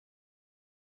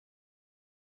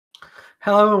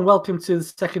Hello and welcome to the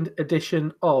second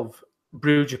edition of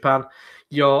Brew Japan,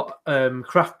 your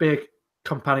craft beer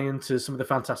companion to some of the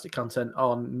fantastic content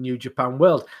on New Japan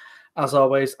World. As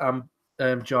always, I'm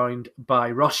joined by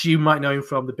Ross. You might know him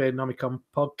from the Beer Nomicon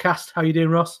podcast. How you doing,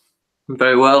 Ross? I'm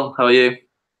very well. How are you?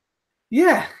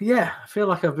 Yeah. I feel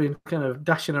like I've been kind of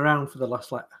dashing around for the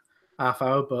last half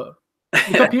hour, but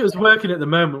the computer's working at the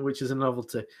moment, which is a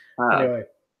novelty. Anyway.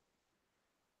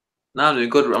 No, I'm doing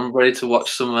good. I'm ready to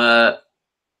watch some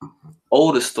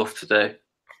older stuff today.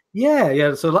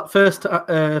 Yeah. So first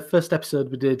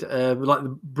episode we did like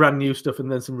the brand new stuff,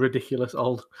 and then some ridiculous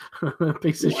old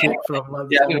piece of shit from like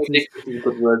the 70s.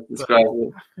 Good word to describe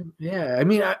it. Yeah, I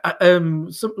mean,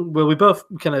 we both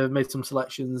kind of made some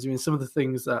selections. I mean, some of the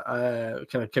things that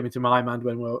kind of came into my mind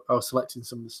when I was selecting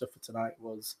some of the stuff for tonight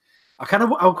was I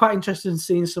was quite interested in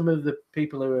seeing some of the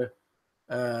people who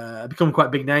are becoming quite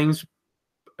big names.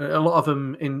 A lot of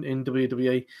them in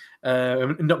WWE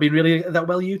not being really that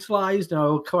well utilized. I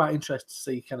was quite interested to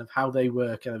see kind of how they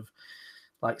were kind of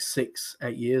like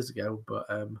 6-8 years ago. But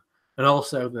and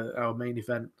also our main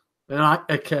event,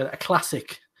 a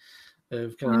classic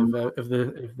of kind of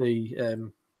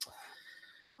the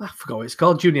I forgot what it's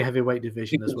called, junior heavyweight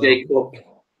division as well.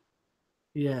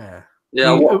 Yeah.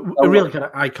 A really kind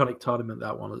of iconic tournament,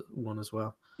 that one as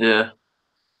well. Yeah,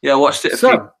 I watched it.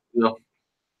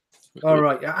 All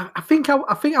right, I think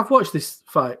I've watched this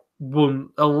fight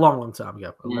a long time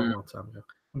ago. A long time ago.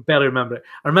 I barely remember it.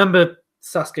 I remember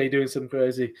Sasuke doing some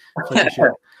crazy shit.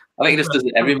 I think he just does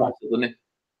it every match, doesn't he?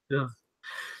 Yeah.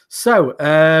 So,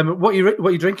 what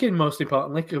you drinking? Most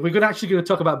importantly, we're actually going to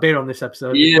talk about beer on this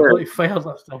episode. Yeah, we completely failed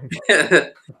last time.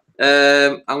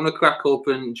 I'm going to crack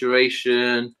open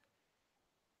Duration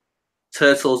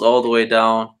Turtles all the way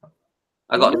down.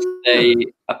 I got to say,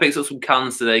 I picked up some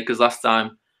cans today because last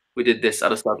time we did this, I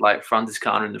just had like Francis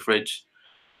Carter in the fridge.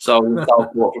 So I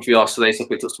bought for yours today, so I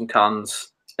picked up some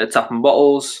cans, tapping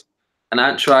bottles, and I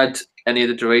haven't tried any of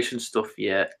the Duration stuff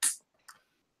yet.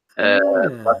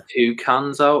 Like 2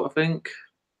 cans out, I think.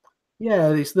 Yeah,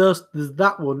 there's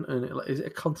that one, and is it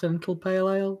a Continental Pale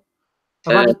Ale?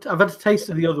 I've had a taste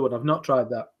of the other one. I've not tried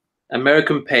that.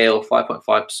 American Pale,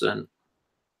 5.5%.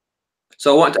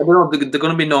 So I don't know. They're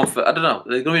going to be known for. I don't know.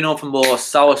 They're going to be known for more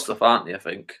sour stuff, aren't they? I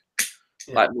think,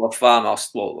 like more farmhouse.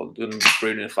 Well, they're going to be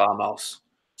brewed in a farmhouse.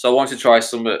 So I wanted to try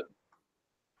some.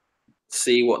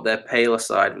 See what their paler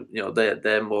side.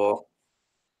 Their more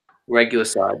regular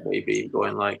side maybe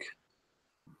going like.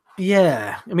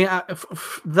 Yeah, I mean,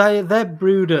 they're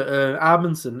brewed at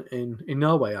Amundsen in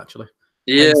Norway, actually.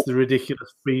 Yeah, hence the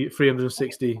ridiculous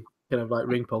 360 kind of like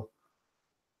ring pull.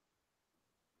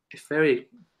 It's very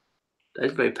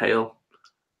pale.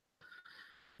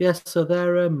 Yes, so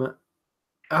they're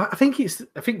I think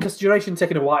because Duration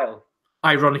taking a while.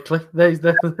 Ironically, they're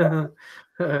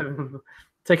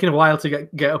taking a while to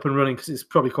get up and running because it's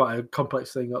probably quite a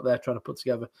complex thing up there trying to put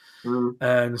together.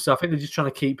 And so I think they're just trying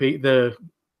to keep the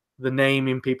name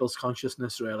in people's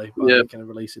consciousness, really, by kind of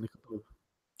releasing a couple of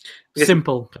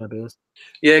simple kind of beers.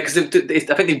 Yeah, because I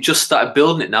think they've just started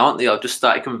building it now, aren't they? I've just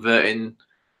started converting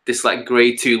this like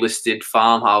grade 2 listed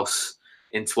farmhouse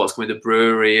into what's going to be the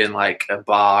brewery and like a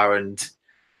bar and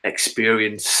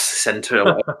experience center, or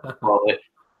whatever you call it.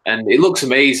 And it looks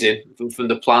amazing from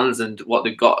the plans and what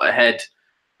they've got ahead.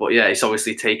 But yeah, it's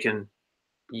obviously taken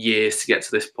years to get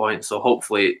to this point. So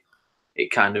hopefully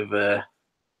it kind of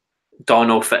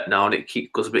domino effect now, and it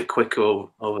goes a bit quicker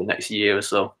over the next year or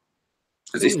so.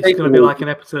 It's going to be like an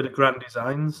episode of Grand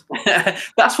Designs.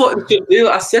 That's what we should do.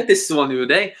 I said this to one the other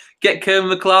day. Get Kevin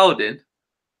McLeod in.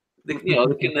 They can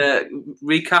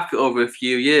recap it over a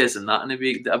few years and that'd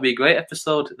be a great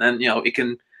episode. And then he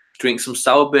can drink some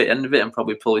sour beer at the end of it and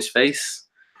probably pull his face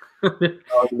about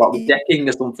the decking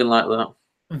or something like that.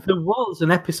 There was an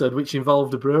episode which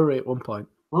involved a brewery at one point.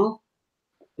 Huh?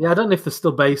 Yeah, I don't know if they're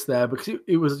still based there because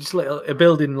it was just like a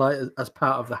building like as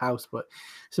part of the house, but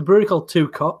it's a brewery called Two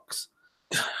Cocks,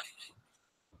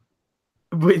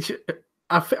 which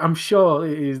I'm sure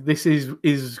this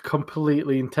is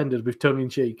completely intended with tongue in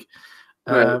cheek.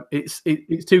 Right. It's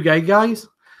 2 gay guys,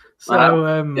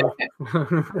 so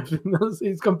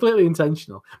it's completely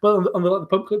intentional. But on the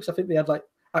pub clips, I think they had like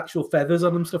actual feathers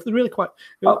on them stuff. They're really quite.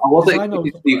 I wasn't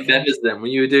expecting to see feathers then.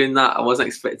 When you were doing that, I wasn't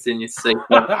expecting you to say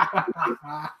feathers.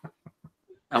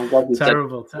 I'm glad you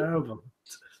terrible.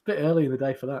 It's a bit early in the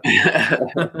day for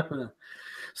that.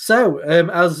 So,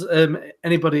 as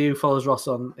anybody who follows Ross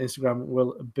on Instagram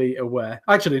will be aware.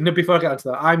 Actually, no, before I get into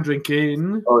that, I'm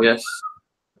drinking. Oh yes.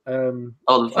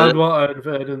 Oldwater and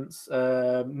Verdant's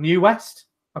New West.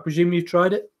 I presume you've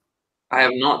tried it. I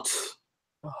have not.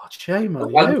 Oh, shame on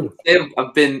you.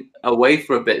 I've been away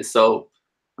for a bit, so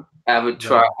I haven't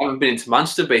tried. I haven't been into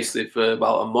Manchester basically for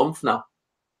about a month now.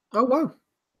 Oh wow!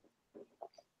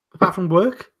 Apart from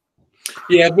work.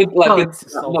 Yeah, I've been, like, Well,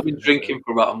 I've not been drinking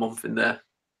for about a month in there.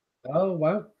 Oh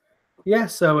wow! Yeah,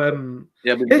 so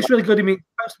Yeah, it's really good. I mean, it's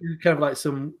supposed to be kind of like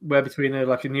somewhere between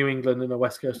like a New England and a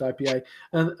West Coast IPA,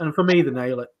 and for me, they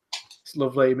nail it. It's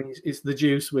lovely. I mean, it's the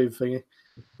juice with thingy,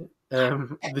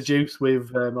 the juice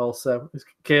with also.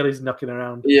 Kaylee's knocking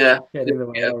around, getting in the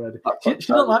way already. She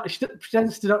don't like. She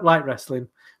pretends to not like wrestling,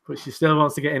 but she still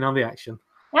wants to get in on the action.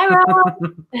 Hello.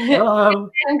 Hello.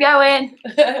 I'm going.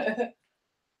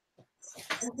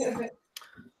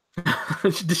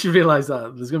 Did she realise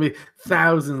that there's going to be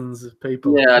thousands of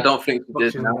people? Yeah, I don't think she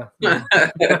did now.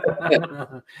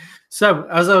 So,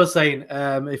 as I was saying,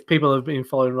 if people have been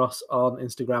following Ross on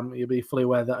Instagram, you'll be fully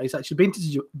aware that he's actually been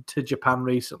to Japan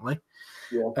recently,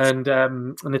 and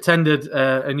attended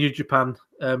a New Japan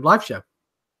live show.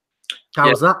 How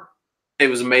was that? It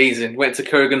was amazing. Went to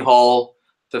Kurgan Hall,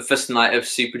 the first night of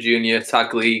Super Junior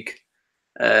Tag League.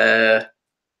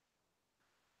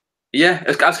 Yeah, I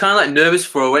was kind of like nervous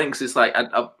for a wedding because it's like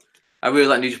I really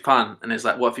like New Japan, and it's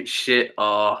like, what if it's shit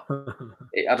or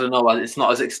I don't know. It's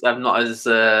not as I'm not as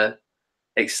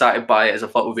excited by it as I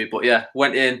thought it would be. But yeah,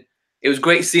 went in. It was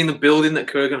great seeing the building that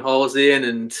Kurgan Hall's in,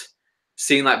 and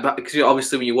seeing like, because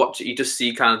obviously when you watch it, you just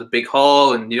see kind of the big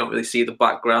hall, and you don't really see the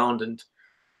background and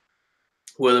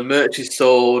where the merch is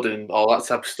sold and all that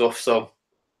type of stuff. So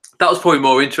that was probably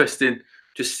more interesting,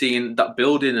 just seeing that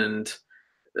building and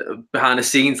behind the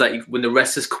scenes, like when the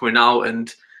wrestlers coming out,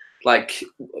 and like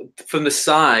from the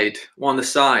side, one of the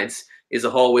sides is a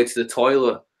hallway to the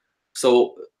toilet.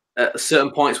 So at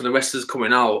certain points when the wrestlers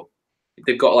coming out,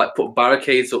 they've got to like put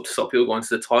barricades up to stop people going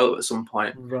to the toilet at some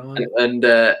point. Right. And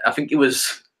I think it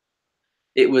was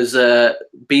BCOGs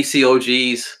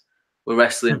were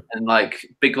wrestling, and like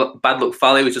Bad Luck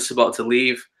Fale was just about to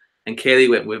leave, and Kaylee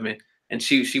went with me. And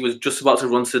she was just about to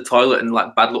run to the toilet, and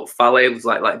like Bad Luck Fale was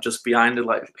like just behind her,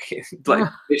 like she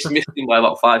missed him by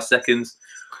about 5 seconds.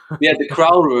 Yeah, the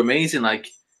crowd were amazing. Like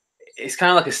it's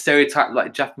kind of like a stereotype,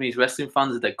 like Japanese wrestling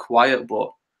fans, they're quiet,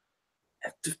 but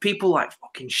there's people like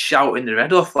fucking shouting their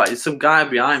head off. Like there's some guy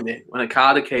behind me when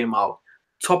Okada came out,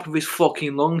 top of his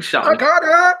fucking lungs shouting,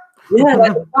 Okada! Yeah,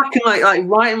 like fucking like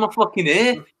right in my fucking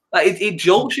ear. Like it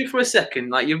jolts you for a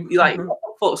second. Like you're like, what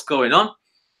the fuck's going on?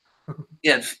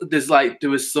 Yeah, there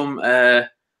was some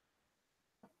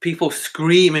people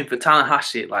screaming for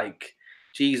Tanahashi, like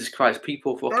Jesus Christ,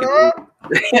 people fucking.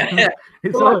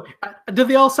 Do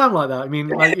they all sound like that? I mean,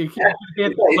 like you can't hear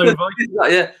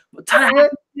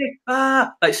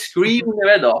Tanahashi, like screaming their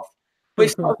head off. But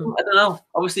it's not, I don't know.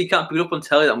 Obviously, you can't pick it up on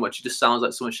telly that much. It just sounds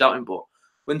like someone shouting. But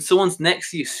when someone's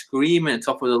next to you screaming at the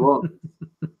top of the lungs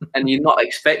and you're not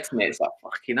expecting it, it's like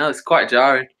fucking hell. It's quite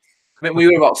jarring. I mean, we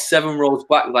were about 7 rows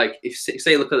back. Like, if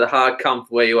say, look at the hard camp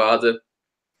where you are, the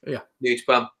New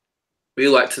Japan, we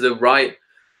were like to the right,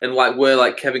 and like where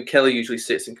like Kevin Kelly usually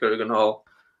sits in Kurgan Hall.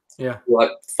 Yeah, we're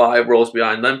like 5 rows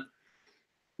behind them.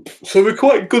 So we're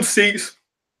quite good seats.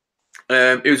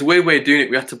 It was a weird way of doing it.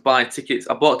 We had to buy tickets.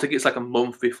 I bought tickets like a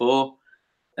month before.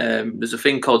 There's a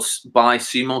thing called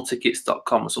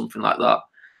buysumotickets.com or something like that.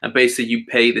 And basically, you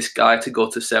pay this guy to go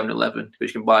to 7-Eleven,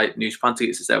 which you can buy New Japan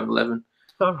tickets at 7-Eleven.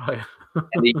 All right.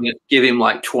 And you can give him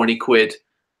like 20 quid,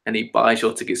 and he buys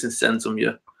your tickets and sends them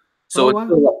you. So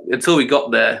until we got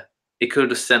there, he could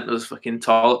have just sent us fucking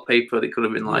toilet paper. They could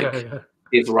have been like,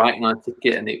 he's writing on a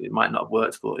ticket, and it might not have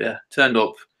worked. But yeah, turned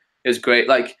up. It was great.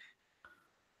 Like,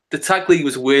 the tag league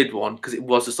was a weird one because it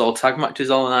was just all tag matches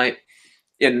all night.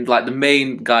 And like the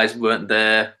main guys weren't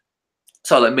there.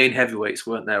 So like main heavyweights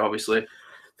weren't there, obviously.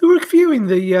 There were a few in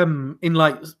the in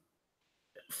like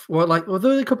were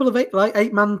there a couple of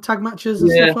 8-man tag matches and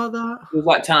stuff like that? It was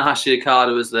like Tanahashi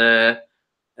Okada was there.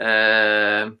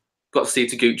 Got to see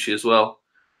Taguchi as well.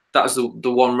 That was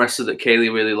the one wrestler that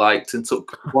Kaylee really liked, and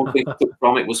took one thing took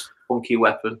from it was Funky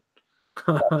Weapon.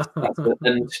 That's it.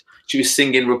 And she was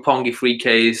singing Roppongi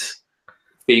 3K's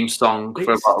theme song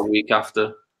for about a week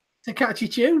after. It's a catchy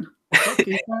tune.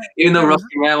 Even though Rocky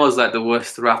Ram was like the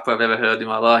worst rapper I've ever heard in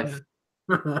my life.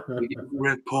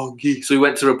 Roppongi. So we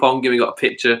went to Roppongi, we got a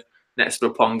picture next to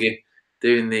Roppongi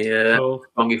doing the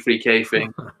Roppongi 3K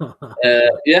thing.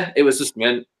 Yeah, it was just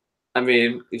meant. I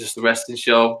mean, it's just a wrestling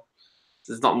show.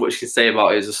 There's not much you can say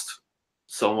about it. It's just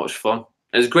so much fun.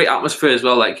 It was a great atmosphere as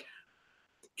well. Like,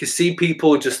 you see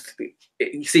people just,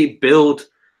 you see it build.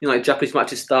 You know, like Japanese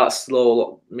matches start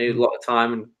slow, maybe a lot of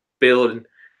time, and build, and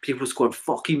people just going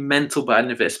fucking mental by the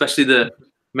end of it, especially the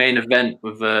main event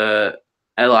with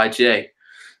LIJ.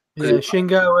 Yeah,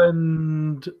 Shingo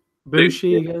and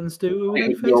Ibushi against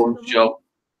Joe.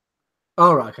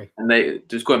 Oh, right, okay. and they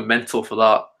just going mental for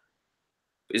that.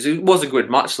 It was a good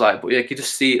match, like, but yeah, you could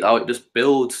just see how it just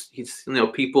builds.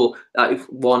 People like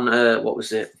one, what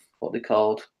was it? What they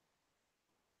called?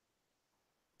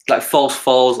 Like false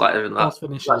falls, like even that. False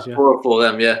finishes, Like yeah. 4 of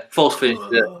them, yeah. False finish,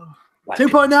 yeah. Like,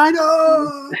 2.9.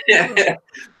 Oh! yeah.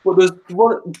 But there's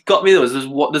what got me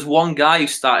there's one guy who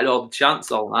started all the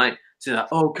chants all night, saying like,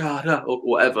 "Oh God," or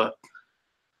whatever.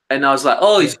 And I was like,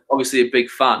 "Oh, he's obviously a big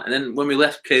fan." And then when we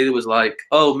left, Kaylee was like,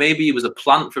 "Oh, maybe he was a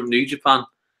plant from New Japan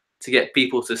to get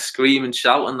people to scream and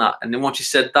shout and that." And then once she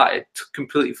said that, it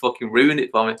completely fucking ruined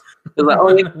it for me. I was like, "Oh,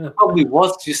 yeah, he probably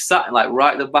was just sat like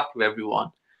right at the back of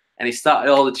everyone," and he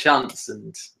started all the chants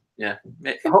and. Yeah,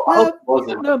 I hope it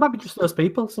wasn't. No, it might be just those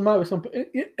people.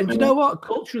 And you know what?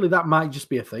 Culturally, that might just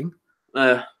be a thing.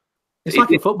 It's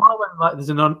like in football when like there's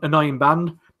an annoying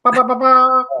band. Ba, ba, ba,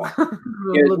 ba.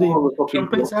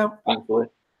 Trumpets out. Thankfully.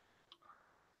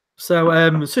 So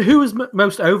who was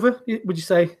most over? Would you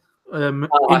say? The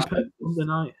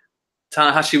night.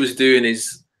 Tanahashi was doing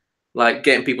his like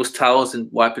getting people's towels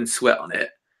and wiping sweat on it.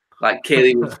 Like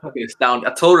Kaylee was fucking astounded.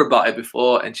 I told her about it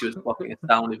before, and she was fucking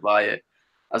astounded by it.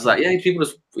 I was like, yeah, he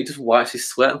just wipes his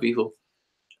sweat on people.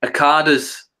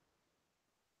 Okada's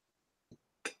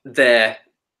there,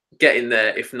 getting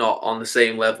there, if not on the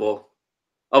same level.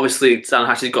 Obviously,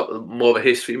 Tanahashi's got more of a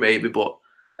history, maybe, but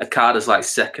Okada's like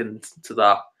second to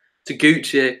that.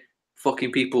 Taguchi,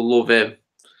 fucking people love him.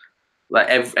 Like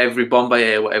every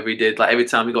Bombay or whatever he did, like every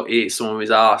time he got to eat some of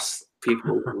his ass,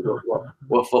 people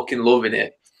were fucking loving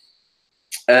it.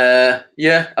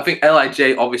 Yeah, I think Lij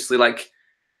obviously like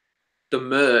the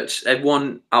merch,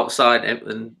 everyone outside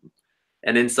and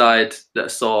inside that I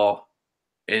saw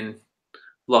in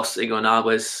Los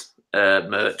Iguanables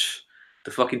merch,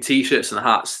 the fucking t-shirts and the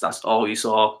hats, that's all you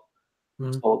saw.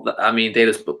 So, I mean,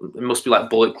 it must be like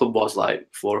Bullet Club was like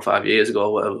 4 or 5 years ago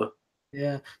or whatever.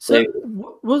 Yeah. So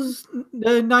was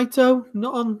Naito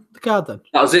not on the card then?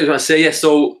 That was it. I was going to say, yeah.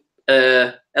 So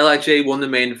Lij won the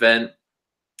main event,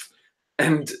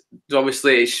 and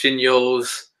obviously it's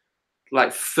Shinyo's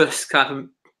like first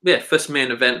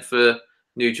main event for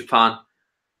New Japan,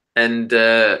 and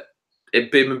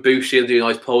Bim and Bushi are doing all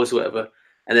his poses or whatever,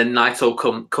 and then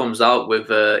Naito comes out with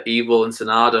Evil and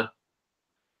Sanada.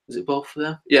 Is it both of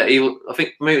them? Yeah, Evil. I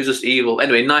think maybe it was just Evil.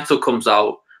 Anyway, Naito comes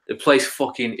out. The place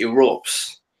fucking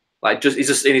erupts. Like he's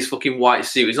just in his fucking white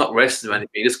suit. He's not wrestling or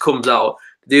anything. He just comes out,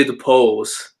 do the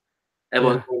pose.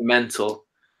 Everyone's going mental.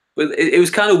 But it was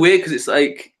kind of weird because it's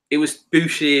like it was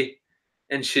Bushi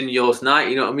and Shinyo's night.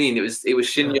 You know what I mean? It was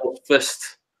Shinyo's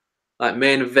first like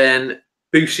main event.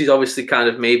 Bushi's obviously kind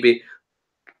of maybe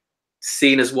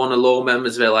seen as one of the low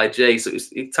members of Lij, so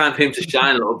it's time for him to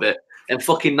shine a little bit. And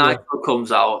fucking Naito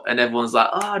comes out, and everyone's like,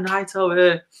 "Oh, Naito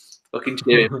here!" Fucking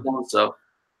cheering. So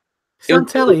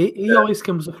Santelli, he always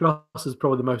comes across as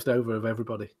probably the most over of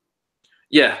everybody.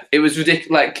 Yeah, it was ridiculous.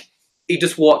 Like he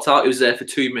just walked out. He was there for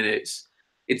 2 minutes.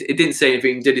 It didn't say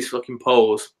anything. Did his fucking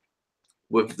pose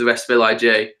with the rest of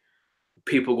Lij.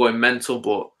 People going mental,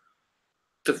 but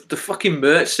the fucking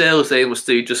merch sales they must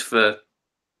do just for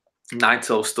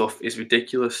Naito stuff is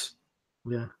ridiculous.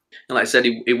 Yeah. And like I said,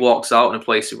 he walks out and the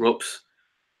place erupts,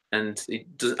 and he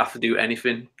doesn't have to do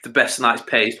anything. The best night's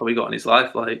pay he's probably got in his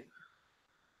life. Like,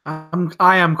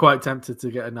 I am quite tempted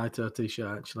to get a Naito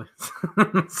t-shirt actually.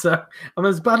 So I'm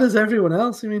as bad as everyone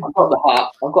else. I mean, I've got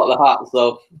the hat.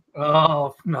 So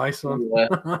oh, nice one.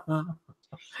 Yeah.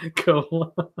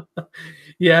 Cool.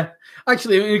 Yeah,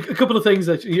 actually, a couple of things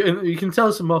that you can tell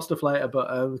us some more stuff later, but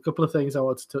a couple of things I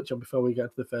want to touch on before we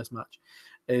get to the first match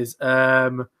is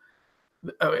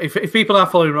if people are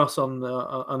following Ross on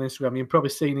Instagram, you've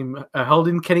probably seen him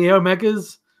holding Kenny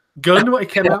Omega's gun. What he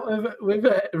came out with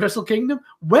Wrestle Kingdom.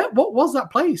 What was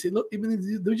that place? It looked. I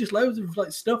mean, there were just loads of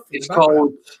like stuff. It's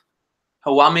called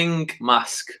Hawaming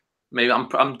Mask. Maybe I'm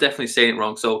definitely saying it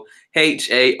wrong. So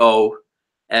HAOMING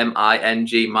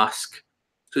mask.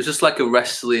 So it's just like a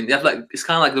wrestling. They have like it's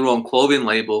kind of like their own clothing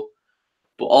label,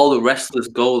 but all the wrestlers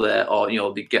go there, or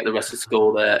they get the wrestlers to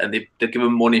go there, and they give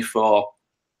them money for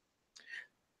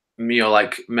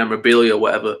like memorabilia or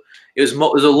whatever. There's a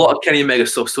lot of Kenny Omega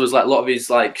stuff. So it was like a lot of his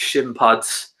like shin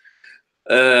pads.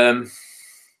 But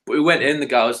we went in. The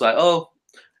guy was like, "Oh,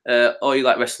 you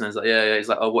like wrestling?" I was like, "Yeah." He's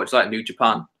like, "Oh, what's like New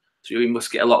Japan?" So you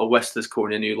must get a lot of wrestlers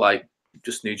coming in who like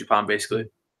just New Japan basically. I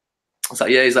was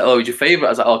like, "Yeah." He's like, "Oh, who's your favorite?"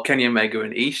 I was like, "Oh, Kenny Omega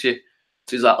and Ishii."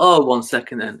 So he's like, "Oh, 1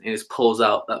 second," then he just pulls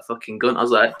out that fucking gun. I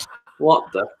was like,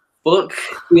 "What the fuck?"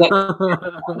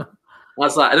 I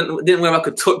was like, I didn't know whether I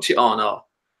could touch it or not.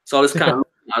 So I was kind of,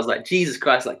 I was like, Jesus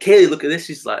Christ, like, Kaylee, look at this.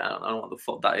 She's like, I don't know what the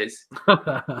fuck that is. It's like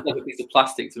a piece of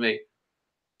plastic to me.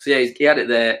 So yeah, he had it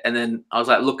there, and then I was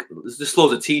like, look, there's just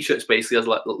loads of t-shirts basically. There's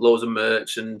like loads of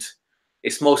merch, and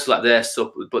it's mostly like their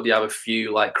stuff, but they have a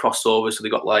few like crossovers. So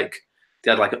they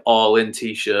had like an all-in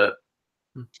t-shirt,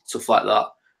 stuff like that.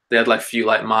 They had like a few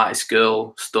like Marty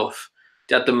Skrull stuff.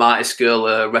 They had the Marty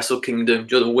Skrull Wrestle Kingdom.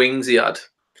 Do you know the wings he had?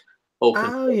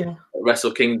 Open yeah.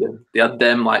 Wrestle Kingdom. They had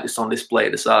them like just on display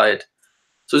at the side.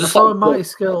 So I just saw like a Mighty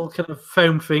Skull kind of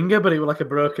foam finger, but it was like a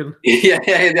broken. yeah,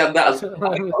 they had that. I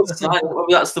think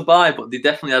that's to buy, but they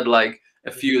definitely had like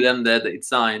a few of them there that he'd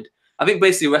signed. I think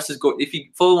basically wrestlers go, if you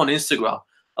follow on Instagram,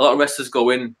 a lot of wrestlers go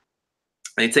in and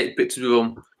they take pictures with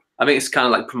them. I think it's kind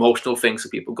of like promotional things, so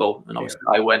people go, and obviously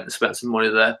I went and spent some money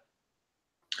there.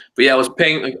 But yeah,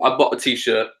 I bought a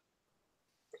t-shirt,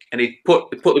 and he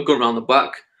put the gun around the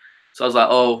back. So I was like,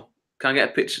 oh, can I get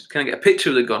a picture? Can I get a picture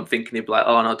of the gun? Thinking he'd be like,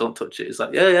 oh no, don't touch it. He's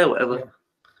like, yeah, whatever.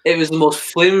 Yeah. It was the most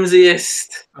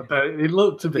flimsiest. I bet it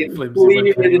looked a bit flimsy when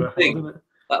it came out, didn't it?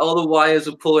 Like all the wires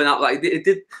were pulling out. Like it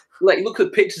did. Like look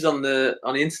at pictures on the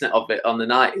internet of it on the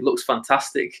night. It looks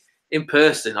fantastic. In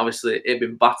person, obviously, it had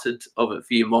been battered over a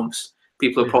few months.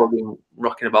 People are probably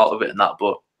rocking about with it and that,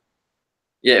 but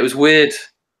yeah, it was weird.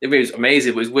 It was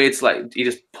amazing. It was weird to like he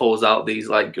just pulls out these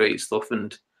like great stuff,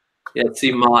 and yeah, to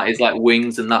see Marty's like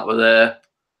wings and that were there.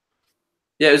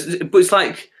 Yeah, but it's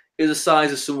like it was the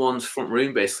size of someone's front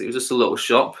room basically. It was just a little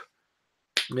shop.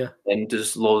 Yeah, and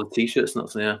just loads of t-shirts and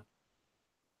stuff. So yeah.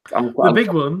 The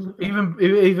big one,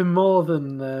 even more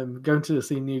than going to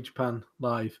see New Japan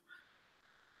live.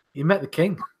 You met the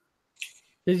King.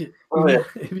 Did you? Oh, yeah.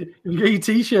 You got your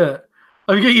t-shirt.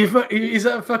 Have you got your? Is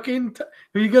that a fucking?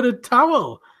 Have you got a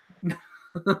towel?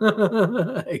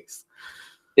 Nice.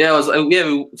 Yeah, I was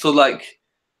yeah. So like,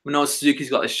 we know Suzuki's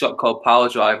got this shop called Power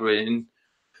Driver in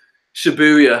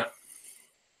Shibuya.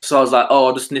 So I was like, oh,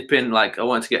 I'll just nip in. Like, I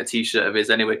wanted to get a t-shirt of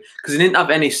his anyway, because he didn't have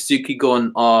any Suzuki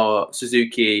gun or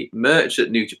Suzuki merch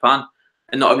at New Japan,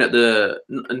 and not even at the.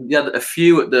 And he had a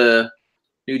few at the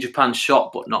New Japan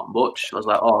shop, but not much. I was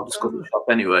like, oh, I'll just go to the shop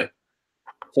anyway.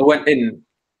 So I went in,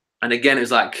 and again, it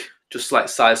was like just like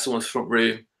size someone's front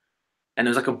room, and there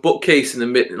was like a bookcase in the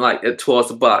mid, like towards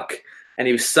the back, and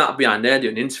he was sat behind there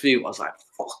doing an interview. I was like,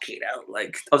 fucking hell,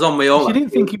 like I was on my own. You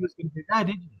didn't think he was going to be there,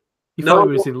 did you? You thought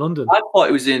he was in London. I thought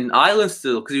he was in Ireland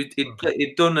still, because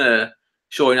he'd done a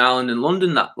show in Ireland and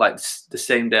London that like the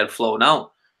same day I'd flown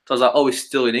out. So I was like, oh, he's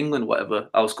still in England, whatever.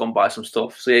 I was going to buy some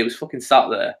stuff. So yeah, he was fucking sat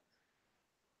there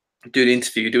doing the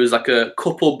interview. There was like a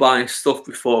couple buying stuff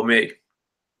before me.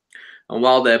 And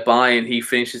while they're buying, he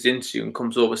finishes the interview and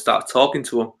comes over and starts talking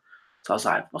to him. So I was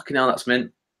like, fucking hell, that's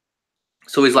mint.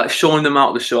 So he's like showing them out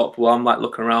of the shop while I'm like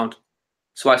looking around.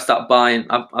 So I start buying.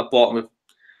 I bought him a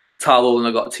towel and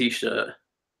I got a t-shirt.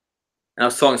 And I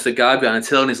was talking to the guy behind the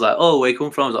till, and he's like, oh, where you come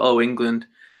from? I was like, oh, England.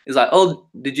 He's like, oh,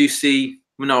 did you see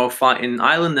Minoru fight in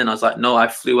Ireland then? I was like, no, I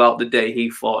flew out the day he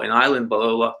fought in Ireland, blah,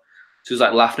 blah, blah. So he was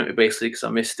like laughing at me basically because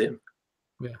I missed him.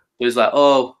 Yeah. So he's like,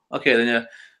 oh, okay, then yeah.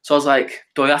 So I was like,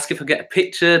 do I ask if I get a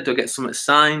picture? Do I get something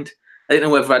signed? I didn't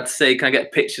know whether I'd say, can I get a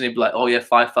picture? And he'd be like, oh, yeah,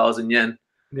 5,000 yen.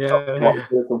 Yeah.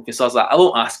 So I was like, I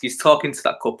won't ask. He's talking to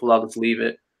that couple. I'll just leave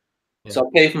it. Yeah. So I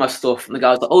paid for my stuff. And the guy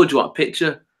was like, oh, do you want a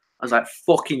picture? I was like,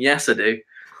 fucking yes, I do.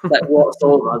 Like, what's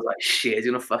over? I was like, shit, he's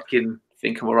going to fucking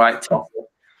think I'm a right topper.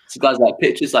 So the guy's like,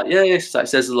 pictures? Like, yeah, yes. Like,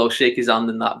 says hello, shake his hand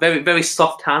and that. Very, very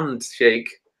soft hand shake.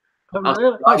 Oh,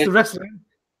 really? Like the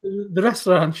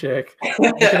wrestler handshake.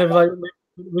 Kind of like,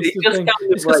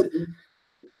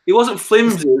 he wasn't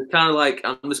flimsy. It was kind of like,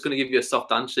 I'm just going to give you a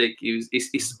soft handshake. He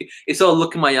saw a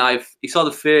look in my eye. He saw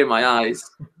the fear in my eyes,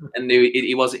 and knew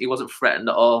he wasn't threatened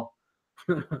at all.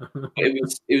 It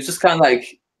was just kind of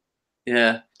like,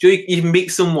 yeah. You meet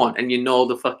someone and you know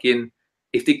the fucking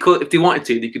if they wanted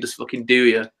to, they could just fucking do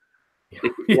you.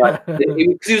 Like,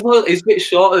 he was a bit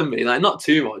shorter than me, like not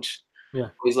too much. Yeah.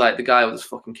 He's like, the guy will just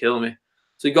fucking kill me.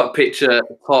 So he got a picture,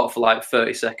 talked for like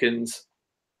 30 seconds.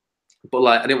 But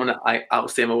like I didn't want to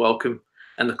outstay my welcome.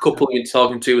 And the couple you're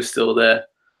talking to was still there.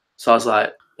 So I was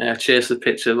like, yeah, cheers for the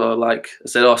picture. But like I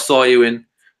said, oh, I saw you in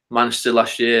Manchester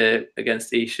last year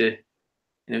against Ishii.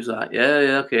 And he was like,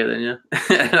 yeah, okay then, yeah.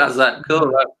 And I was like, cool,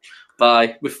 right,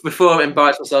 bye. Before I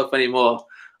embarrassed myself anymore,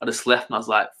 I just left and I was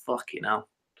like, fucking hell.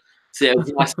 So yeah, it was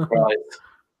a nice surprise.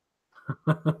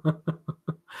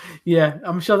 Yeah,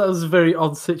 I'm sure that was a very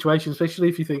odd situation, especially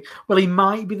if you think, well, he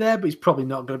might be there, but he's probably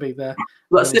not going to be there.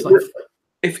 That's it. Like,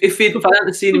 if I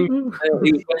hadn't seen him,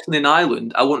 he was wrestling in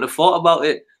Ireland, I wouldn't have thought about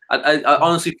it. I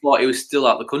honestly thought he was still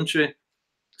out of the country,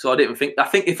 so I didn't think. I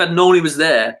think if I'd known he was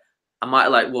there, I might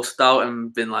have like wussed out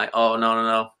and been like, oh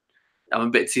no, I'm a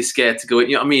bit too scared to go. You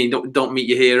know what I mean? Don't meet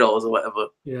your heroes or whatever.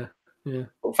 Yeah.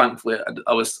 But thankfully,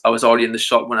 I was already in the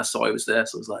shop when I saw he was there,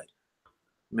 so I was like,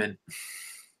 mint.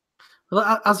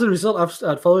 Well, as a result, I've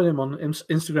started following him on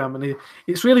Instagram, and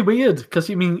it's really weird because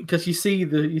you see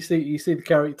the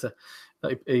character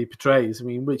that he portrays. I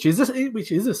mean, which is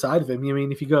a side of him. I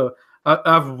mean, if you go,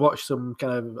 I've watched some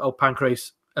kind of old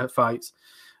pancrase fights,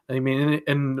 and I mean,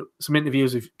 in some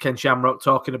interviews with Ken Shamrock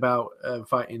talking about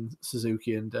fighting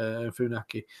Suzuki and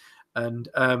Funaki,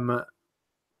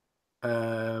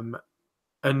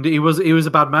 and he was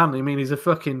a bad man. I mean, he's a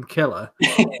fucking killer,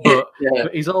 but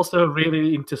he's also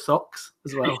really into socks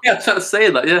as well. Yeah, I'm trying to say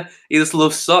that. Yeah, he just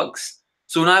loves socks.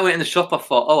 So when I went in the shop, I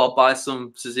thought, oh, I'll buy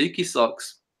some Suzuki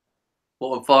socks.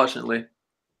 But unfortunately,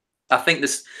 I think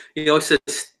this. He always says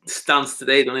stands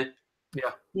today, doesn't he?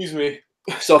 Yeah. Excuse me.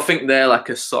 So I think they're like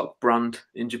a sock brand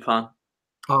in Japan.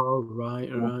 Oh right.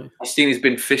 I've seen he's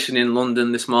been fishing in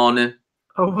London this morning.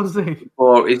 Oh, was he?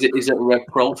 Or is it Red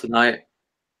Pearl tonight?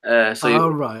 Right.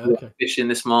 Okay. Fishing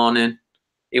this morning.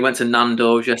 He went to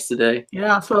Nando's yesterday.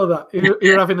 Yeah, I saw that. You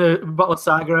were having a bottle of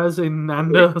Sagres in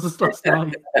Nando's last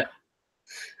night.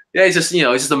 Yeah, he's just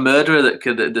a murderer that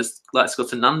just likes to go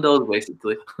to Nando's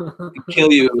basically. He'd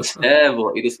kill you with a stare,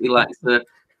 but he likes the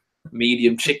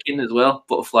medium chicken as well,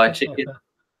 butterfly chicken.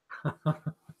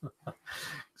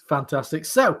 Fantastic.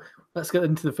 So let's get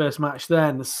into the first match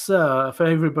then. So for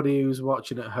everybody who's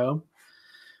watching at home,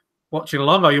 watching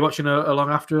along, are you watching along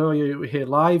after, or are you here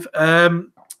live?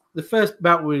 The first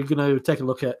bout we're going to take a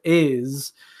look at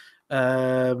is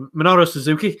Minoru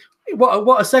Suzuki.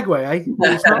 What a segue, eh?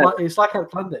 It's like I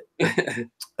planned it.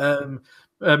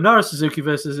 Minoru Suzuki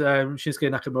versus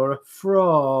Shinsuke Nakamura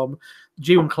from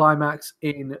G1 Climax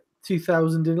in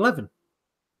 2011.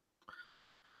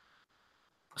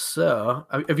 So,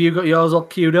 have you got yours all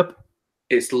queued up?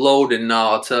 It's loading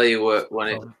now. I'll tell you when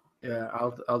it. Yeah,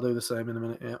 I'll do the same in a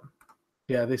minute.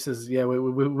 Yeah. This is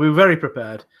we're very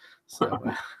prepared. So,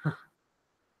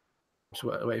 just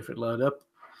wait for it to load up.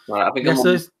 Right, I think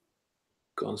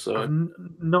Go on, sorry. I've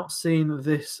not seen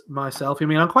this myself. I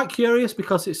mean, I'm quite curious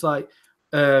because it's like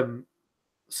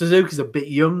Suzuki's a bit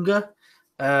younger,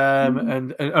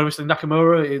 and obviously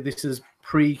Nakamura. This is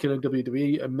pre kind of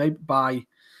WWE, and maybe by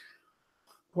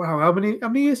how many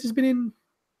years has been in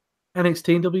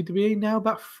NXT and WWE now?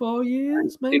 About 4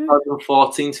 years, maybe.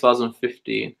 2014,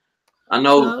 2015. I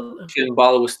know Finn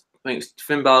Balor was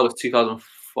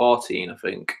 2014, I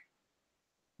think.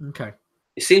 Okay.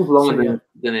 It seems longer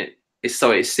than it.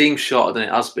 It seems shorter than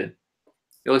it has been.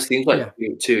 It always seems like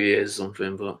 2 years or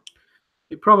something, but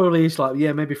it probably is like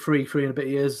maybe three and a bit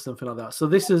years or something like that. So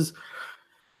this is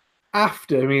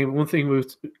after. I mean, one thing we were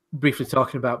briefly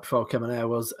talking about before coming out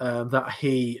was that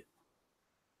he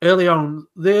early on,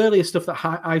 the earliest stuff that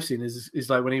I've seen is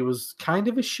like when he was kind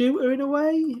of a shooter in a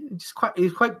way.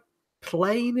 He's quite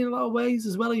plain in a lot of ways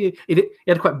as well. He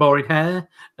had quite boring hair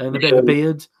and a bit of a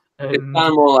beard. It's kind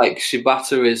of more like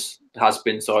Shibata has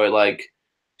been, like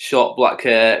short black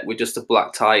hair with just the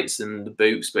black tights and the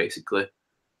boots, basically.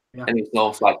 Yeah. And he's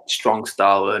more like strong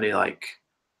style, and he like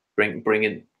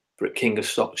bringing King of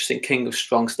Strong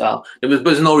style.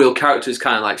 There's no real character. It's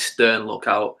kind of like stern look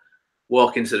out,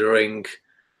 walk into the ring,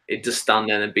 he'd just stand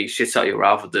there and beat shit out of you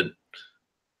rather than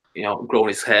growing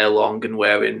his hair long and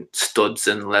wearing studs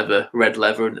and red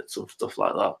leather and some stuff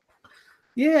like that.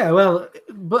 Yeah, well,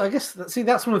 but I guess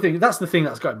that's one of the things. That's the thing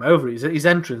that's got him over. His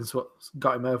entrance, what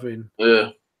got him over in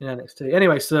NXT.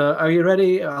 Anyway, so are you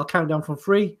ready? I'll count down from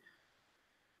 3,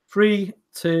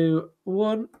 2,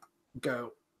 1,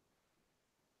 go.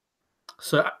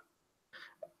 So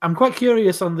I'm quite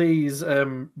curious on these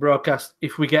broadcasts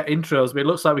if we get intros, but it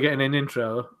looks like we're getting an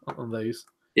intro on these.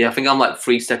 Yeah, I think I'm like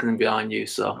 3 seconds behind you,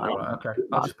 so. Right, okay.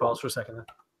 I'll just pause for a second then.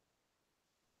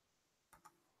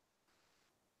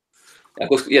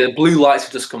 Yeah, the blue lights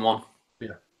have just come on.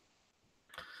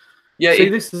 Yeah. See,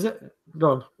 this is it.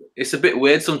 Go on. It's a bit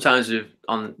weird sometimes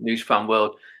on New Japan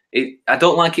World. I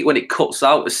don't like it when it cuts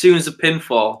out. As soon as the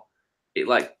pinfall, it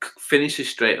like finishes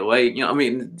straight away. You know what I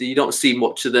mean? You don't see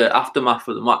much of the aftermath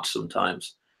of the match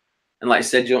sometimes. And like I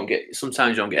said,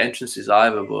 sometimes you don't get entrances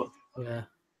either, but yeah.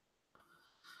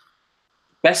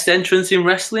 Best entrance in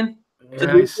wrestling?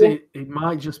 Yeah, it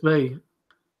might just be.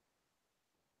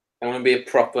 I want to be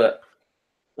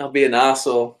I'll be an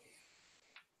arsehole.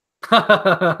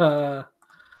 I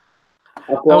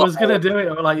was gonna do it.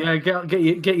 I'm like, yeah,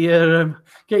 get your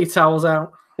towels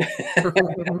out.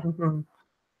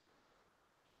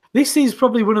 This is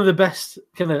probably one of the best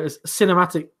kind of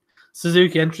cinematic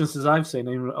Suzuki entrances I've seen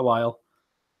in a while.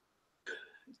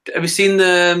 Have you seen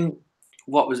the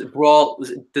what was it? Brawl? Was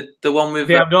it the one with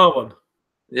the outdoor one?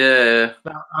 Yeah,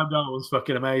 that outdoor one's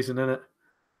fucking amazing, isn't it?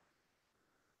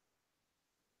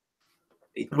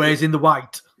 Where he's in the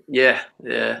white. Yeah.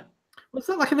 Was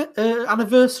that like an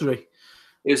anniversary?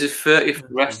 It was his 30th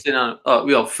wrestling.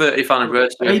 30th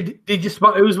anniversary. Hey, did you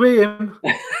spot who was with him?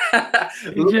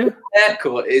 Did you?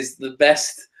 Haircut is the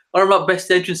best. One of my best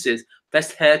entrances,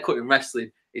 best haircut in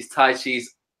wrestling is Tai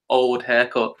Chi's old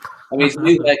haircut. I mean, his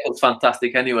new haircut's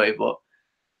fantastic anyway, but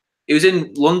he was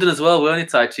in London as well. We're only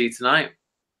Tai Chi tonight.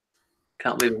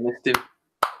 Can't believe I missed him.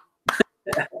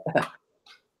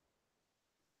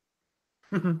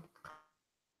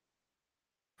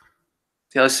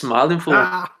 See, I was smiling for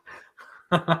him.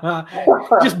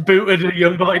 Just booted a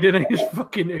young boy, didn't he? Just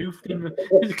fucking oofed him.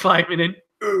 He's climbing in.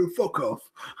 Oh, fuck off.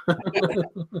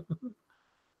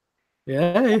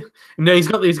 Yeah. No, he's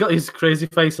got his crazy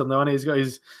face on though, and he's got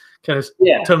his kind of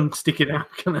tongue sticking out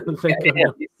kind of thing. Yeah,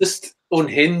 he's just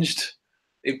unhinged.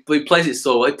 He plays it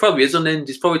so well. He probably is unhinged.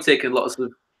 He's probably taken lots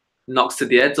of knocks to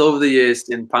the heads over the years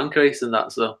in pancreas and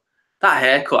that. So that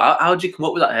haircut, how'd you come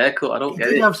up with that haircut? I don't get it.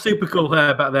 He did have super cool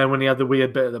hair back then when he had the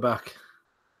weird bit at the back.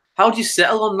 How'd you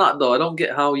settle on that though? I don't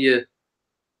get how you.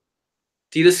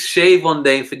 Do you just shave one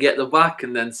day and forget the back,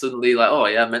 and then suddenly like, oh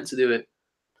yeah, I meant to do it?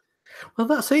 Well,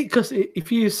 that's it. Because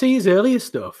if you see his earlier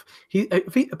stuff,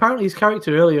 apparently his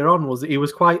character earlier on was that he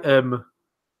was quite a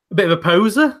bit of a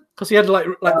poser because he had like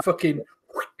fucking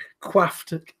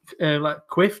quaffed like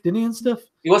quiff, didn't he, and stuff.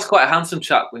 He was quite a handsome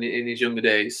chap in his younger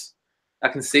days. I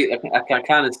can see it. I can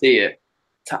kind of see it.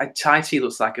 Tai Chi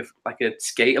looks like a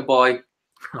skater boy,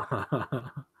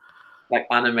 like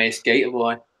anime skater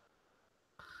boy.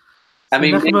 I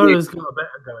mean, Nakamura's got a bit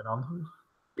going on.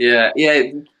 Yeah.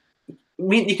 I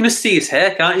mean, you can just see his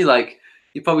hair, can't you? Like,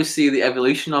 you probably see the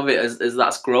evolution of it as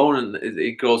that's grown and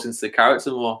it grows into the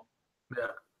character more. Yeah.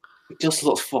 It just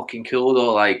looks fucking cool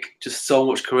though. Like, just so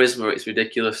much charisma. It's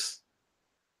ridiculous.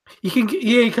 You can,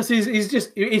 because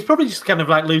he's probably just kind of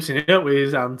like loosening it up with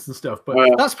his hands and stuff.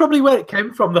 But that's probably where it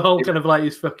came from. The whole kind of like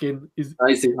his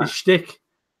shtick.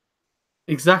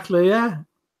 Exactly. Yeah.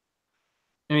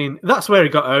 I mean, that's where he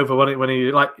got over when he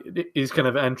like his kind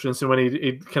of entrance and when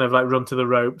he kind of like run to the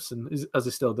ropes and as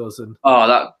he still does. And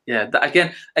that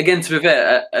again to be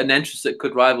fair, an entrance that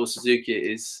could rival Suzuki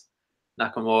is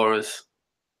Nakamura's.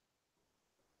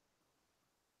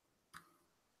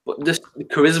 But just the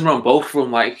charisma on both of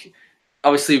them, like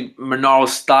obviously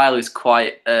Minoru's style is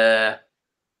quite,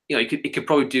 he could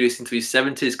probably do this into his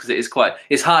 70s because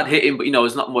it's hard hitting, but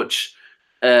it's not much,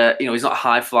 he's not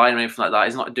high flying or anything like that.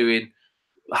 He's not doing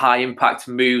high impact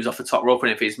moves off the top rope or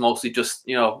anything. It's mostly just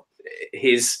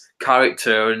his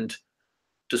character and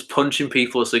just punching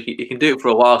people, so he can do it for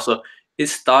a while. So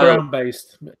his style, ground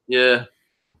based, yeah.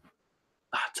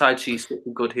 Tai Chi's such a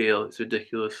good heel. It's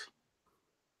ridiculous.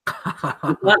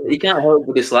 You can't help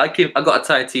but dislike him. I got a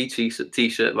Tai Chi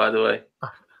t-shirt, by the way.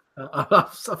 I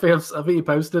think you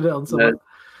posted it on something.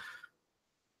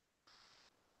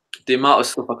 The amount of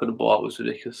stuff I could have bought was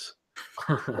ridiculous.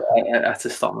 I had to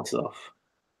stop myself.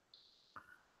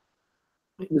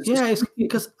 Yeah, it's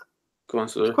because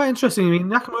it's quite interesting. I mean,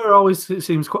 Nakamura always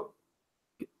seems quite.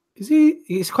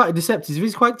 He's quite deceptive.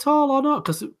 Is he quite tall or not?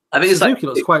 Because I think Suzuki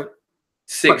looks quite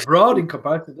broad in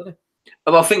comparison, doesn't he?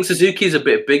 Well, I think Suzuki's a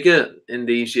bit bigger in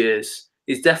these years.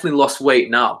 He's definitely lost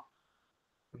weight now.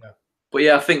 Yeah. But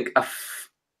yeah, I think I'm at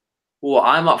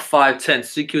 5'10".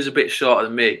 Suzuki was a bit shorter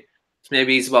than me. So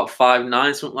maybe he's about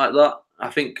 5'9", something like that. I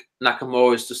think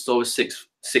Nakamura is just over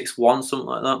 6'1", something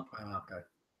like that. Oh, okay.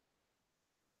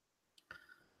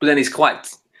 But then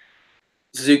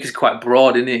Suzuki's quite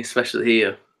broad, isn't he? Especially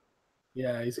here.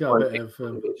 Yeah, he's got a bit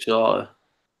shorter.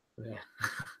 Yeah.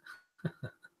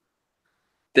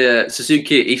 The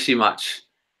Suzuki Ishii match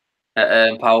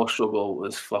at Power Struggle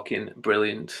was fucking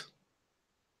brilliant.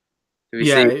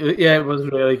 It was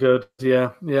really good.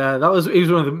 Yeah, he was one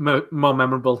of the more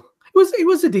memorable. It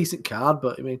was a decent card,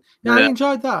 but I mean, I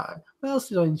enjoyed that. What else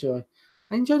did I enjoy?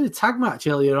 I enjoyed a tag match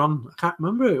earlier on. I can't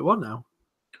remember who it was now.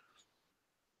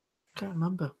 I can't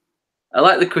remember. I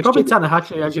like the Christian. Probably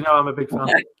Tanahashi, as you know, I'm a big fan.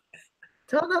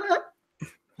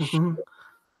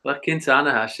 Fucking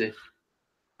Tanahashi.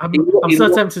 I'm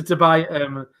so tempted to buy.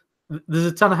 There's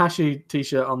a Tanahashi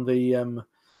t-shirt on the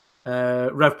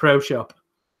Rev Pro shop.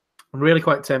 I'm really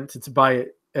quite tempted to buy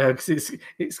it because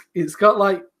it's got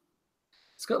like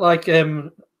like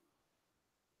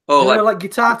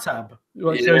guitar tab.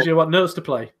 It shows you what notes to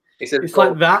play. It's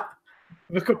like that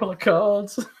with a couple of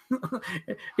chords.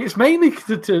 It's mainly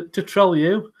to troll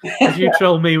you, as you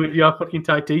troll me with your fucking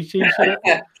Tai Chi t-shirt.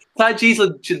 Tai Chi's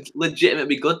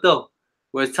legitimately good though.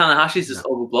 Whereas Tanahashi's just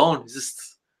overblown. It's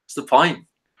just the point.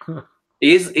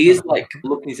 He is like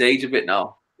looking his age a bit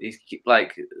now. He's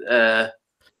like at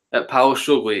Power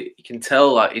Struggle, you can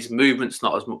tell like his movement's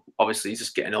not as obviously he's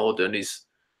just getting older and he's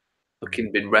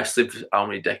fucking been wrestling for how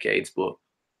many decades, but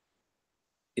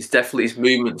it's definitely his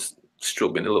movements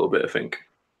struggling a little bit, I think.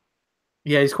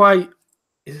 Yeah, he's quite.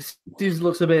 He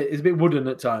looks a bit. He's a bit wooden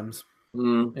at times.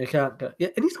 Mm. He can't. Yeah,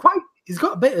 and he's quite. He's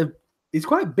got a bit of. He's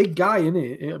quite a big guy, isn't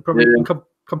he? Probably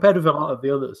compared with a lot of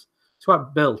the others. He's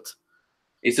quite built.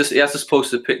 He has just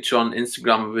posted a picture on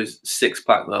Instagram of his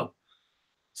 6-pack though,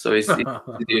 so he's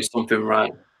doing something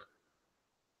right.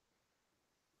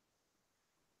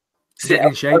 He's getting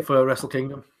in shape for Wrestle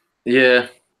Kingdom. Yeah,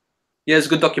 there's a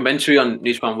good documentary on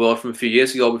New Japan World from a few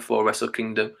years ago before Wrestle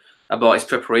Kingdom about his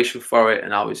preparation for it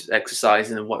and how he's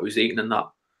exercising and what he was eating and that,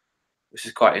 which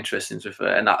is quite interesting to refer.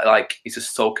 And that, like, he's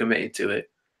just so committed to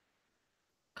it.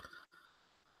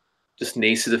 Just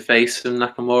knees to the face from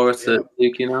Nakamura to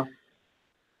Suzuki now.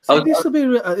 So this will be.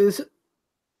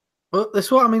 Well,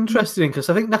 that's what I'm interested in because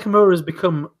I think Nakamura has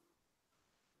become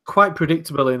quite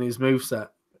predictable in his moveset.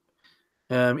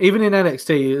 Even in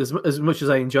NXT, as much as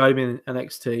I enjoyed him in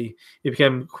NXT, he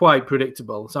became quite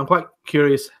predictable. So I'm quite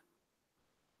curious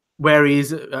where he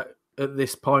is at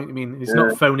this point. I mean, he's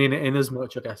not phoning it in as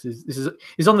much, I guess.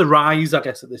 He's on the rise, I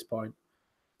guess, at this point.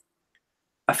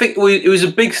 I think it was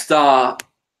a big star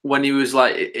when he was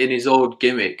like in his old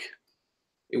gimmick,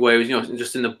 where he was,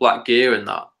 just in the black gear and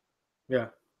that. Yeah.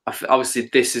 Obviously,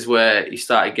 this is where he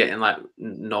started getting like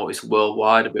noticed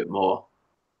worldwide a bit more.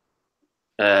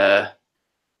 Yeah,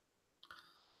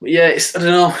 I don't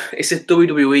know. It's a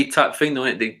WWE type thing, though,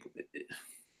 isn't it? They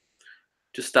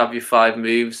just have your 5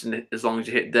 moves, and as long as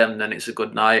you hit them, then it's a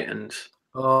good night. And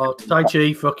Tai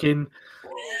Chi, fucking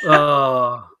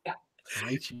Tai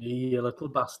Chi, you little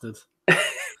bastard.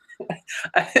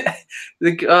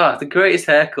 The greatest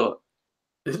haircut.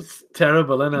 It's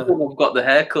terrible, isn't it? I've got the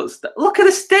haircuts. Look at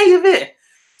the state of it.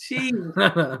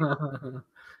 Jeez.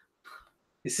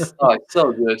 It's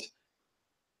so good.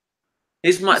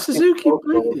 His match Suzuki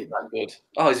bleeding. Good.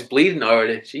 Oh, he's bleeding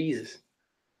already. Jesus.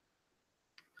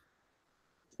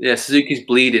 Yeah, Suzuki's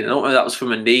bleeding. I don't know if that was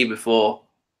from a knee before.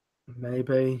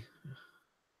 Maybe.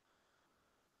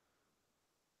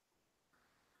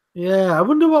 Yeah, I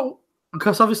wonder what.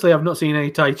 Because obviously I've not seen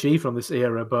any Tai Chi from this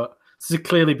era, but this is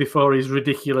clearly before his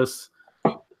ridiculous.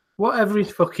 Whatever his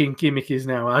fucking gimmick is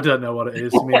now, I don't know what it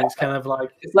is. I mean, it's kind of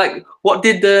like. It's like, what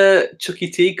did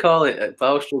Chucky T call it at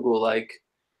Power Struggle? Like,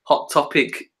 Hot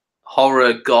Topic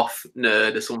horror goth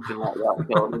nerd or something like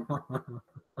that.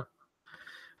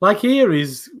 Like here,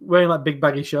 he's wearing like big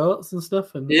baggy shorts and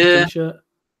stuff, and a t-shirt.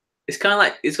 It's kind of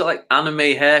like he's got like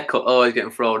anime haircut. Oh, he's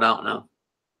getting thrown out now.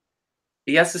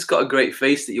 He has just got a great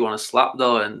face that you want to slap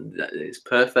though, and it's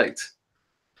perfect.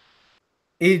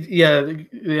 He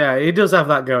does have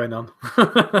that going on.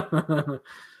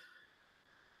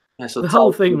 So the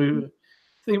whole thing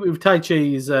with Tai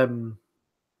Chi's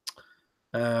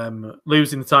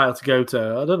losing the title to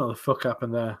Goto, I don't know what the fuck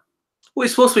happened there. Well,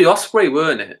 it's supposed to be Ospreay,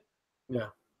 weren't it? Yeah.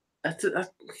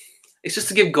 It's just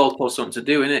to give Goldpo something to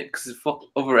do, isn't it? Because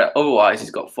otherwise he's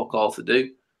got fuck all to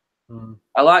do.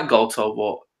 I like Goldpo,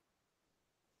 but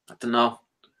I don't know.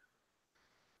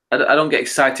 I don't get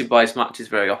excited by his matches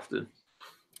very often.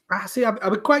 I see. I've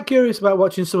been quite curious about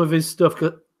watching some of his stuff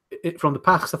from the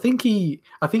past. I think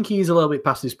he's a little bit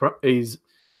past his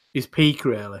peak,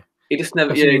 really. He just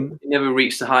never, he never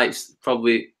reached the heights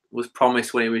probably was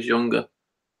promised when he was younger.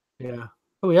 Yeah.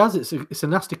 Oh, he has. It's a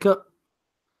nasty cut.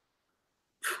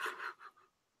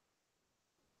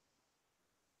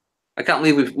 I can't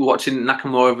believe we're watching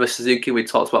Nakamura versus Suzuki. We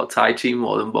talked about Tai Chi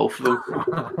more than both of them.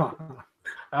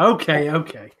 Okay.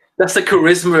 That's the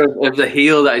charisma of the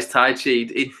heel that is Tai Chi.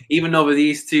 Even over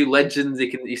these two legends,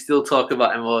 you still talk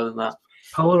about him more than that.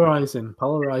 Polarizing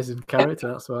character.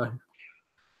 That's why.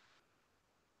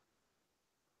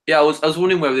 Yeah, I was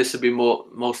wondering whether this would be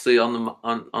mostly on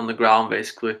the ground,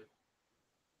 basically,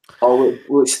 or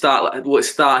will it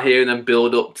start here and then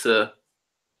build up to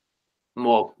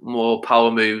more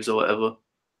power moves or whatever.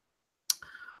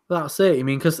 That's it. I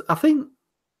mean, because I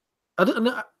don't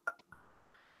know.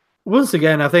 Once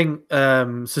again, I think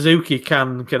Suzuki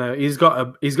can he's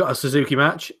got a Suzuki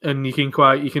match, and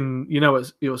you know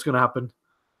what's going to happen.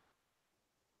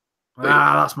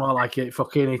 That's more like it.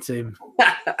 Fucking hit him.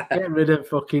 Get rid of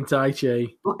fucking Tai Chi.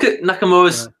 Look at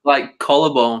Nakamura's like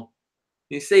collarbone.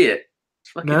 You see it?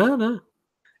 No.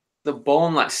 The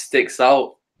bone like sticks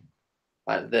out.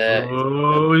 Like there.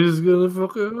 Oh, he's gonna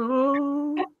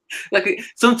fucking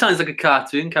sometimes like a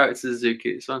cartoon character Suzuki.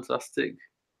 It's fantastic.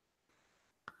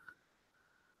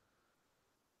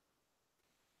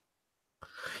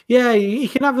 Yeah, you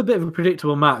can have a bit of a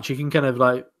predictable match. You can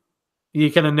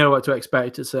you know what to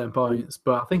expect at certain points.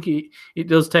 But I think it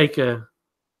does take a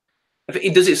I think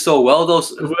he does it so well, though.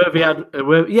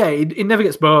 It never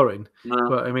gets boring. No.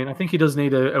 But I mean, I think he does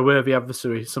need a worthy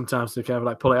adversary sometimes to kind of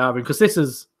like pull it out of him, because this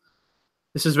is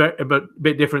a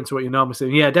bit different to what you normally see.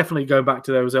 Yeah, definitely going back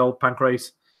to those old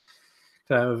Pancrase,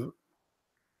 kind of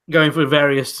going through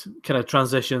various kind of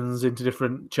transitions into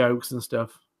different chokes and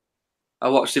stuff. I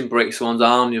watched him break someone's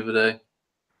arm the other day.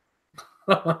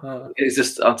 It's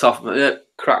just on top of it,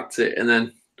 cracked it, and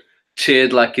then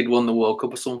cheered like he'd won the World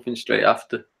Cup or something straight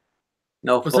after.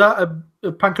 No, was that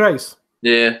a Pancrase?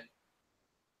 Yeah, I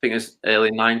think it's early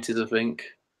 90s. I think,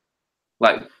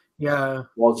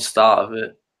 was the start of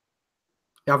it.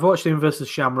 Yeah, I've watched him versus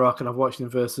Shamrock, and I've watched him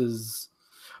versus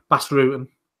Bass Rutten.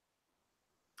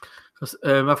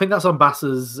 I think that's on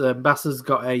Bass's. Bass has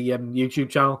got a YouTube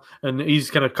channel, and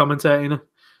he's kind of commentating,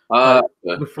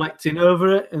 reflecting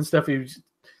over it and stuff. He was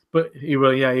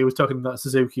talking about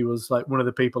Suzuki was like one of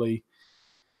the people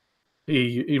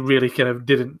he really kind of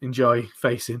didn't enjoy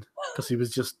facing, because he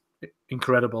was just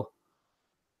incredible.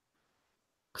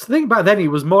 Because I think back then he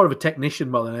was more of a technician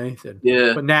more than anything.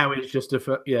 Yeah. But now he's just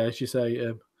as you say,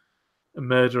 a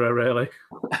murderer, really.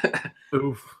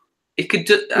 Oof. He could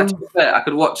just. I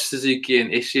could watch Suzuki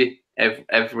and Ishii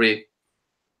every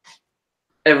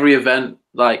event.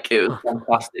 Like, it was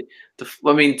fantastic.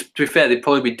 I mean, to be fair, they'd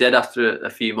probably be dead after a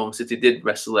few months if they did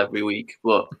wrestle every week.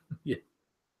 But yeah,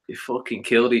 they fucking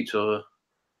killed each other.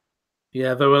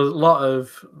 Yeah, there was a lot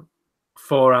of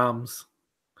forearms.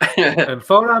 And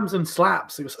forearms and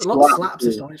slaps. It was a lot of slaps.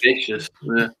 Vicious.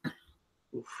 Yeah.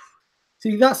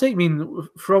 See, that's it. I mean,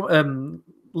 from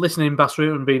listening Bass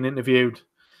Rutten being interviewed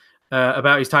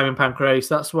about his time in Pancrase,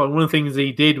 that's one of the things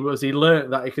he did was he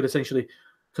learned that he could essentially,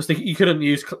 because you couldn't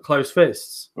use closed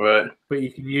fists, right? But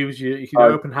you can use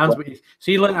open hands. But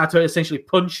so he learned how to essentially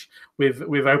punch with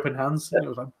open hands. And it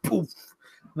was like poof,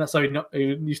 and that's how he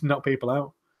used to knock people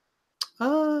out.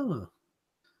 Oh,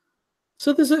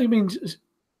 so there's, I mean,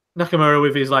 Nakamura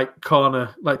with his like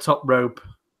corner, like top rope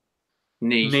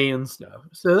knee and stuff.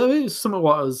 So there is somewhat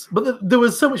what was, but there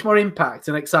was so much more impact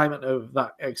and excitement of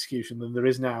that execution than there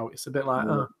is now. It's a bit like,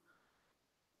 I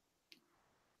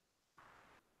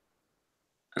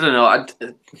don't know.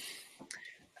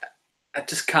 I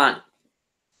just can't.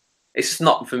 It's just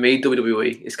not for me.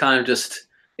 WWE. It's kind of just.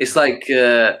 It's like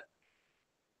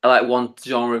I like one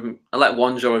genre. I like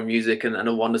one genre of music, and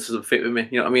a one that doesn't fit with me.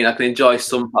 You know what I mean? I can enjoy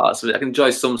some parts of it. I can enjoy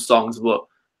some songs, but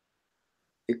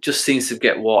it just seems to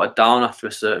get watered down after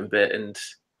a certain bit, and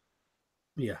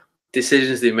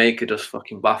decisions they make are just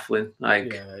fucking baffling.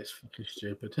 Like, yeah, it's fucking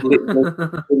stupid.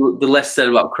 The less said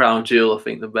about Crown Jewel, I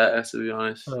think, the better. To be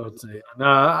honest. Oh dear.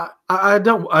 No, I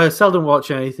don't. I seldom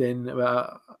watch anything.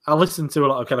 I listen to a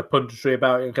lot of kind of punditry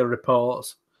about it and kind of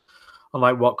reports on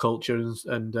like what cultures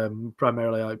and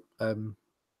primarily like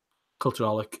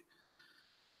Culturalic.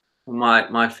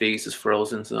 My feed's just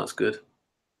frozen, so that's good.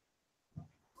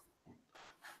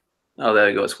 Oh, there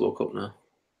we go. It's woke up now.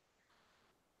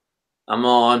 I'm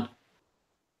on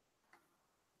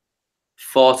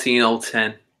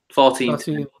 14:10.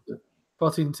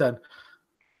 14:10.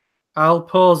 I've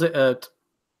paused it at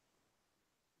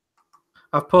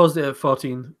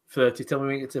 14:30. Tell me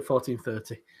when you get to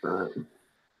 14:30. Right.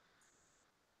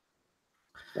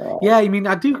 Yeah, I mean,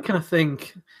 I do kind of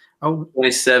think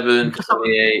 27,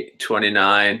 28,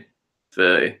 29,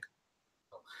 30.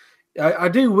 I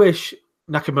do wish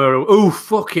Nakamura. Oh,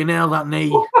 fucking hell, that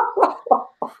knee!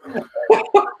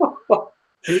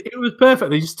 it was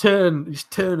perfect. They just turn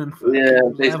and. Yeah,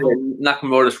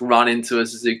 Nakamura just ran into a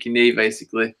Suzuki knee,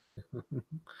 basically.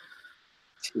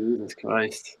 Jesus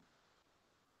Christ.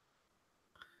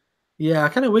 Yeah, I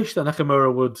kind of wish that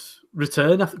Nakamura would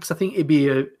return, because I think it'd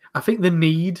be I think they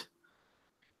need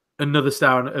another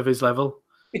star of his level.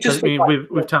 With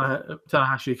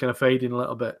Tanahashi kind of fading a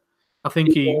little bit, I think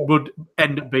he would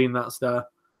end up being that star.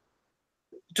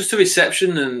 Just the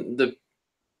reception and the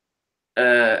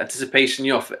anticipation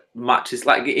of matches,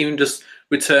 like even just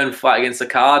return fight against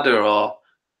Okada or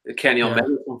Kenny Omega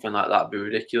or something like that would be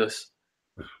ridiculous.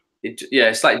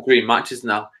 It's like dream matches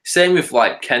now. Same with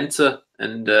like Kenta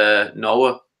and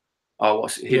Noah, or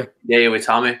Hideo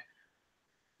Itami.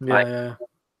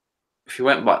 If he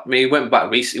went back, he went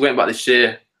back recently. He went back this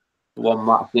year, one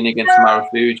match in against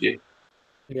Marufuji.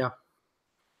 Yeah.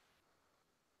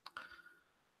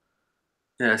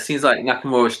 Yeah, it seems like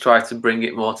Nakamura's tried to bring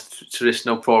it more to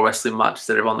traditional pro wrestling matches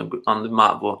that are on the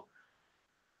mat, but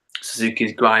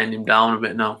Suzuki's grinding him down a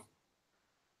bit now.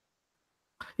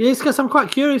 Yeah, it's because I'm quite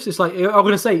curious. It's like, I'm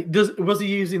going to say, was he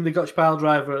using the Gotch pile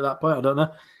driver at that point? I don't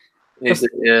know.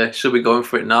 Yeah, should be going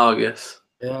for it now, I guess.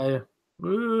 Yeah.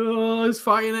 Oh, he's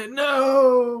fighting it.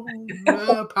 No,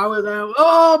 power down.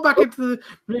 Oh, back into the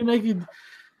rear naked.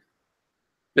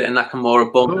 Bit of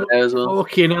Nakamura bump there as well.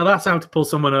 Okay, now that's how to pull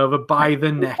someone over by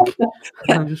the neck.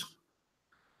 And just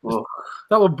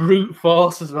that was brute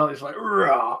force as well. It's like,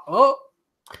 rah, oh.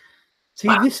 See,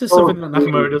 this is something that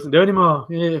Nakamura doesn't do anymore.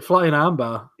 Yeah, flying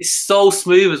armbar. It's so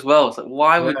smooth as well. It's like,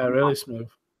 why would? Yeah, really smooth.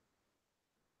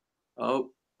 Oh,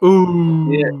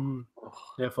 ooh,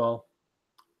 yeah, fall.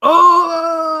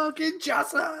 Oh,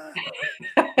 Kinshasa.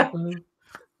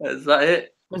 Is that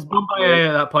it? It's bumped by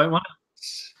at that point, wasn't it?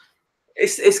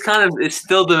 It's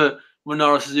still the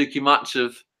Minoru Suzuki match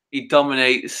of he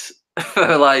dominates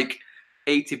for like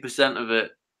 80% of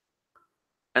it,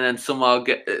 and then somehow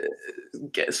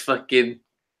gets fucking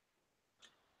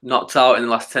knocked out in the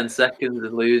last 10 seconds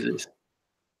and loses.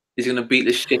 He's gonna beat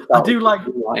the shit out of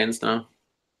the Lions now.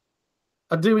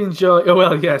 I do enjoy. Oh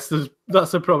well, yes,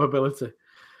 that's a probability.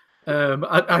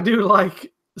 I do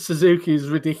like Suzuki's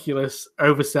ridiculous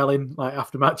overselling like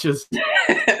after matches.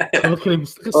 Look at him,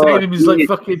 saying him. He's like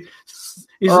fucking.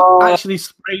 He's actually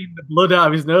spraying the blood out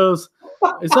of his nose.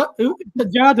 Is that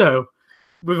Jado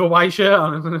with a white shirt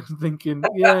on? And I'm thinking,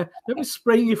 yeah, let me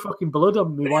spray your fucking blood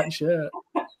on my white shirt.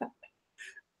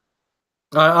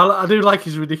 I do like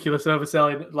his ridiculous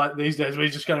overselling like these days, where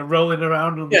he's just kind of rolling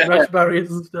around on the mesh barriers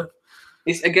and stuff.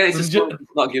 It's just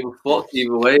not give a fuck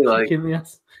either way. Like,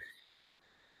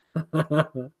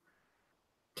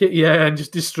 yeah, and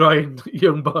just destroying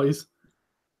young boys.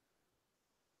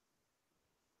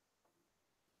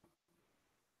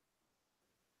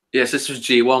 Yes, this was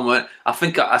G1. Right? I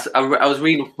think I was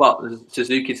reading about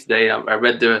Suzuki today. I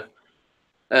read the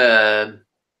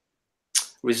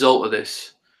result of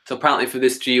this. So apparently for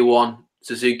this G1,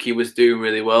 Suzuki was doing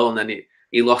really well, and then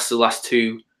he lost his last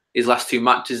two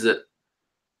matches that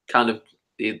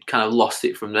he kind of lost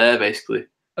it from there basically.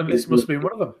 And this must be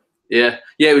one of them. Yeah,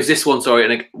 it was this one. Sorry,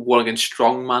 and one against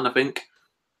Strongman, I think.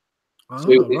 So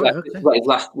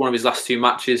one of his last two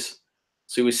matches.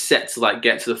 So he was set to like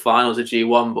get to the finals of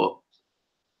G1, but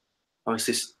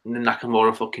obviously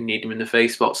Nakamura fucking kneed him in the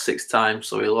face about 6 times,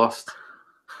 so he lost.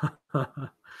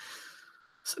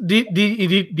 Do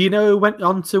you know who went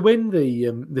on to win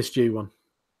the this G1?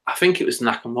 I think it was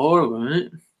Nakamura, wasn't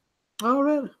it? Oh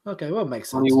really? Okay, well, it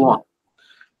makes sense. Only one.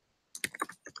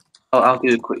 I'll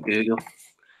do a quick Google.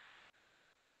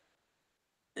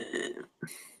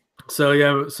 So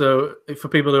yeah, so for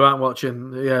people who aren't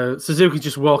watching, yeah, Suzuki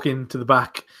just walking to the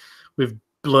back with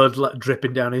blood like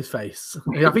dripping down his face.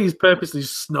 I think he's purposely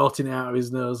snorting it out of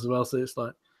his nose as well, so it's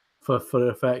like for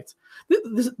effect.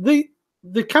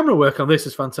 The camera work on this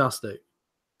is fantastic.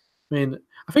 I mean,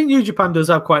 I think New Japan does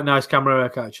have quite nice camera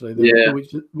work actually.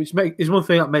 Which is one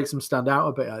thing that makes them stand out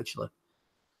a bit actually.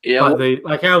 Yeah,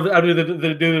 like how do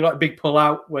they do like big pull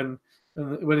out when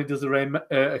he does the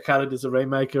Akada does the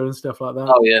Rainmaker and stuff like that.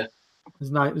 Oh yeah, there's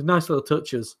nice little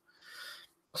touches.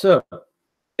 So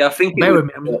yeah, I think bear with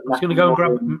me. I'm just going to go and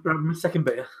grab my second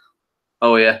beer.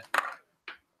 Oh yeah,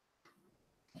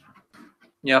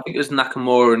 yeah. I think it was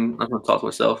Nakamura, and I'm going to talk to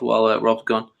myself while Rob's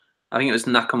gone. I think it was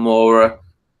Nakamura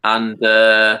and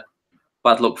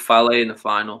Bad Luck Fale in the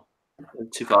final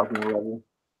in 2011.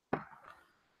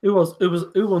 Who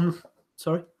won?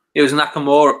 Sorry. It was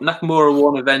Nakamura. Nakamura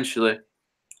won eventually.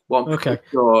 Okay.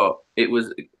 Sure, it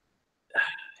was.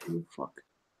 Fuck.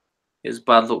 It was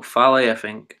Bad Luck Fale, I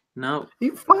think. No.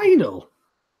 Final.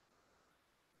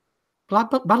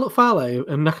 Bad Luck Fale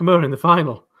and Nakamura in the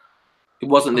final. It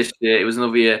wasn't this year. It was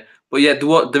another year. But yeah,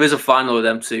 there is a final with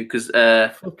them too because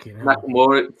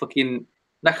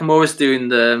Nakamura's doing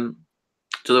the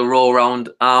roll round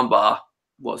armbar.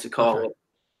 What's it called? Okay.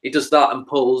 He does that and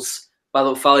pulls Bad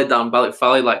Luck Fale down. Bad Luck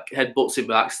Fale like headbutts him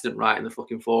by accident right in the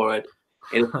fucking forehead.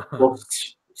 It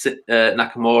busts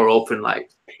Nakamura open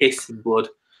like pissing blood.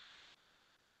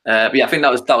 But yeah, I think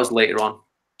that was later on.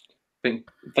 I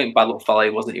think Bad Luck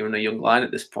Fale wasn't even a young lion at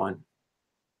this point.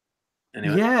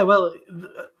 Anyway. Yeah, well,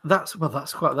 that's quite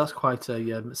a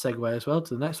segue as well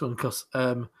to the next one because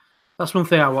that's one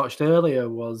thing I watched earlier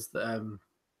was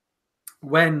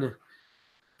when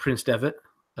Prince Devitt,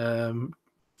 Finn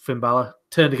Balor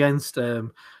turned against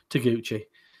Taguchi.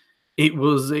 It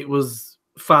was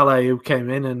Fale who came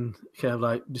in and kind of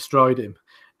like destroyed him,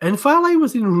 and Fale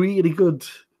was in really good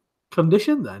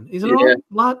condition then. He's an old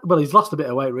lad. Well, he's lost a bit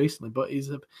of weight recently, but he's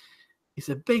a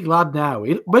big lad now.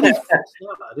 When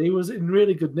he was in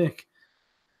really good nick.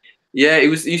 Yeah, he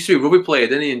used to be a rugby player,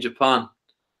 didn't he, in Japan?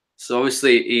 So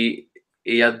obviously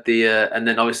he had the and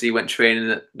then obviously he went training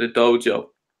at the dojo.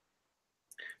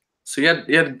 So he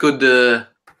had good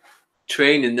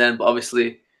training then, but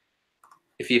obviously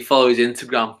if you follow his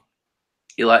Instagram,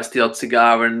 he likes the odd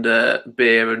cigar and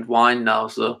beer and wine now.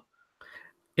 So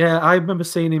Yeah, I remember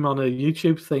seeing him on a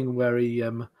YouTube thing where he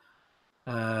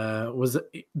was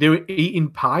eating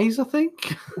pies, I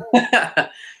think.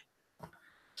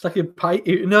 It's like a pie.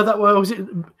 No, that was it.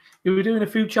 You were doing a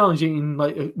food challenge, eating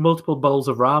like multiple bowls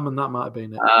of ramen. That might have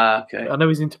been it. Okay. I know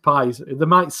he's into pies. They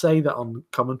might say that on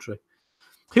commentary.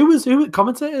 Who were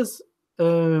commentators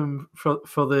for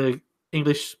the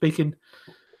English speaking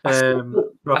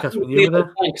broadcast when you were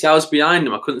there? Because I was behind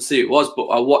him, I couldn't see who it was, but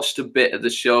I watched a bit of the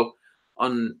show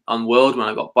on World when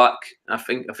I got back. I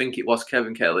think it was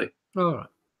Kevin Kelly. All right.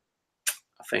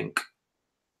 I think.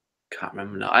 Can't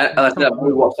remember now. I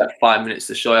only watched like 5 minutes of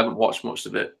the show. I haven't watched much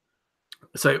of it.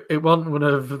 So it wasn't one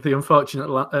of the unfortunate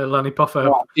Lanny Poffo.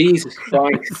 Oh, Jesus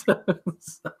Christ! I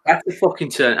had to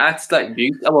fucking turn. I had to like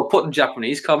mute. I will put the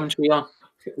Japanese commentary on.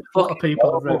 A lot of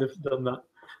people have read have done that.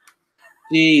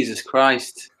 Jesus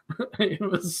Christ! It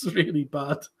was really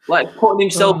bad. Like putting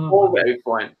himself forward at every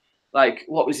point. Like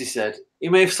what was he said? He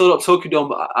may have sold out Tokyo Dome,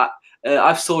 but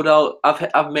I've sold out.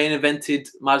 I've main evented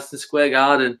Madison Square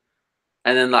Garden.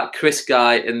 And then that Chris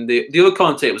guy and the other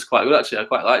commentator was quite good actually. I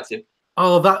quite liked him.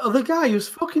 Oh, that other guy, he was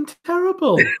fucking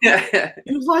terrible. He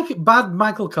was like bad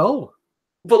Michael Cole.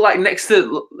 But like next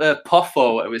to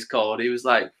Poffo, whatever it's called, he was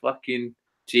like fucking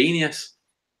genius.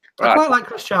 I quite like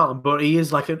Chris Charlton, but he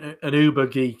is like an uber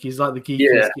geek. He's like the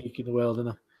geekiest geek in the world,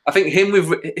 isn't he? I think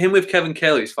him with Kevin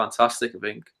Kelly is fantastic. I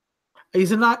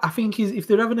think if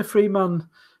they're having a three-man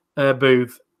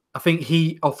booth, I think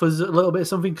he offers a little bit of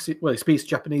something because he speaks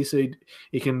Japanese, so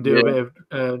he can do a bit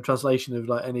of translation of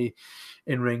like any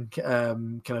in-ring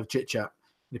kind of chit chat,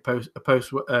 post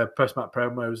match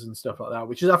promos and stuff like that,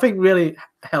 which is I think really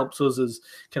helps us as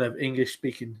kind of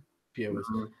English-speaking viewers.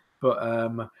 Mm-hmm. But I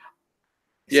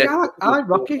like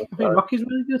Rocky. I think Rocky's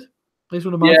really good. He's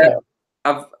one of my favorites.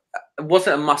 I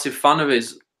wasn't a massive fan of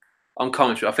his on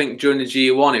commentary. I think during the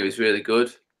G1 he was really good.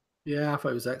 Yeah, I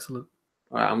thought it was excellent.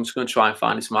 All right, I'm just going to try and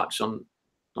find this match on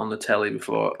the telly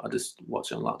before I just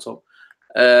watch it on laptop.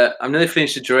 I'm nearly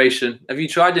finished the duration. Have you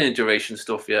tried any duration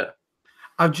stuff yet?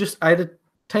 I had a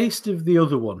taste of the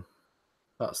other one.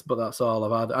 That's all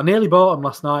I've had. I nearly bought them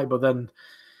last night, but then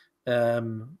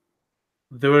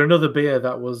there were another beer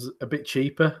that was a bit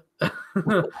cheaper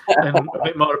and a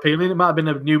bit more appealing. It might have been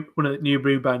one of the new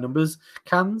Brew by Numbers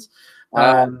cans,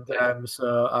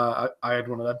 so I had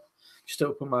one of them. Just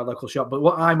up at my local shop. But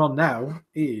what I'm on now,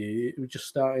 we're just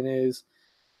starting, is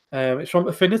it's from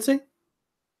Affinity.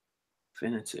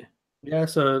 Affinity. Yeah,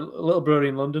 so a little brewery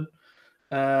in London.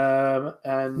 And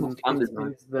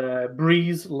it's the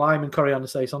Breeze Lime and Coriander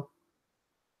Saison.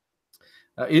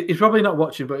 He's probably not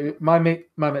watching, but my mate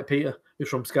Peter is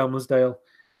from Skelmersdale.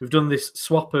 We've done this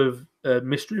swap of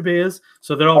mystery beers,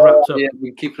 so they're all wrapped up. Yeah,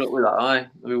 we keep it up with that. Aye.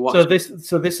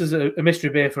 So this is a mystery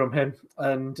beer from him,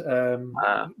 and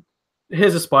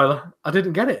here's a spoiler. I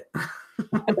didn't get it.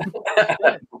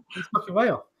 It's fucking way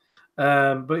off.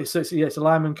 But it's a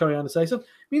lime and coriander saison. I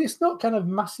mean, it's not kind of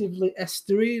massively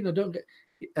estery, and I don't get.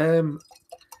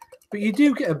 But you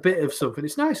do get a bit of something.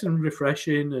 It's nice and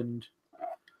refreshing, and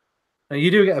you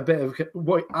do get a bit of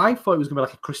what I thought it was going to be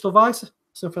like a Crystal Weiss,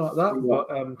 something like that. Yeah.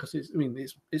 But because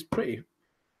it's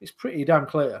pretty damn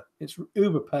clear. It's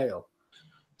uber pale.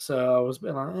 So I was a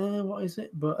bit like, what is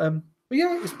it? But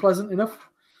yeah, it's pleasant enough.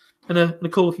 And a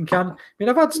cool looking can. I mean,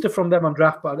 I've had stuff from them on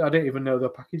draft, but I don't even know their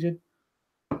packaging.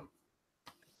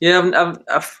 Yeah,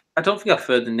 I don't think I've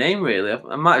heard the name really.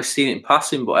 I might have seen it in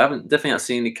passing, but I haven't definitely not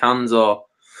seen any cans or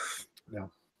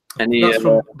any. That's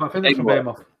from, but I think that's from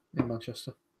Behemoth in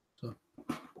Manchester. So.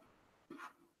 Right,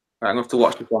 I'm gonna have to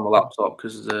watch this on my laptop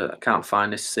because I can't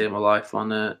find this to save my life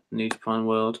on New Japan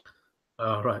World.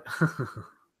 Oh right.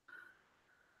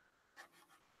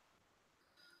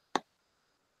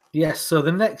 Yes, so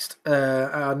the next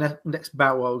next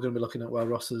bout what we're going to be looking at while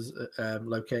Ross is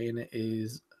locating it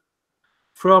is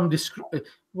from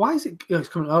why is it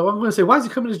coming? I'm going to say why is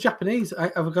it coming as Japanese?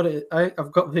 I've got it.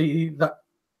 I've got that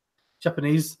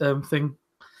Japanese thing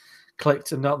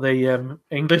clicked and not the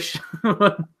English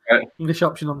English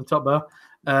option on the top bar.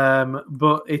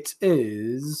 But it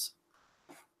is.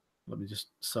 Let me just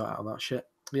sort out that shit.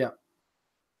 Yeah.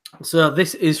 So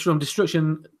this is from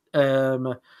Destruction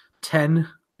 10.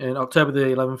 In October the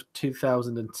 11th,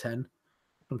 2010,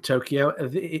 from Tokyo.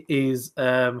 It is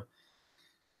the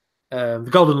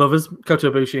Golden Lovers, Kota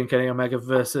Ibushi and Kenny Omega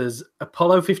versus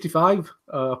Apollo 55.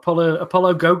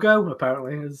 Apollo Go-Go,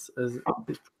 apparently, as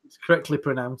it's correctly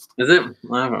pronounced. Is it?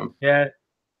 Yeah.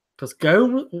 Because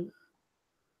Go...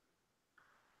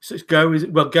 So it's Go, is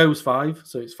it? Well, Go's 5,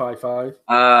 so it's 5-5.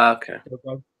 Okay.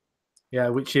 Yeah,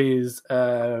 which is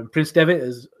Prince Devitt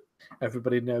as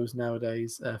everybody knows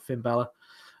nowadays, Finn Balor,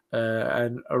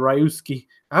 and Ryusuke.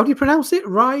 How do you pronounce it?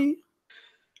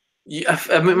 Yeah,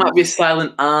 it might be a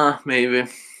silent R, maybe.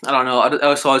 I don't know. I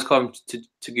always call him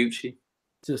Taguchi.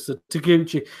 So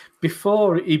Taguchi,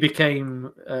 before he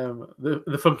became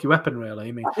the Funky Weapon, really.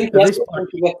 I mean, I think he has a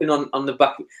Funky Weapon on the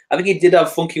back. I think he did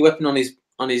have Funky Weapon on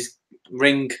his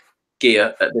ring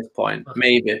gear at this point,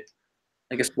 maybe.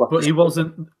 I guess. But he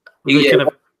wasn't the kind of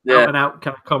out-and-out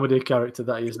kind of comedy character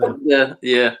that he is now.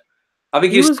 Yeah. I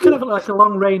think he was kind of like a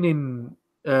long-reigning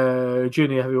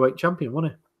junior heavyweight champion,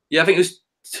 wasn't he? Yeah, I think he was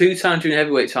 2-time junior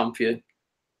heavyweight champion.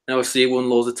 And obviously, he won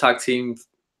loads of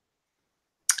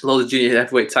junior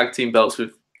heavyweight tag team belts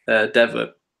with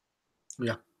Devitt.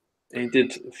 Yeah. And he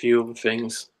did a few other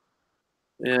things.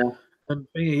 Yeah. And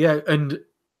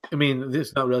I mean,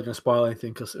 it's not really going to spoil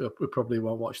anything because we probably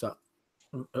won't watch that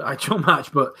actual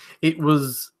match, but it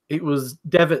was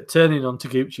Devitt turning on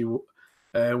Taguchi,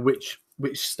 which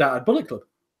started Bullet Club.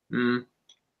 Mm.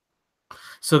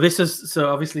 So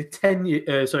obviously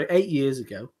 8 years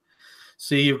ago.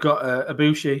 So you've got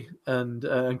Ibushi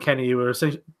and Kenny, who are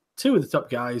essentially two of the top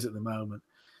guys at the moment.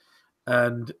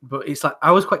 But it's like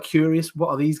I was quite curious, what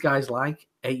are these guys like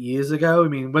 8 years ago? I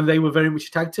mean, when they were very much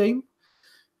a tag team,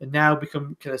 and now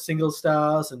become kind of single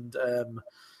stars, and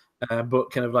but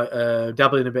kind of like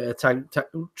dabbling a bit of tag,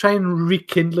 trying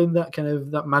rekindling that kind of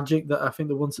that magic that I think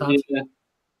they once had.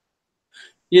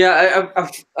 Yeah,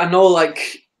 I know,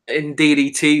 like in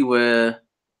DDT where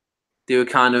they were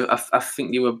kind of, I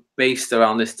think they were based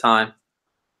around this time.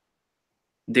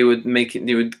 They were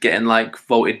getting like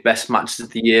voted best matches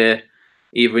of the year,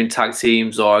 either in tag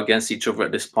teams or against each other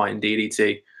at this point in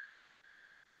DDT,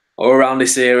 or around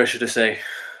this era, should I say?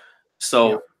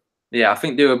 So yeah, I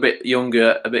think they were a bit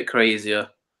younger, a bit crazier,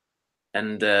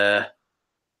 and a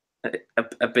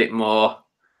bit more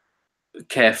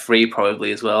carefree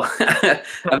probably as well. I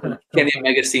think Kenny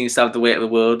Omega seems to have the weight of the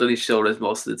world on his shoulders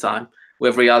most of the time,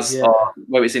 whether he has or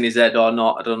whether it's in his head or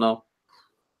not, I don't know.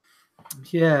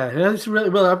 Yeah, it's really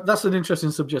well. That's an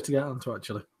interesting subject to get onto.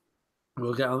 Actually,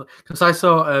 we'll get on because I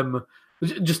saw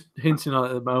just hinting on it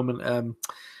at the moment.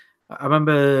 I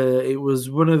remember it was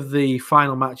one of the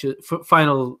final matches,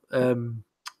 final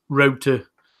road to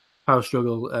Power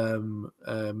Struggle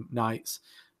nights,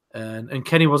 and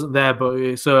Kenny wasn't there,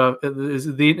 but so there's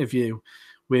the interview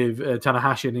with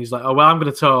Tanahashi, and he's like, "Oh well, I'm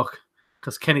going to talk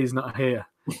because Kenny's not here."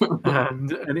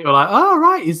 and it was like, "Oh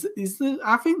right, is there?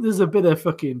 I think there's a bit of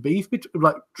fucking beef between,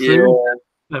 like, true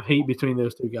of heat between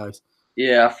those two guys."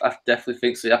 Yeah, I definitely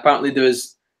think so. Apparently, there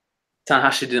was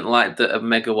Tanahashi didn't like that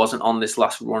Omega wasn't on this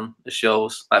last run of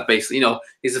shows. Like, basically,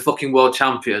 he's a fucking world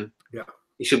champion. Yeah,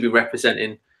 he should be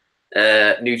representing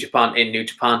New Japan in New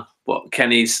Japan. But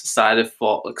Kenny's side of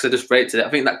thought, because I just rated it. I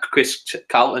think that Chris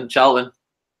Charlton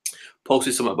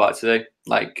posted something about it today,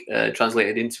 like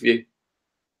translated interview.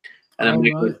 And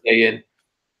Omega was saying,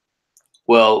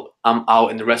 well, I'm out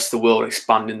in the rest of the world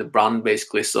expanding the brand,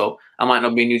 basically. So I might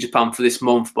not be in New Japan for this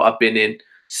month, but I've been in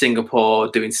Singapore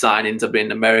doing signings. I've been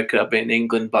in America. I've been in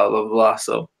England, blah, blah, blah.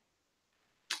 So,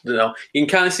 you can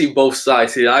kind of see both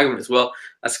sides of the argument as well.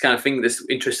 That's the kind of thing that's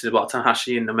interesting about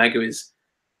Tanahashi and Omega is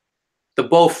they're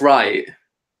both right.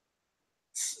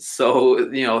 So, who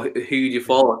do you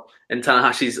follow? And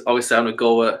Tanahashi's obviously having a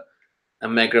go at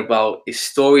Omega about his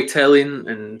storytelling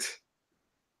and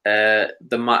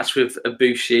the match with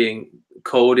Ibushi and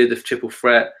Cody, the triple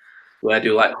threat, where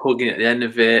they're like hugging at the end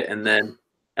of it, and then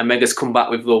Omega's come back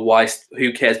with why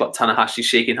who cares about Tanahashi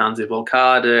shaking hands with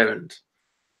Okada, and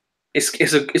it's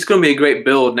going to be a great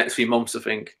build next few months, I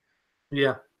think.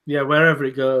 Yeah, wherever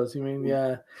it goes. I mean,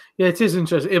 yeah, it is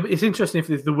interesting. It's interesting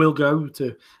if they will go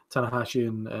to Tanahashi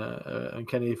and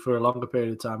Kenny for a longer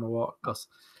period of time or what, because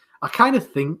I kind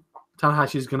of think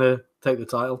Tanahashi's going to take the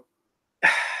title.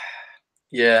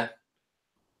 Yeah.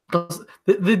 Because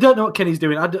they don't know what Kenny's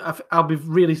doing. I'll be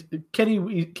really...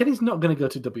 Kenny's not going to go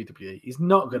to WWE. He's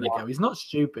not going to go. He's not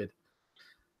stupid.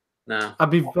 No. I'd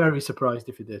be very surprised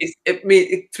if he did.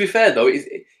 To be fair, though,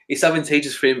 it's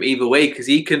advantageous for him either way because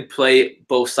he can play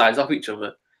both sides off each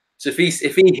other. So if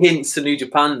he hints to New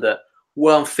Japan that,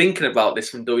 well, I'm thinking about this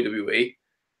from WWE,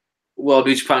 well,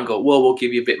 New Japan go, well, we'll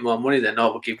give you a bit more money then,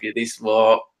 or we'll give you this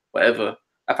more, whatever.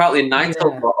 Apparently,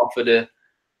 Naito got offered a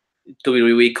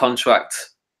WWE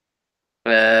contract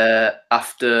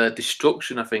after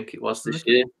Destruction, I think it was this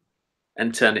year,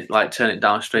 and turn it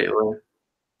down straight away.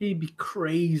 He'd be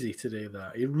crazy to do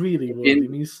that. He really would. I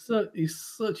mean, he's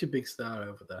such a big star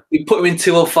over there. We put him in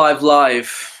 205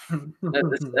 Live at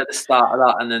the start of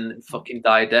that, and then fucking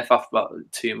died death after about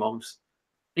 2 months.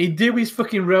 He'd do his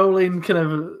fucking rolling kind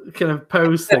of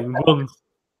pose thing once,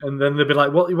 and then they'd be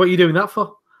like, "What are you doing that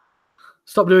for?"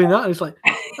 stop doing that. And it's like,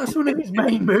 that's one of his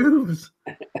main moves.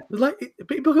 It's like,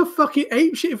 people go fucking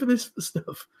ape shit for this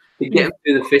stuff. You get him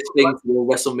through the fist thing to the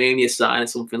WrestleMania sign or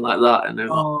something like that. And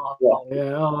oh,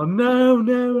 yeah. Oh, no,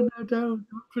 don't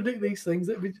predict these things.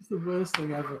 It'd be just the worst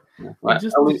thing ever. Right.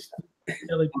 Just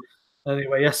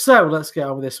anyway, yeah, so let's get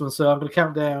on with this one. So I'm going to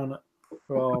count down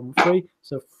from 3.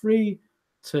 So 3,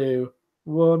 2,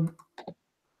 1.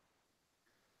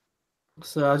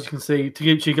 So as you can see,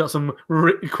 Taguchi got some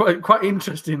quite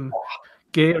interesting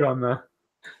gear on there.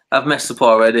 I've messed up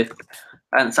already.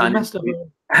 I hadn't signed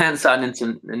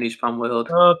into the New Japan World.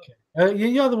 Okay.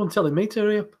 You're the one telling me to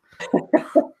hurry up.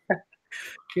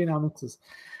 Fucking amateurs.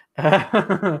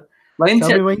 My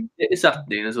internet this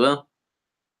afternoon as well.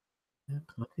 Yeah,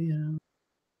 bloody hell.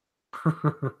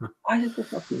 Why is this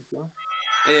fucking go?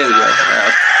 Here we go.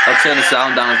 I'll turn the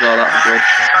sound down as well. That'll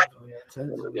be good.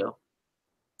 There we go.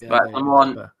 Yeah, right, I'm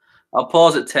on. I'll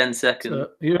pause at 10 seconds.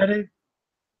 So, you ready?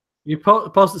 You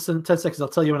pause at 10 seconds. I'll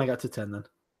tell you when I get to 10 then.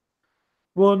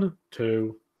 1,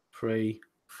 2, 3,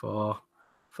 4,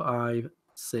 5,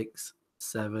 6,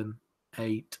 7,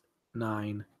 8,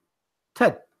 9,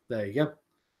 10. There you go.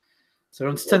 So we're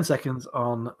on to 10 seconds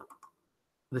on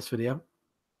this video.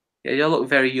 Yeah, you look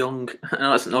very young. I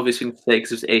know that's an obvious thing to say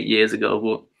because it was 8 years ago,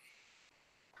 but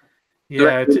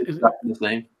yeah, his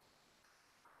name.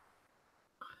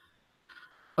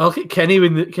 Okay, Kenny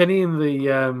in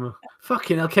the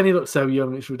fucking hell. Kenny looks so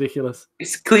young; it's ridiculous.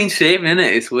 It's clean shaven, isn't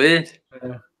it? It's weird.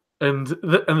 Yeah.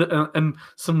 And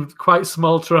some quite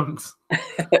small trunks.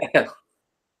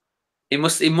 He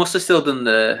must have still done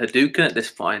the Hadouken at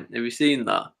this point. Have you seen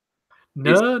that?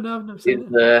 No, I've never seen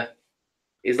it.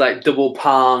 He's like double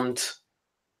palmed.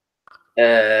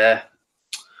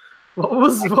 What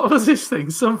was this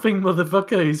thing? Something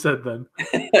motherfucker he said then.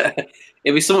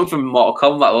 It'd be something from Mortal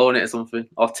Kombat, won't it, or something?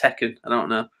 Or Tekken, I don't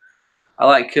know. I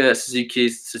like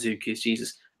Suzuki's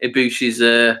Jesus.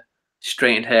 Ibushi's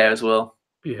straightened hair as well.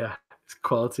 Yeah, it's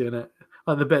quality in it.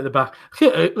 Like the bit at the back.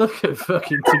 Look at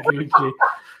fucking Taguchi.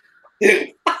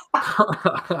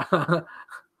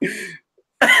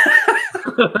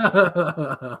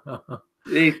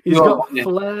 He's got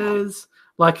flares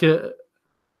like a.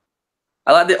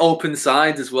 I like the open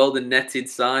sides as well, the netted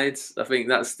sides. I think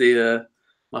that's the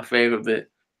my favourite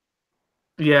bit.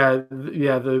 Yeah, they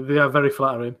are very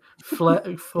flattering.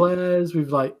 Flares with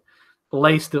like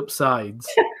laced up sides.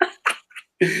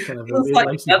 Kind of it's like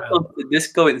that's on the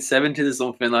disco in the 70s or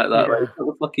something like that. Yeah.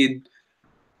 Like fucking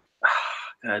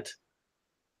God.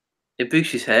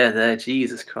 Ibushi's hair there,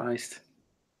 Jesus Christ.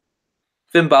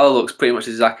 Finn Balor looks pretty much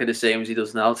exactly the same as he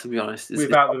does now, to be honest.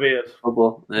 Without the beard.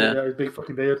 Yeah, his big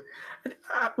fucking beard.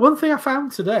 One thing I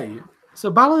found today,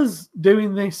 so Balor's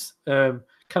doing this kind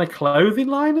of clothing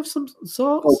line of some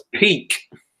sorts. Oh, Peak.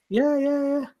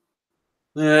 Yeah.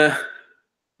 Yeah.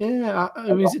 Yeah,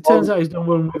 I mean, it turns out he's done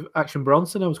one with Action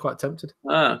Bronson. I was quite tempted.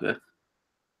 Oh, okay.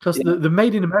 Because they're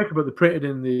made in America, but they're printed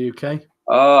in the UK.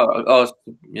 Oh,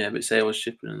 yeah, but say I was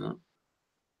shipping and that.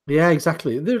 Yeah,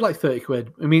 exactly. They're like 30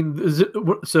 quid. I mean,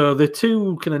 so the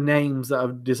two kind of names that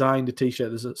I've designed a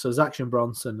t-shirt. There's Action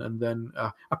Bronson, and then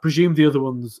I presume the other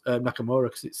one's Nakamura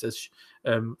because it says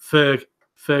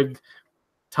Ferg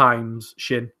times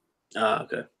Shin. Ah,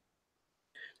 okay.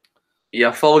 Yeah,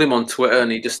 I followed him on Twitter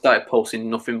and he just started posting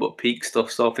nothing but Peak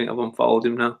stuff, so I think I've unfollowed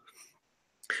him now.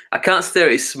 I can't stare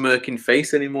at his smirking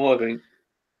face anymore, I think.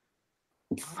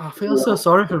 I feel so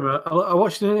sorry for him. I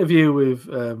watched an interview with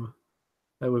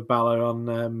Balor on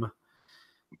the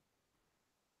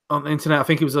internet. I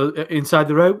think it was an Inside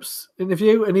the Ropes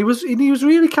interview, and he was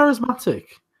really charismatic.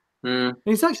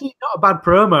 He's actually not a bad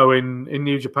promo in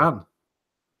New Japan.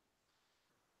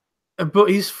 But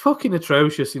he's fucking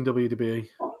atrocious in WWE.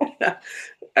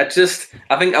 I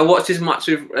think I watched his match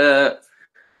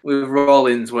with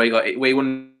Rollins where he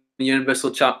won the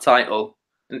Universal Champ title.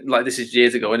 Like, this is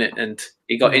years ago, isn't it? And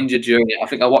he got injured during it. I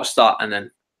think I watched that and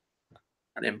then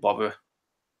I didn't bother.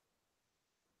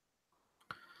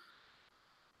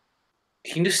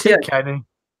 You can just see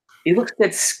he looks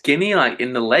dead skinny, like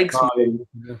in the legs.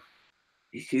 Yeah.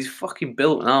 He's fucking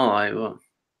built now, like what?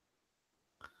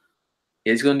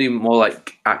 Yeah, he's gonna do more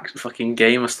like fucking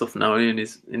gamer stuff now in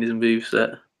his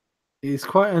moveset. He's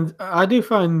quite. I do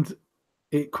find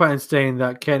it quite entertaining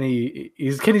that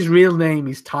Kenny's real name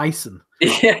is Tyson.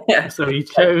 Yeah. So he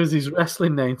chose his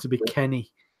wrestling name to be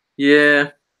Kenny.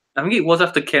 Yeah, I think it was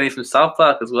after Kenny from South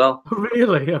Park as well.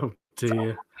 Really? Oh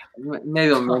dear.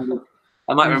 Maybe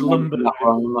I might remember that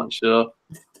one. I'm not sure.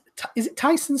 Is it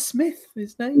Tyson Smith?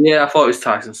 His name? Yeah, I thought it was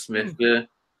Tyson Smith. Yeah.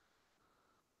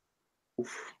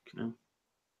 Oof, you know.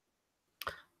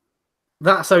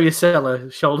 That's how you sell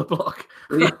a shoulder block.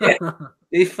 Yeah.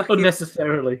 He fucking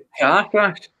unnecessarily. car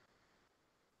crash.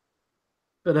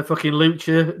 Bit of fucking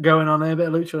lucha going on there, bit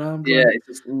of lucha around. Yeah, it's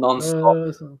just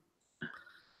non-stop.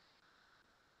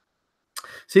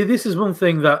 See, this is one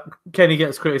thing that Kenny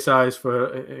gets criticised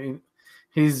for.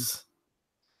 His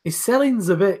selling's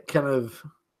a bit kind of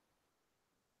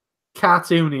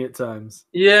cartoony at times.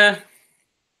 Yeah.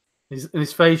 His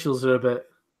facials are a bit.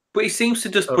 But he seems to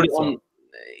just put it on.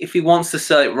 If he wants to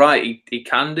sell it right, he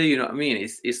can do. You know what I mean?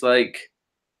 It's like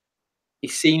he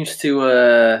seems to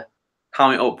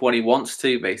ham it up when he wants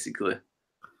to, basically.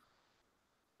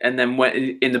 And then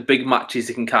when in the big matches,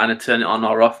 he can kind of turn it on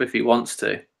or off if he wants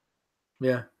to.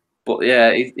 Yeah. But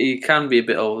yeah, he can be a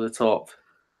bit over the top.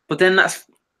 But then that's,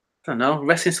 I don't know,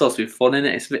 wrestling's supposed to be fun, isn't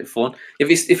it? It's a bit fun. If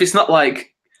it's not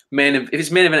like if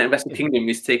it's main event in Wrestle Kingdom,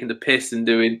 he's taking the piss and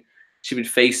doing stupid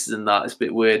faces and that, it's a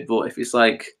bit weird. But if it's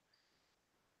like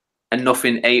a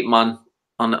nothing 8-man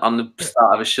on the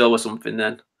start of a show or something,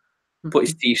 then put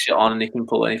his t-shirt on and he can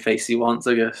pull any face he wants,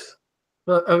 I guess.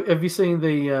 Well, have you seen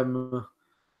the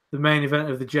main event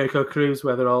of the Jericho Cruise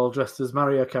where they're all dressed as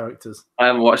Mario characters? I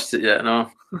haven't watched it yet,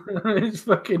 no. It's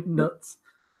fucking nuts.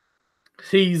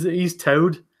 He's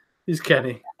Toad. He's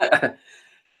Kenny.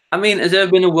 I mean, has there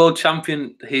ever been a world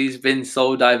champion who's been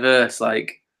so diverse,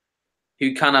 like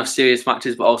who can have serious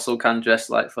matches but also can dress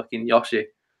like fucking Yoshi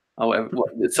or whatever?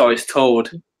 Sorry, it's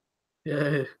Toad.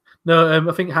 Yeah. No,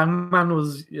 I think Hangman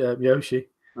was Yoshi.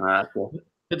 Cool.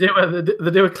 They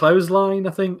do a clothesline.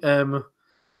 I think.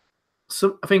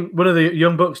 So I think one of the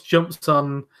Young Bucks jumps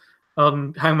on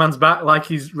Hangman's back like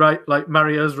like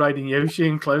Mario's riding Yoshi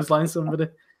and clothesline somebody.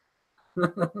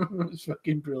 It's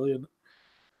fucking brilliant.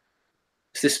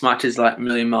 This match is like a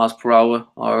million miles per hour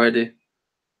already.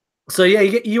 So yeah,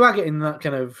 you are getting that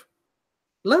kind of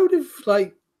load of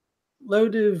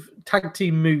tag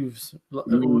team moves,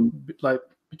 like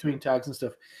between tags and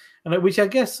stuff, and which I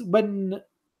guess when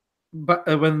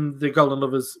the Golden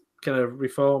Lovers kind of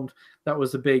reformed, that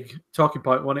was the big talking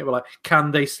point, wasn't it? We're like,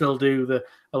 can they still do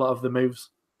a lot of the moves?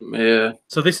 Yeah.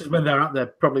 So this is when they're at their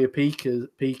probably a peak as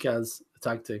a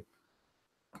tag team.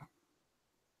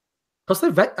 Plus,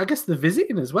 I guess they're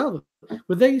visiting as well.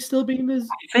 Would they still be in as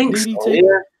DDT? So,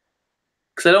 yeah.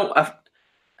 Because I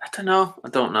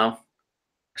don't know.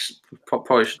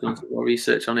 Probably should have done some more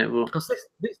research on it.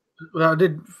 But I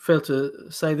did fail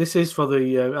to say this is for the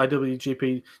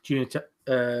IWGP Junior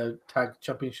Tag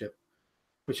Championship,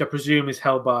 which I presume is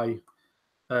held by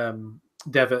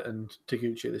Devitt and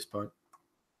Taguchi at this point.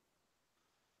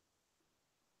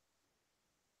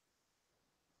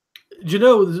 Do you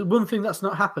know there's one thing that's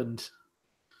not happened?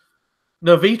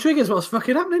 No V-triggers. What's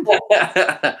fucking happening?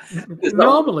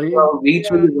 Normally,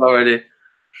 V-triggers already.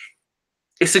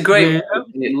 It's a great.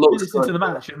 It looks good into the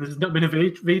match, and there's not been a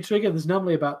V-trigger. There's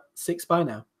normally about 6 by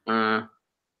now.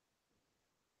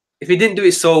 If he didn't do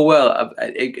it so well,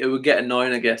 it would get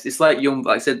annoying. I guess it's like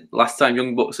I said last time,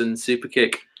 Young Bucks and Super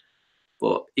Kick,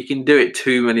 but he can do it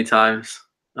too many times.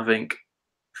 I think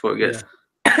before it gets,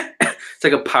 it's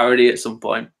like a parody at some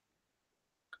point.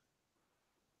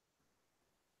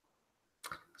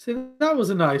 See, that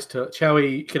was a nice touch. How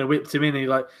he kind of whipped him in, and he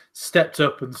like stepped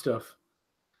up and stuff,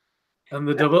 and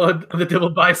the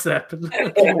double bicep.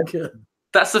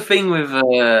 That's the thing with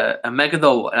Omega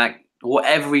though. Like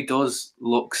whatever he does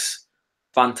looks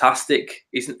fantastic.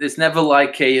 It's never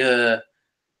like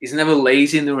he's never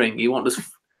lazy in the ring. He won't just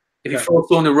if he throws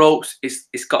on the ropes,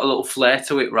 it's got a little flair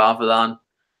to it rather than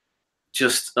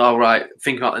just all right.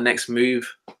 Think about the next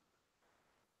move.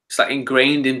 It's like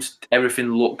ingrained in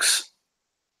everything. Looks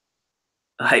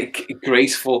like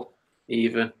graceful,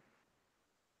 even.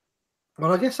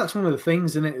 Well, I guess that's one of the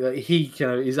things, isn't it, that he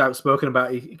kind of is outspoken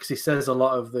about, because he says a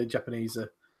lot of the Japanese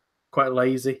are quite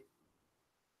lazy.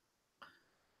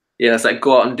 Yeah, it's like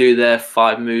go out and do their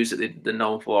 5 moves that they're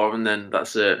known for, and then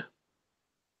that's it.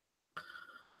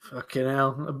 Fucking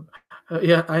hell.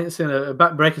 Yeah, I ain't seen a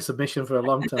backbreaker submission for a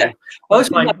long time. It's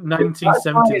like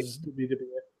 1970s WWE.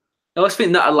 I always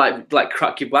think that like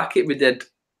crack your back, it'd be dead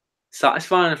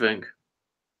satisfying, I think.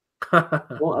 I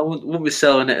wouldn't be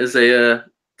selling it as a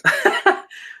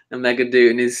Omega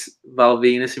doing his Val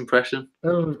Venus impression.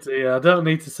 Oh dear, I don't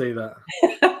need to see that.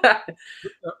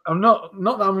 I'm not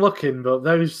that I'm looking, but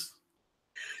those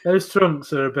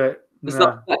trunks are a bit.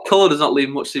 That colour does not leave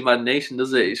much to imagination,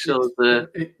 does it? It shows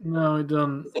no, it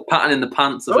doesn't. The pattern in the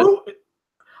pants. I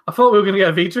thought we were going to get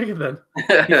a V-trigger then.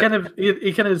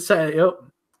 he kind of set it up.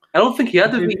 I don't think he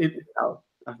had a V-trigger.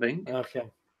 I think. Okay.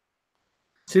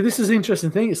 See, this is the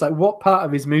interesting thing. It's like what part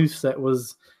of his moveset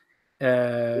was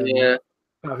part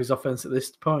of his offense at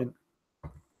this point.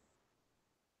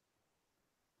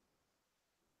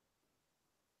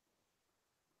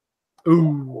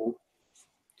 Ooh.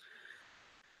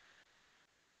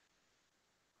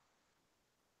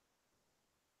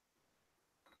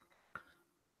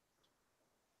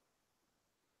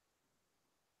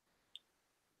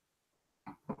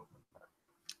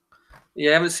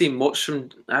 Yeah, I haven't seen much from.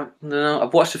 No,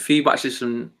 I've watched a few matches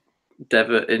from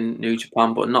Devitt in New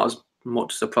Japan, but not as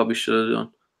much as I probably should have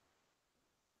done.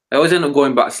 I always end up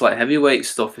going back to like heavyweight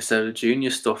stuff instead of junior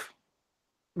stuff.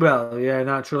 Well, yeah,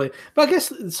 naturally. But I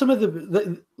guess some of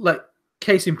the like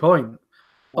case in point,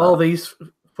 all Wow. these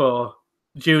for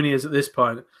juniors at this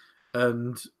point,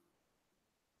 and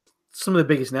some of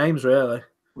the biggest names really,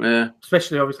 Yeah.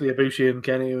 especially obviously Ibushi and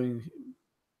Kenny. I mean,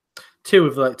 two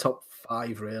of the like top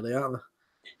 5 really, aren't they?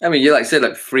 I mean, you like I said,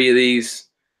 like 3 of these,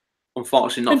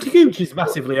 unfortunately not And for. Taguchi's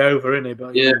massively over, isn't he?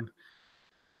 But Yeah. I mean,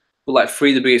 But like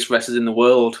 3 of the biggest wrestlers in the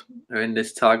world are in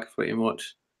this tag, pretty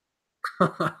much.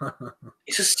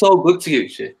 It's just so good,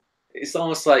 Taguchi. It's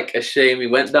almost like a shame he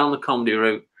went down the comedy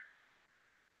route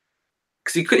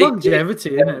because he could.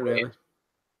 longevity, isn't it? Really,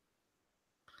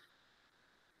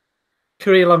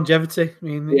 career longevity. I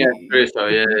mean, Yeah, true. So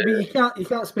yeah. you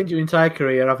can't spend your entire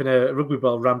career having a rugby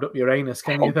ball rammed up your anus,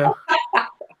 can you? Though.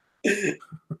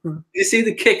 You see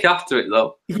the kick after it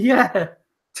though. Yeah.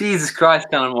 Jesus Christ,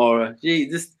 Nakamura. Gee,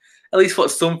 just at least put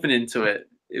something into it.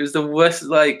 It was the worst.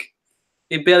 Like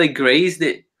he barely grazed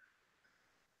it.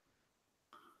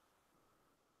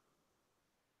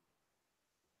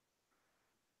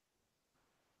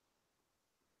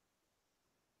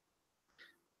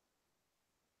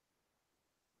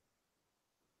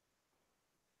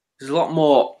 There's a lot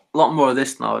more of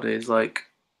this nowadays. Like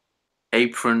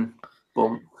apron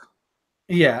bump.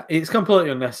 Yeah, it's completely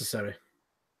unnecessary.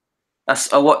 I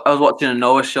was watching a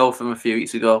Noah show from a few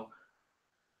weeks ago,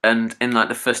 and in like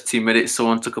the first 2 minutes,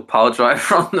 someone took a power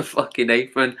driver on the fucking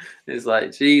apron. It's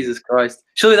like Jesus Christ.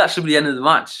 Surely that should be the end of the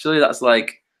match. Surely that's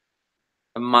like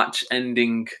a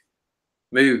match-ending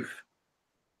move.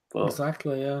 But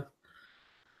Exactly, yeah.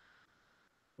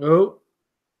 Oh.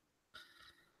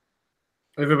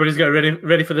 Everybody's got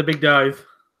ready for the big dive.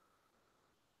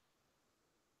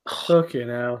 Fucking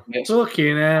hell.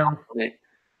 Fucking hell.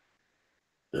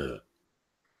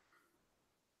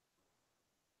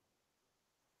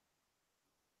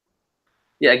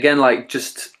 Yeah, again, like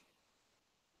just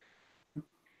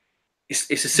it's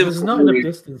a simple. There's not enough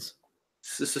distance.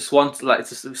 It's just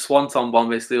it's a swanton bomb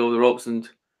basically over the ropes, and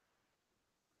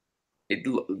it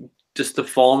just the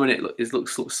form in it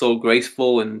looks so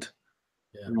graceful, and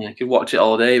yeah, you could watch it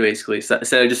all day basically. So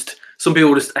instead of just some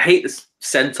people I hate this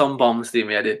senton bombs thing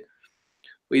we added.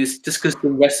 Just because the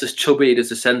wrestler's chubby, he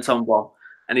does a senton bomb,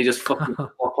 and he just fucking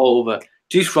flop over.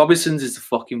 Juice Robinson's is the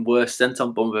fucking worst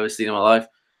senton bomb I've ever seen in my life.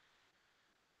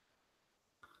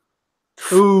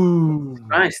 Ooh.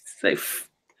 Christ, they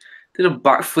did a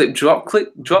backflip drop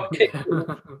kick.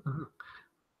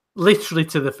 Literally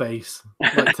to the face,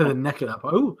 like to the neck of that.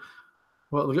 Oh,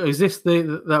 what is this?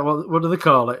 What do they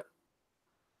call it?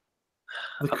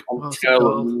 What's it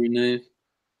called?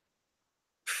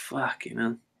 Fucking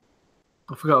man.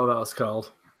 I forgot what that was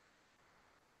called.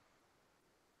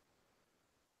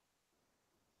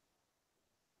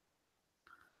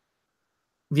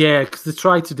 Yeah, because they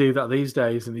try to do that these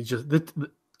days,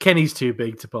 and Kenny's too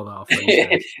big to pull that off.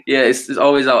 Yeah, it's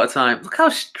always out of time. Look how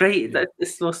straight that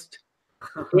this must.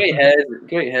 Great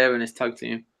hair in his tag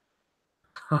team.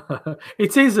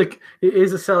 It is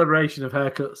a celebration of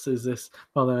haircuts. Is this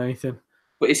more than anything?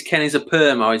 But is Kenny's a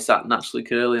perm or is that naturally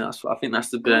curly? I think that's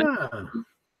the burn. I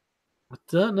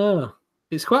don't know.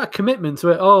 It's quite a commitment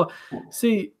to it. Oh,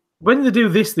 see, when they do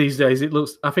this these days,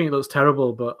 I think it looks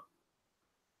terrible, but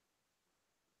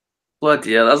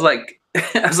bloody hell, that's like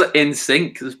in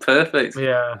sync. It's perfect.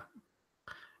 Yeah.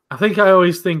 I think I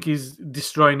always think he's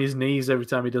destroying his knees every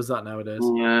time he does that nowadays.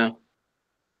 Yeah.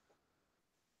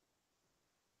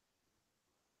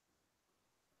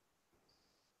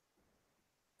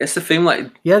 It's the thing,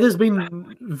 like there's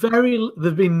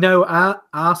been no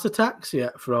arse attacks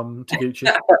yet from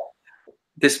Taguchi.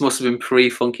 This must have been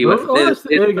pre-funky.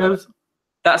 There he goes.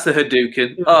 That's the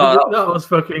Hadouken. That was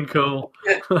fucking cool.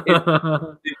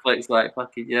 Duplex, like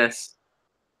fucking yes.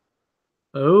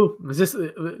 Oh, is this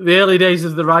the early days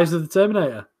of the rise of the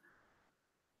Terminator?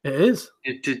 It is.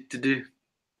 It did.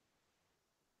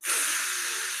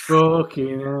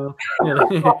 Fucking hell.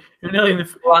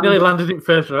 Nearly landed it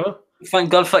first row.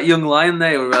 Thank God for that young lion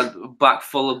there who had a back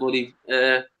full of bloody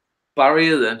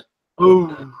barrier then.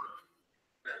 Ooh.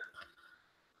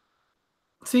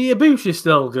 See, Ibushi's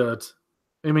still good.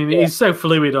 I mean, he's so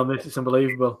fluid on this, it's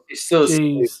unbelievable. It's so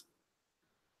Jeez.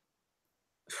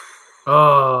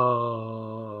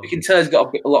 Oh. You can tell he's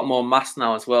got a lot more mass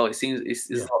now as well. It seems it's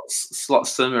Yeah. a lot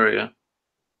slimmerier.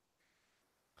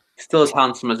 Still as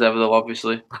handsome as ever, though.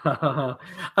 Obviously, I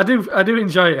do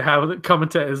enjoy it how the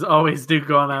commentators always do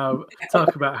go on out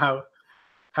talk about how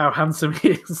handsome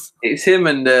he is. it's him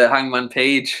and Hangman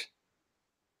Page,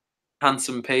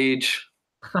 handsome Page.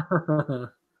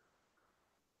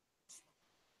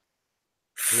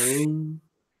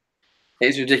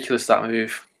 It's ridiculous, that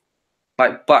move.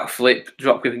 Like backflip,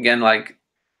 drop kick again. Like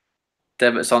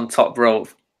Devitt's on top rope,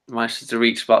 manages to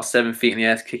reach about 7 feet in the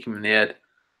air to kick him in the head.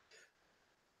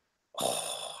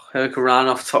 Oh, Hurricane ran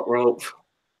off top rope.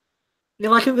 Yeah,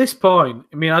 like at this point,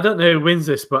 I mean, I don't know who wins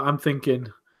this, but I'm thinking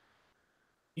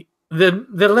they're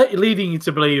leading you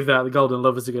to believe that the Golden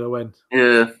Lovers are going to win.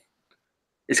 Yeah,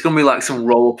 it's going to be like some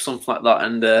roll up, something like that,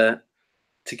 and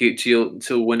Taguchi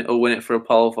to win it for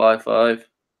Apollo 5-5.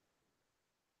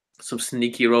 Some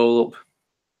sneaky roll up.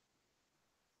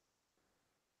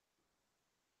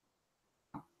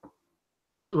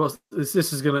 Is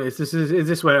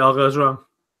this where it all goes wrong?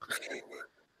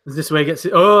 Is this where he gets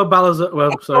it? Oh, Balor's.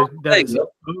 Well, sorry. Maybe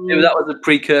that was a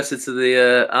precursor to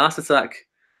the arse attack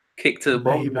kick to the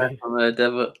bottom from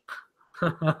Devitt.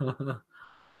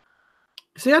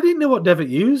 See, I didn't know what Devitt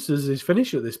used as his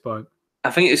finisher at this point. I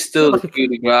think it's still the coup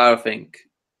de grace, I think.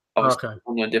 Obviously,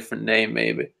 okay. A different name,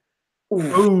 maybe.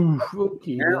 Ooh,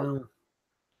 fucking hell.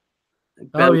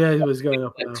 Oh, yeah, he was going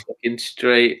up now. Fucking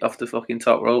straight off the fucking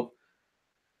top rope.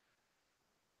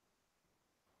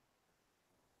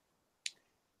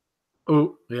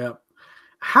 Oh, yeah.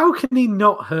 How can he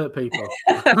not hurt people?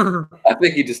 I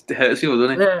think he just hurts people,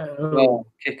 doesn't he? Yeah. Oh,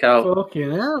 kick out.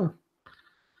 Fucking hell.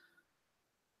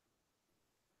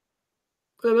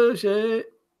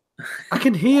 I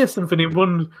can hear something in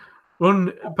one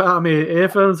part of my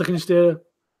earphones. I can just hear.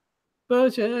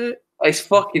 It's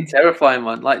fucking terrifying,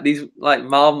 man. Like these, like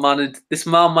this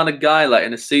mild-mannered guy, like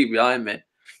in a suit behind me,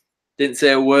 didn't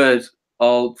say a word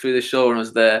all through the show and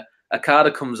was there.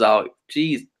 Okada comes out.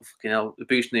 Jeez, fucking hell,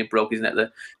 Ibushi nearly broke his neck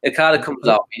there. Okada comes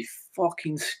out. He's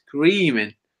fucking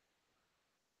screaming.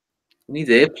 He needs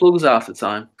earplugs half the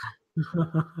time.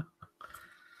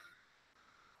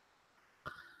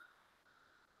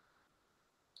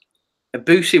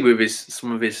 Ibushi with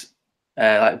some of his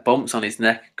like bumps on his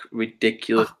neck,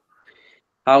 ridiculous.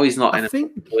 How he's not in a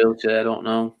wheelchair, I don't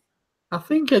know. I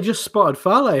think I just spotted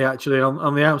Fale actually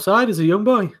on the outside as a young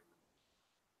boy.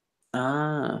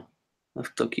 Ah, I'll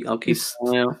keep. I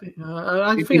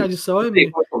think I just saw him.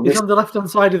 He's on the left-hand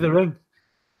side of the ring.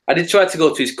 I did try to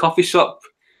go to his coffee shop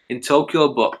in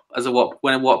Tokyo, but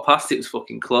when I walked past, it was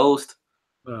fucking closed.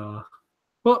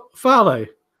 What, Fale?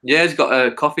 Yeah, he's got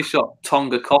a coffee shop,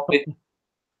 Tonga Coffee.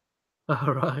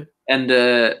 All right. And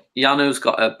Yanu's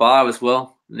got a bar as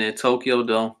well near Tokyo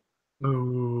Dome.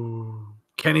 Ooh,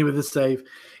 Kenny with the save.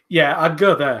 Yeah, I'd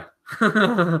go there.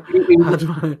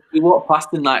 We walked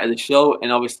past the night of the show,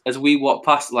 and obviously, as we walked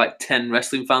past, like 10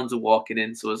 wrestling fans were walking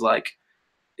in, so it was like,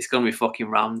 it's going to be fucking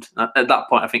rammed. At that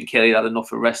point, I think Kelly had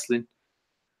enough of wrestling.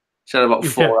 She had about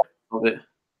 4 hours of it.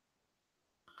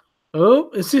 Oh,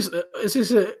 is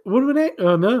this a 1 minute?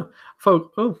 Oh no!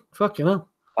 Oh, fucking hell!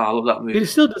 Oh, I love that movie. He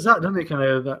still does that, doesn't he? Kind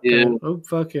of that. Yeah. Kind of, oh,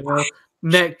 fucking hell!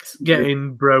 Neck's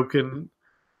getting broken.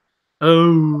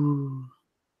 Oh,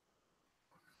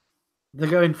 they're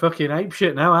going fucking ape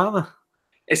shit now, aren't they?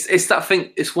 It's that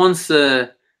thing. It's once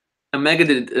Omega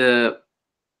did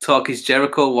talk his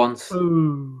Jericho once.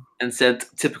 Ooh. And said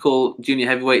typical junior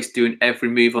heavyweights doing every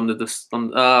move under the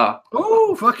sun.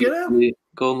 Oh, fucking hell!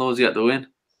 Golden knows he had the win.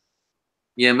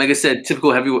 Yeah, Mega said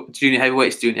typical junior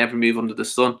heavyweights doing every move under the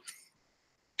sun.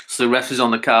 So the wrestlers on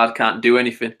the card can't do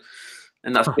anything.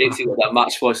 And that's basically what that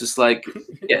match was. It's like,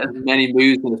 get as many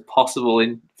moves as possible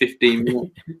in 15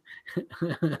 minutes.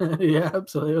 Yeah,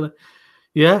 absolutely.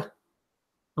 Yeah.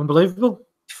 Unbelievable.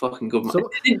 It's fucking good. So,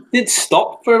 it did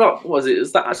stop for about, was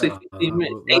that actually 15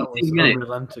 minutes? 18 minutes.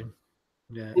 Unrelenting.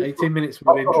 Yeah, 18 minutes with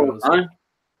intros.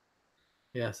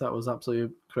 Yes, that was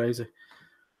absolutely crazy.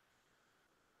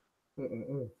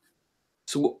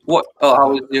 So what?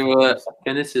 How was your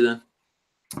affinity then?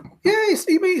 Yeah, it's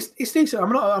decent.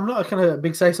 I'm not a kind of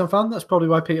big Saison fan. That's probably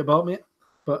why Peter bought me it.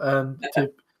 But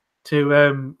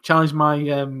to challenge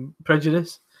my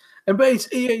prejudice, but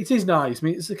it is nice. I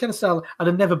mean, it's the kind of style. I'd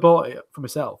have never bought it for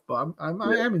myself, but I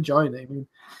am enjoying it. I mean,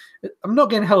 I'm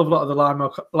not getting a hell of a lot of the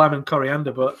lime and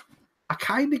coriander, but I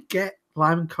kind of get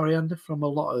lime and coriander from a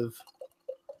lot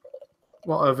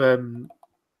of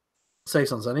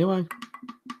Saisons anyway.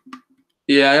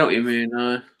 Yeah, I know what you mean.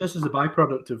 This is a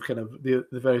byproduct of kind of the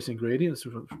various ingredients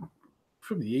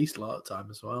from the yeast a lot of time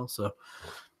as well. So,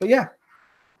 but yeah,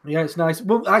 it's nice.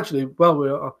 Well, actually,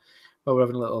 while we're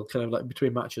having a little kind of like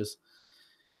between matches.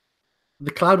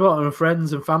 The Cloudwater and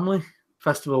Friends and Family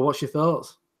Festival. What's your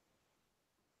thoughts?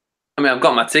 I mean, I've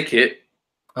got my ticket.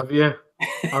 Have you?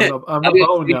 I'm not I've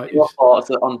going now.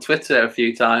 on Twitter a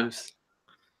few times.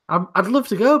 I'd love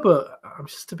to go, but I'm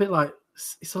just a bit like,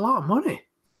 it's a lot of money.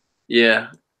 Yeah.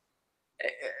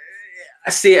 I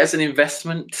see it as an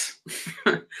investment.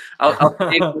 I'll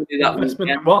save money that investment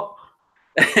weekend. in what?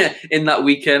 In that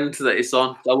weekend that it's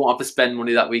on. I won't have to spend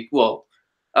money that week. Well,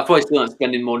 I probably still not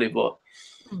spending money, but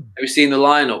have you seen the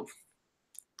lineup?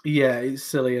 Yeah, it's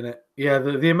silly, isn't it? Yeah,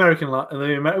 the American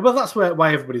well, that's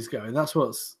why everybody's going. That's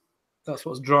what's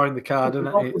drawing the card, isn't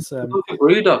it? It's for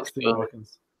Brewdog. the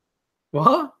Americans.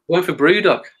 What? Going for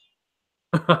Brewdog.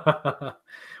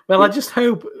 Well, I just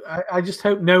hope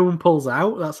no one pulls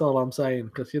out. That's all I'm saying,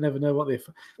 because you never know what the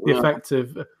effect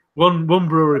of one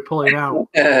brewery pulling out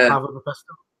have on the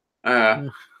festival.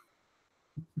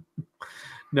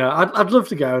 No, I'd love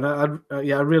to go, and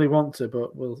I really want to,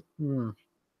 but will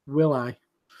I?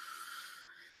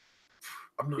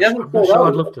 I'm not sure.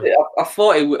 I'd love to. I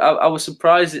thought I was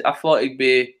surprised. I thought it'd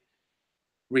be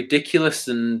ridiculous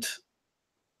and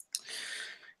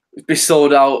be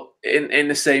sold out in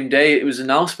the same day it was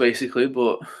announced, basically.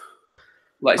 But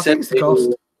like I said, think it's the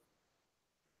cost.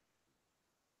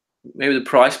 Maybe the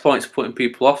price point's putting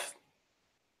people off.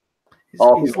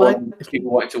 People wanted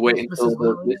to wait until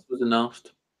the list was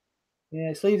announced.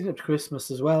 Yeah, it's leading up to Christmas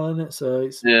as well, isn't it? So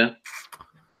it's yeah.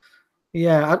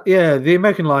 The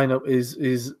American lineup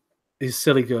is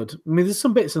silly good. I mean, there's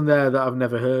some bits in there that I've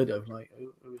never heard of. Like,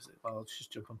 who is it? Oh, I'll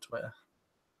just jump on Twitter.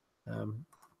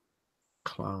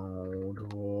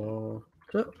 Cloudwater.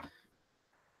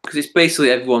 Because it's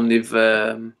basically everyone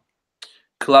they've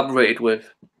collaborated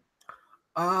with.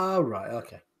 Right.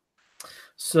 Okay.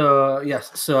 So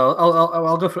yes. So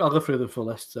I'll go through the full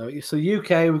list. So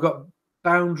UK, we've got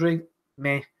Boundary.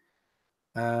 Meh.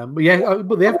 But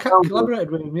they have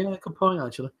collaborated with him. Yeah, good point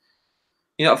actually.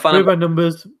 You're not a fan of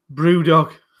numbers,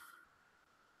 Brewdog,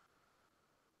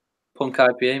 Punk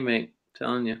IPA, mate. I'm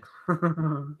telling you,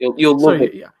 you'll love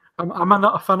it. Yeah. Am I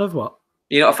not a fan of what?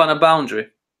 You're not a fan of Boundary?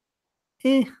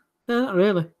 No, not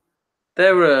really.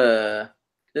 They're a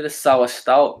sour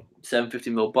stout,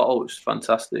 750ml bottle, which is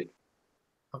fantastic.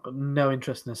 I've got no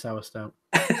interest in a sour stout.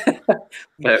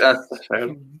 That's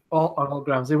fair. All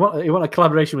grounds. He want a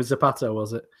collaboration with Zapato,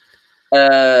 was it?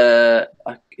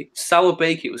 Sour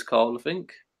Bake, it was called, I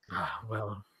think.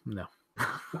 Well, no.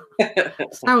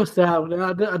 Sour stout.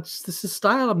 This is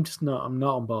style. I'm not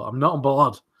on board. I'm not on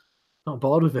board. Not on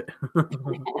board with it.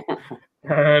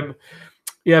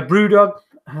 Brewdog.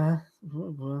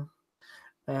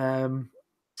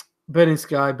 Burning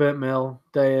Sky, Burnt Mill,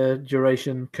 Daya,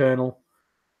 Duration, Colonel,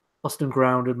 Austin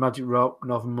Grounded, Magic Rock,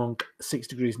 Northern Monk, 6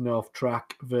 Degrees North,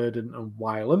 Track, Verdant, and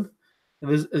Wylam.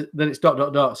 And then it's ... So I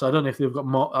don't know if they've got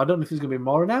more. I don't know if there's going to be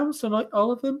more announced on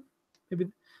all of them. Maybe,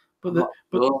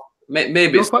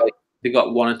 maybe it's like they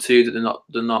got one or two that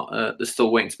they're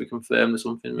still waiting to be confirmed or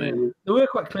something. Maybe they were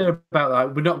quite clear about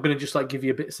that. We're not going to just like give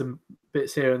you bits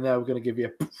here and there. We're going to give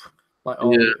you like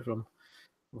all of it from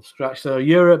scratch. So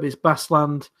Europe is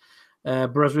Bassland,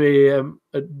 Brasserie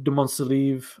de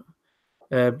Montalive,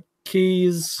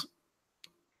 Keys,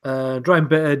 Dry and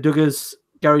Bitter, Duggars,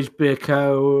 Garage Beer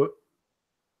Co.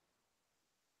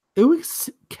 Who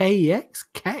is KEX?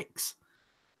 Kex?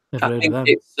 I think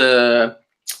it's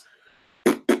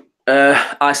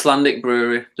Icelandic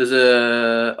brewery. There's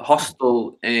a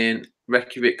hostel in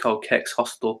Reykjavik called Kex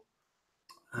Hostel.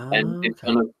 And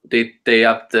they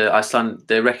have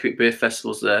the Reykjavik Beer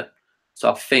Festivals there.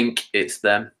 So I think it's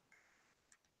them.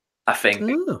 I think.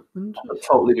 I'll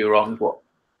totally be wrong, but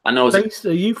I know it's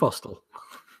a youth hostel.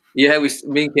 Yeah,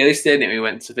 me and Kelly stayed in it. We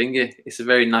went to Finger. It's a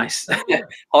very nice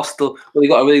hostel. Well, they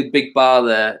got a really big bar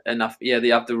there, and they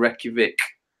have the Reykjavik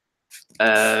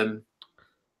Beer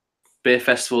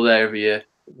Festival there every year,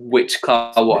 which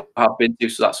I've been to,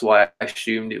 so that's why I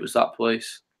assumed it was that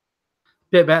place.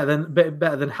 Bit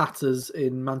better than Hatters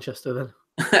in Manchester, then.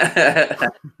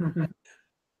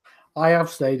 I have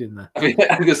stayed in there.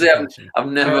 I've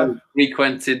never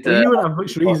frequented. You wouldn't have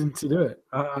much reason to do it.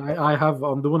 I have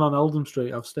on the one on Oldham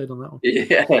Street. I've stayed on that one.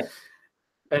 Yeah.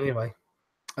 Anyway,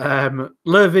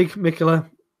 Lervig, Mikula,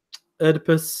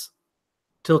 Oedipus,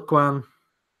 Tilquan,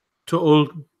 to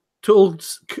old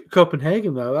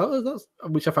Copenhagen though. That's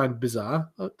which I find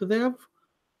bizarre. Do they have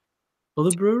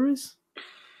other breweries?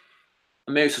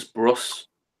 Maybe it's just Bruss.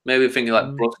 Maybe thinking like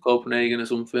Bruss Copenhagen or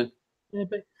something.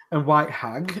 Maybe. And White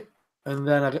Hag. And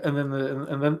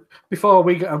then before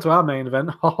we get onto our main event,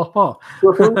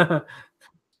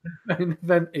 main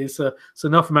event is so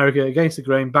North America Against the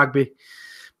Grain, Bagby,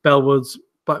 Bellwoods,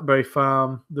 Blackberry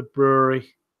Farm, The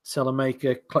Brewery, Cellar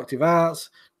Maker, Collective Arts,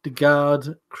 The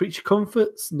Guard, Creature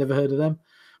Comforts, never heard of them.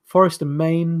 Forest and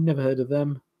Main, never heard of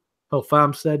them. Hull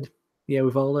Farmstead, yeah,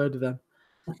 we've all heard of them.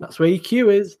 That's where your queue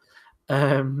is.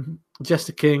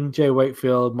 Jester King, Jay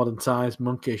Wakefield, Modern Times,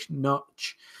 Monkish,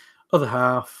 Notch, Other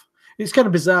Half. It's kind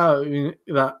of bizarre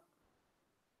that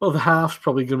Other Half's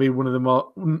probably going to be one of the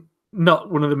more,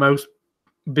 not one of the most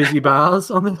busy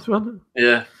bars on this one.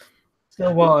 Yeah.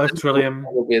 Stillwater, Trillium,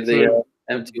 Will be the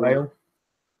empty Vale.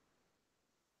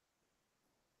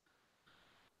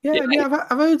 Yeah, yeah,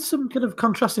 I've heard some kind of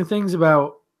contrasting things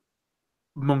about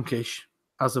Monkish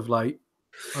as of late.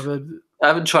 I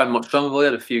haven't tried much from them. I've only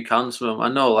had a few cans from them. I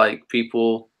know like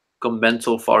people gone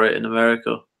mental for it in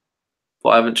America, but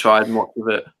I haven't tried much of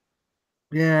it.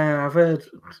 Yeah, I've heard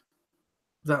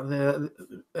that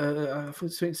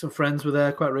I've seen some friends were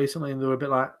there quite recently, and they were a bit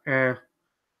like,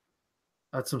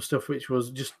 had some stuff which was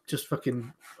just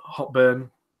fucking hot burn.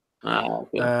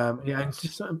 Okay. Yeah, it's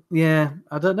just yeah,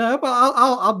 I don't know, but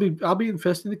I'll be in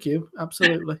first in the queue,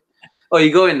 absolutely. Oh,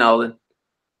 you're going now then?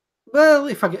 Well,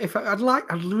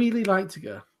 I'd really like to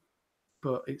go,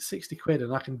 but it's 60 quid,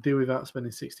 and I can do without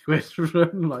spending 60 quid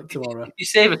like tomorrow. If you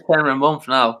save a tenner a month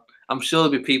now, I'm sure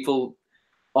there'll be people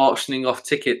auctioning off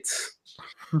tickets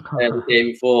the day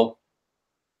before.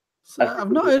 So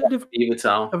I've not heard of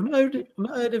Beavertown. I've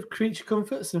not heard of Creature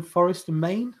Comforts in Forest and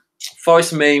Main.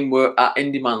 Forest and Main were at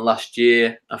Indie Man last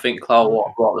year. I think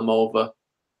Cloudwater brought them over,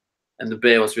 and the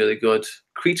beer was really good.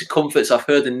 Creature Comforts, I've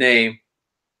heard the name,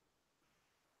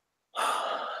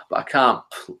 but I can't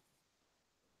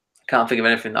think of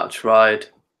anything that I've tried.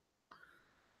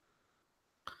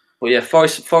 But yeah,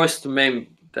 Forest and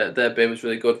Main, their beer was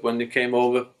really good when they came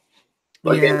over.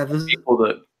 But Yeah, again, there's people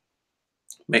that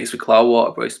makes with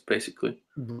Cloudwater, basically.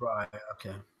 right.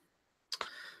 Okay.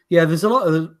 Yeah, there's a lot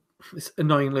of. It's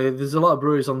annoyingly, there's a lot of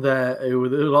breweries on there. A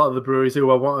lot of the breweries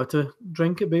who I wanted to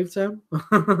drink at Beavertown,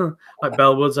 like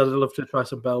Bellwoods. I'd love to try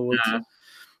some Bellwoods. Yeah. I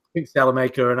think Cellar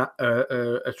Maker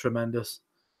are tremendous,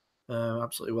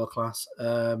 absolutely world class.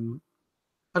 I'd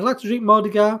like to drink more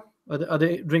Degar. I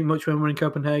didn't drink much when we were in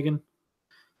Copenhagen.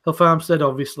 Hill Farmstead,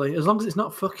 obviously, as long as it's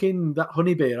not fucking that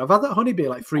honey beer. I've had that honey beer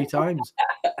like 3 times.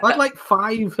 I've had like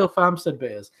 5 Hill Farmstead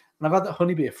beers, and I've had that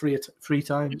honey beer 3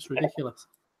 times. It's ridiculous.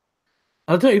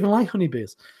 I don't even like honey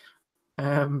beers.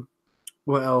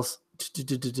 What else?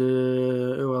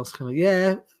 Who else can I?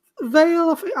 Yeah,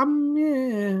 Vale. I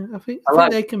think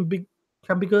they can be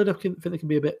good. I think they can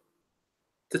be a bit.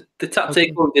 The tap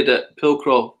takeover we did at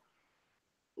Pilcrow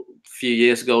a few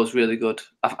years ago was really good.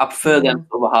 I prefer them to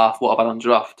the other half. What I've had on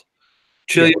draft.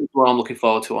 Trillium is what I'm looking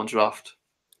forward to on draft.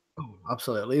 Oh,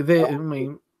 absolutely. I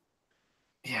mean,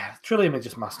 yeah, Trillium is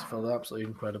just masterful. They're absolutely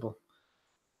incredible.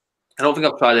 I don't think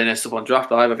I've tried any stuff on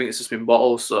draft either. I think it's just been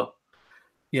bottles. So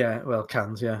yeah, well,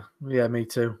 cans. Yeah, me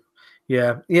too.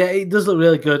 Yeah, it does look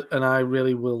really good, and I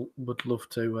really would love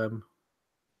to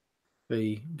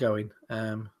be going.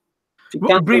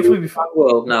 Briefly before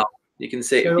World now, you can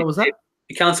see. What was that?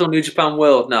 You cancel New Japan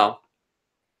World now.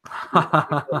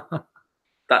 That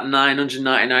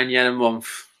 999 yen a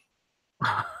month,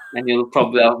 and you'll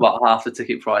probably have about half the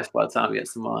ticket price by the time it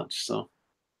gets to March. So.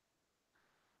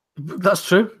 That's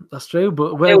true.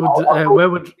 But where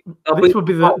would this would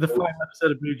be the final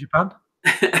episode of Brew Japan?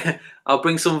 I'll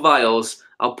bring some vials.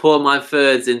 I'll pour my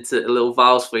thirds into little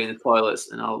vials for you in the toilets,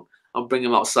 and I'll bring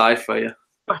them outside for you.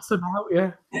 Pass them out,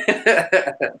 yeah.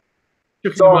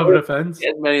 Chucking them over the fence.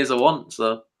 Get as many as I want.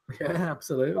 So yeah,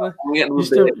 absolutely.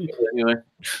 Anyway.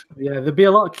 Yeah, there'd be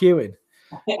a lot of queuing.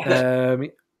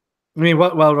 I mean,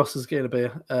 while Ross is getting a beer,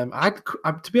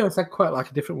 to be honest, I'd quite like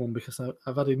a different one because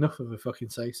I've had enough of a fucking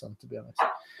Saison, to be honest.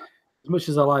 As much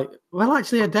as I like, well,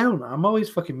 actually, I don't. I'm always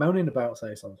fucking moaning about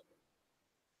Saison.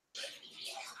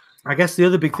 I guess the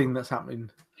other big thing that's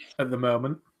happening at the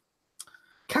moment,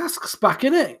 Cask's back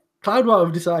in it. Cloudwater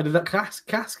have decided that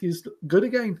Cask is good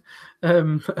again,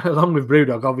 along with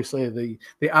Brewdog, obviously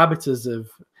the arbiters of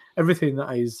everything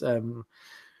that is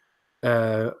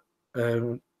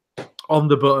on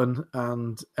the button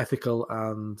and ethical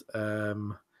and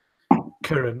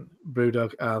current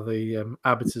Brewdog are the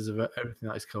arbiters of everything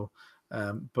that is cool.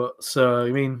 But so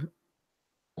I mean,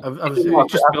 I've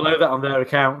just below that on their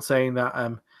account saying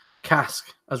that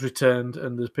Cask has returned,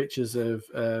 and there's pictures of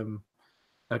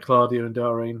Claudia and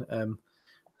Doreen.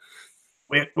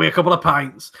 We're a couple of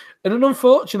pints and an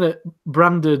unfortunate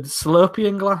branded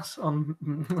Slurpean glass on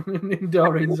in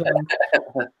Doreen's hand.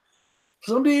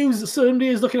 Somebody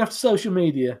who's looking after social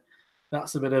media,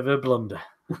 that's a bit of a blunder.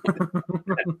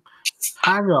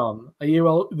 Hang on, are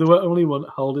you the only one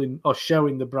holding or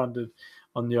showing the branded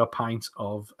on your pint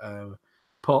of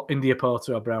India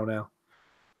Porter or brown ale.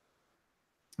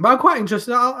 But I'm quite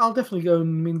interested. I'll definitely go. I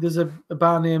mean, there's a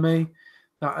bar near me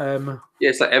that Yeah,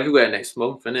 it's like everywhere next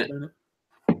month, isn't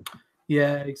it?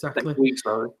 Yeah, exactly. Next week,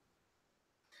 sorry.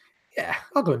 Yeah,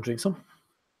 I'll go and drink some.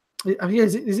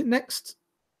 Is it next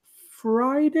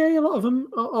Friday? A lot of them,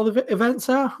 all the events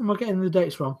are. Am I getting the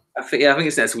dates wrong? I think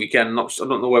it's next weekend. I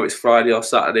don't know whether it's Friday or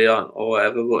Saturday or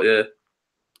whatever, but yeah.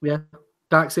 Yeah,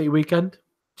 Dark City weekend,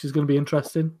 which is going to be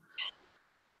interesting.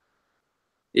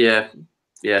 Yeah.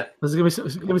 There's going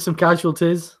to be some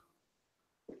casualties.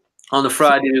 On the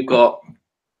Friday, we've got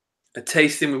a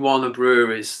tasting with one of the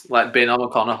breweries, like Ben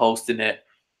O'Connor hosting it.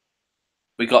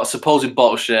 We got a supposed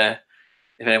bottle share,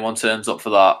 if anyone turns up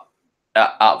for that,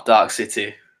 at Dark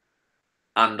City.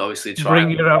 And obviously try.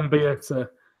 Bring your own beer to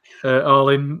All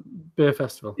In Beer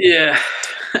Festival. Yeah.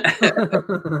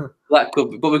 That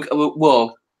could be. But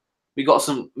we got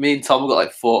some, me and Tom, we got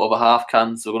like 4 over half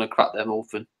cans, so we're going to crack them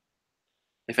open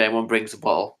if anyone brings a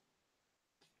bottle.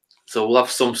 So we'll have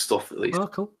some stuff at least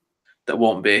cool. that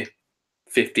won't be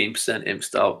 15% imp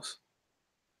stouts.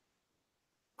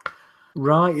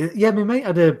 Right. Yeah, my mate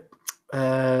had a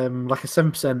like a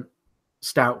 7%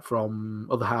 stout from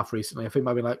Other Half recently. I think it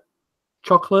might be like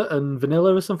chocolate and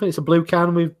vanilla or something. It's a blue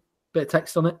can with a bit of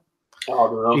text on it. Oh, I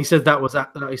don't know. He said that was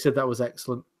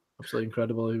excellent. Absolutely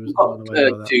incredible. He was blown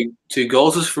away by that. Two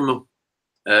goals from him.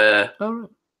 Right.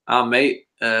 Our mate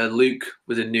Luke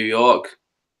was in New York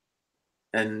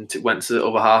and went to the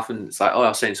Other Half, and it's like, oh, I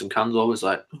was saying some cans over. It's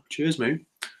like, oh, cheers, mate.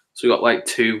 So we got like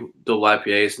 2 double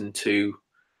IPAs and 2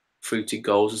 fruity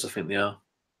goals, I think they are.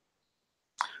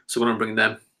 So we're gonna bring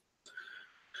them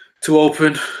to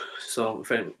open. So I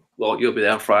think, well, you'll be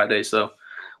there on Friday. So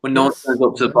when no one turns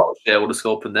up to the bottle share, we'll just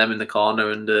open them in the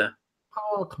corner and.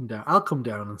 I'll come down. I'll come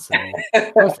down and say.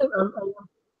 I'm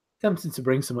tempted to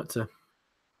bring something to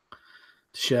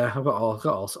share. I've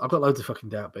got loads of fucking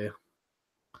dark beer.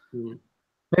 Mm.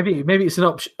 Maybe it's an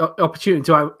opportunity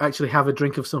to actually have a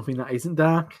drink of something that isn't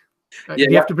dark. Yeah, Do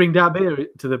you have to bring dark beer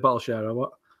to the bottle share or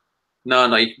what? No,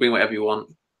 you can bring whatever you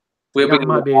want. We're that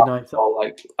might be a nice, all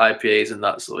like IPAs and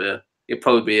that. So yeah, it'd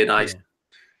probably be a nice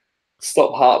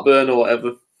stop heartburn or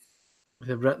whatever.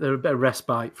 They're a bit of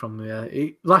respite from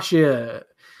the last year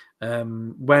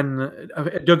when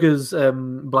Duggar's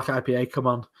Black IPA come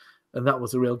on, and that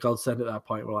was a real godsend at that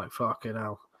point. We're like, fucking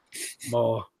hell,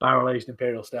 more barrel aged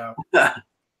Imperial Stout.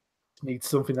 Need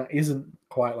something that isn't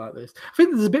quite like this. I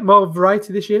think there's a bit more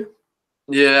variety this year.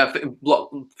 Yeah, I think a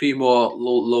few more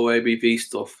low ABV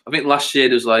stuff. I think last year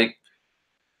there was like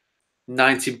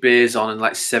 90 beers on, and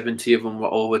like 70 of them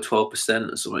were over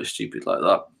 12% or something stupid like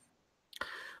that.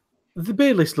 The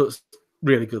beer list looks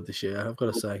really good this year, I've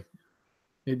got to say.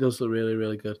 It does look really,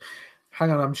 really good. Hang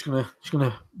on, I'm just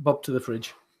gonna bob to the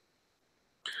fridge.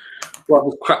 Well,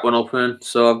 I'll crack one open.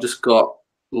 So I've just got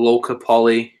Loca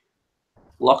Poly,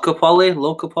 Citra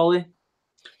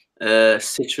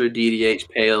DDH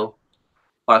Pale,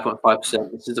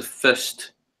 5.5%. This is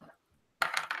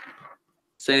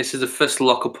the first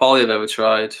Loca Poly I've ever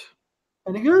tried.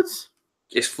 Any good?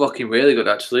 It's fucking really good,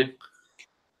 actually.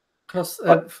 Because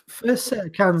first set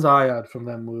of cans I had from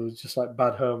them was just like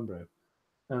bad homebrew,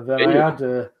 and then I had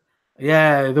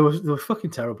they were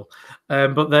fucking terrible.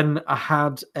 But then I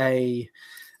had a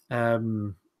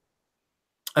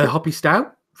hoppy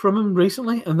stout from them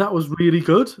recently, and that was really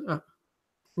good.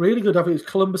 Really good. I think it was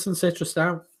Columbus and Citrus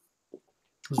Stout.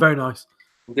 It was very nice.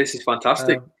 This is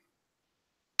fantastic.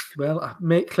 Well,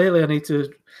 clearly I need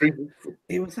to.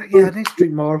 It was like, I need to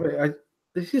drink more of it.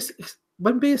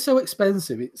 When beer's so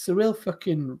expensive, it's a real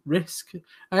fucking risk.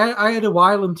 I had a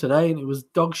Wylam today, and it was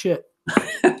dog shit.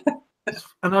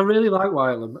 And I really like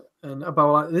Wylam, and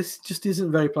about like this just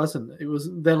isn't very pleasant. It was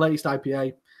their latest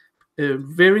IPA,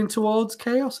 veering towards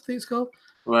chaos, I think it's called.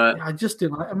 Right. I just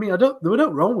didn't like. I mean, there was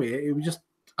no wrong with it. It was just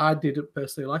I didn't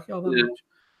personally like it all that much.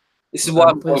 This is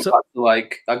why I'm going back to,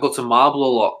 like, I go to Marble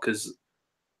a lot because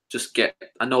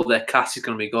I know their cask is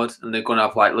going to be good, and they're going to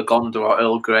have like Lagonda or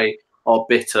Earl Grey or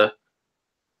bitter,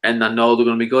 and I know they're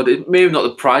going to be good. Maybe not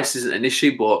the price isn't an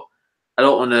issue, but I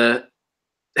don't want to.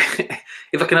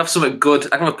 If I can have something good,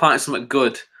 I can have a pint of something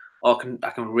good, or I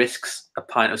can risk a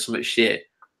pint of something shit.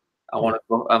 I want to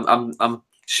go. I'm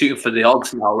shooting for the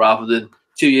odds now rather than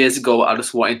 2 years ago. I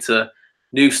just wanted to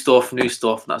new stuff, and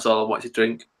that's all I wanted to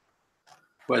drink.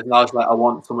 Whereas now it's like I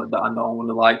want something that I know I'm going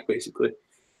to like, basically.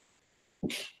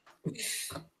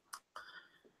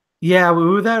 Yeah, we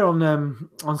were there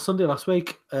on Sunday last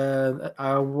week.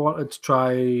 I wanted to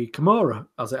try Kimura,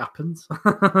 as it happens.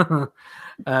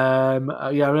 I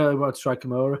really wanted to try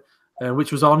Kimura,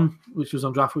 which was on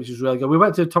draft, which was really good. We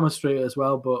went to Thomas Street as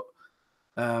well, but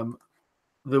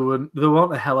there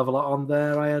weren't a hell of a lot on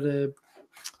there. I had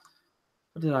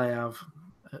what did I have?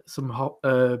 Some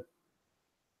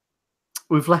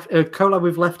we've left collab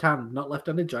with Left Hand, not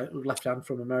Left-Handed Giant, with Left Hand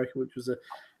from America, which was a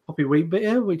Poppy Wheat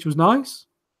Bitter, which was nice.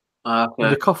 Okay.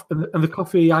 And the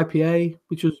coffee IPA,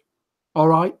 which was all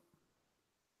right.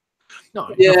 No,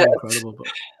 nothing incredible, but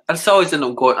I just always end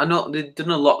up going. I know they've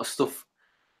done a lot of stuff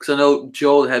because I know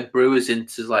Joe, the head brewer's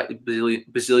into like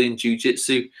Brazilian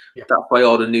jiu-jitsu. Yeah. That's why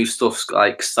all the new stuff's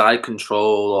like Side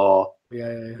Control or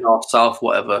North South,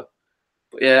 whatever.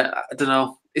 But yeah, I don't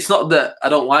know. It's not that I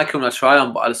don't like them when I try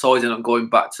them, but I just always end up going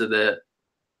back to the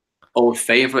old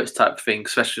favourites type of thing,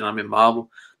 especially when I'm in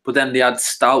Marble. But then they had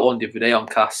Stout on the other day on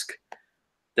cask,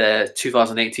 the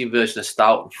 2018 version of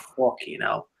Stout. Fucking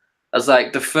hell. That's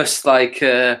like the first like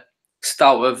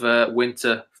Stout of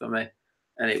winter for me,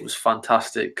 and it was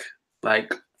fantastic.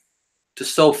 Like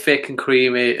just so thick and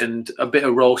creamy, and a bit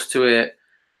of roast to it,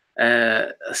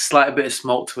 a slight bit of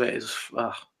smoke to it. It's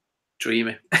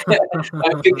dreamy.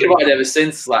 I'm thinking about it ever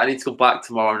since. Like I need to go back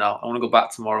tomorrow now. I want to go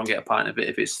back tomorrow and get a pint of it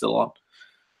if it's still on.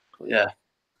 But yeah.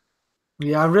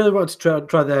 Yeah, I really want to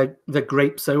try their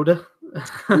grape soda.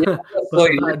 Yeah,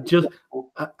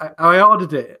 I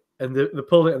ordered it and they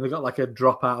pulled it and they got like a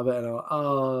drop out of it and I went,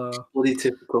 oh, bloody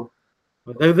typical.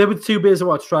 They were the two beers I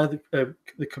wanted to try, the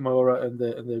Kimura and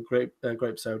the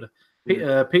grape soda.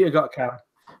 Peter got a can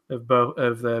of both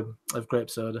of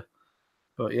grape soda,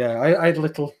 but yeah, I had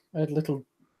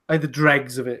the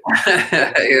dregs of it.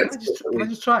 Can I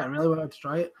just try it? I really wanted to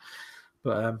try it,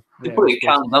 but they put it in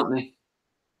cans, don't they?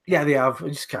 Yeah, they have. I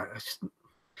just can't.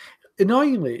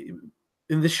 Annoyingly,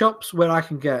 in the shops where I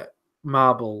can get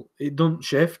Marble, it doesn't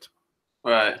shift.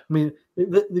 Right. I mean,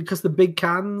 because the big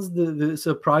cans,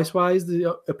 so price wise, they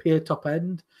appear top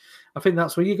end. I think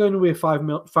that's where you're going with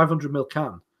a 500 ml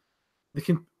can. They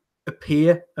can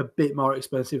appear a bit more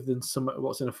expensive than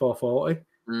what's in a 440.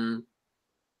 Mm.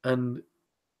 And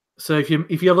so if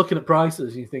you're looking at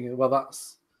prices, you're thinking, well,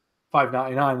 that's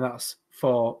 $5.99. That's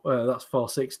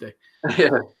 $460. Yeah.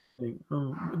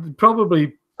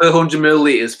 Probably 100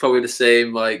 milliliters, probably the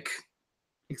same. Like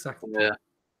exactly. Yeah.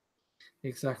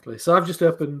 Exactly. So I've just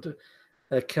opened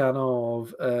a can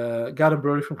of Garden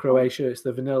Brewery from Croatia. It's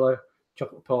the vanilla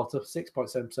chocolate porter,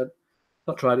 6.7%.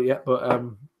 Not tried it yet, but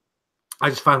I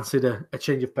just fancied a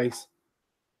change of pace.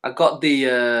 I got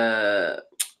the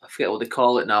I forget what they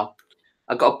call it now.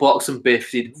 I got a box of beer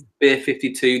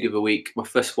 52 the other week. My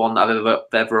first one that I've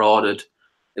ever ordered.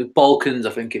 It was Balkans, I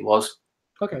think it was.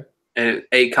 Okay.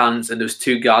 8 cans, and there was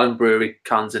 2 Garden Brewery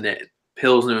cans in it,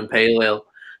 Pilsner and Pale Ale,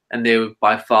 and they were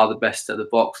by far the best at the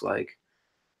box. Like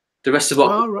the rest of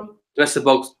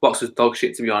the box was dog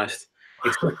shit, to be honest.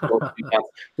 Except for those 2 cans.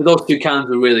 But those 2 cans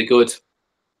were really good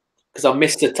because I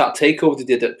missed the tap takeover they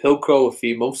did at Pilcrow a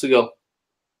few months ago.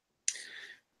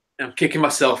 And I'm kicking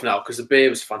myself now because the beer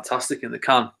was fantastic in the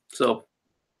can. So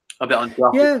I bet on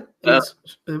draft. Yeah, that's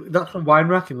from Wine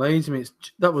Rack in Leeds. I mean, I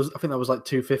think that was like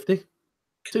 $2.50.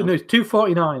 No, it's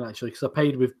 $2.49 actually, because I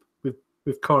paid with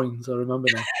coins. I remember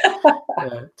now.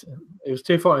 It was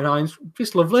 $2.49.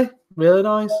 Just lovely, really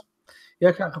nice. Yeah,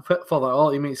 I can't fault that at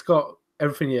all. I mean, it's got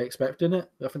everything you expect in it.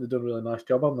 I think they've done a really nice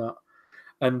job on that.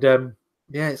 And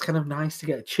yeah, it's kind of nice to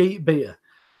get a cheap beer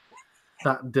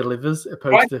that delivers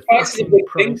opposed to price is a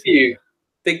big thing for you.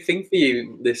 Big thing for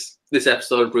you this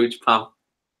episode of Brew Japan.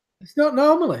 It's not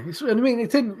normally. I mean,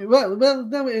 it isn't. Well,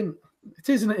 no, it isn't. It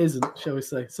is and it isn't, shall we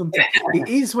say? Sometimes it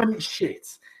is when it's shit.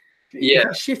 Yeah, if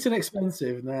it's shit and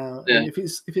expensive now. Yeah. If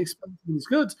it's expensive and it's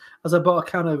good, as I bought a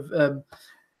can of the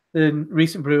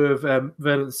recent brew of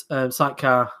Verdant's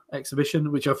Sidecar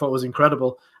Exhibition, which I thought was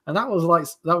incredible, and that was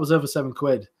over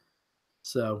 £7.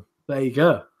 So there you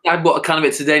go. I bought a can of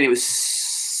it today, and it was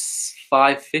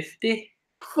 $5.50.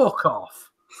 Fuck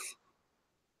off.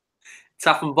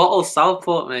 Tap and bottle,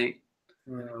 Southport, mate.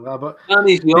 Yeah, well, but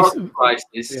these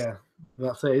prices. Yeah,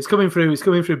 that's it. It's coming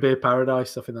through Beer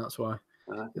Paradise. I think that's why.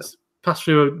 It's passed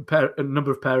through a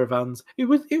number of pair of vans. It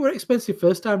were expensive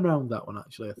first time round, that one,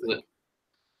 actually. I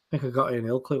think I got it in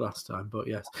Ilkley last time, but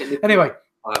yes. Anyway,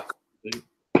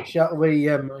 shall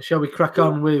we crack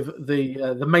on with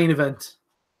the main event?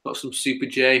 Got some Super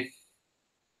J.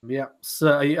 Yeah.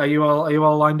 So are you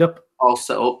all lined up? All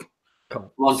set up.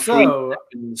 Cool. So,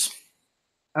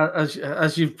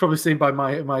 as you've probably seen by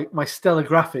my stellar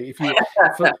graphic, if you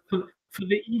for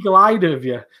the eagle-eyed of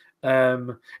you,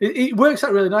 it works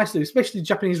out really nicely, especially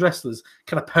Japanese wrestlers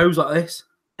kind of pose like this.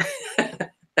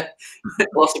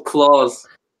 Lots of claws.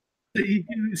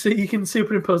 So you can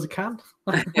superimpose a can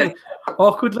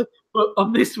awkwardly, but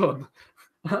on this one,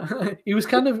 it was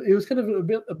kind of a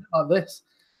bit like this,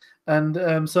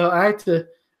 and so I had to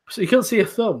So you can't see a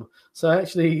thumb. So I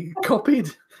actually copied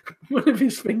one of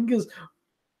his fingers,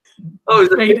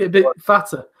 made it a bit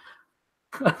fatter.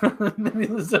 And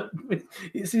then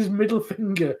it's his middle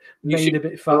finger made a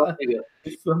bit fatter.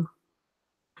 His thumb.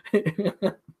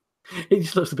 It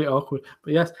just looks a bit awkward.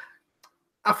 But yes,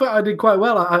 I thought I did quite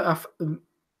well.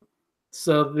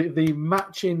 So the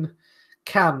matching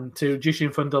can to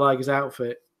Jushin Thunder Liger's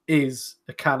outfit is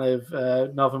a can of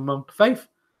Northern Monk Faith.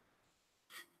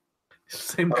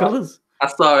 Same colours. I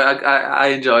saw it. I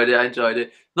enjoyed it. I enjoyed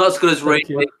it. Not as good as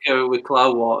Rainmaker with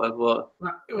Cloudwater, but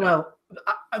well,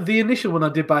 the initial one I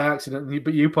did by accident,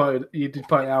 but you did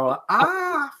point out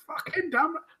like, fucking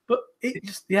damn it! But it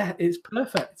just it's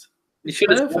perfect. It's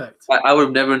perfect. I would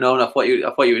have never known. I thought you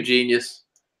were a genius.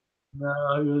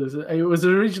 No, it was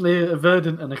originally a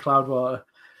Verdant and a Cloudwater,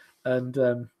 and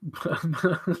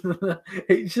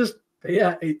it's just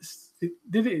it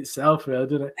did it itself, really,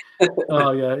 didn't it?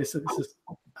 Oh yeah, it's just.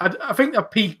 I think I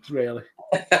peaked really.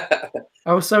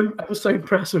 I was so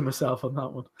impressed with myself on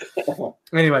that one.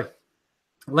 Anyway,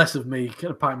 less of me kind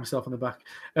of patting myself on the back.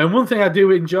 And one thing I do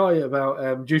enjoy about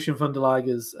Jushin Thunder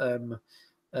Liger's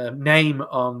name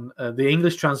on the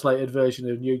English translated version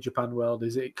of New Japan World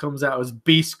is it comes out as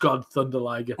Beast God Thunder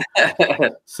Liger.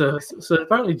 so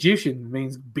apparently Jushin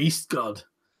means Beast God.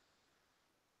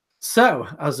 So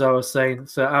as I was saying,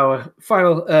 so our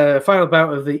final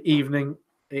bout of the evening.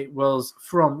 It was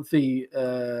from the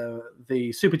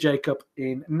Super J Cup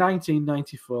in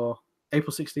 1994,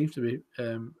 April 16th to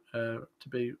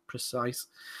be precise,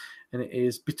 and it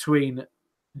is between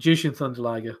Jushin Thunder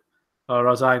Liger, or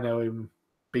as I know him,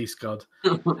 Beast God,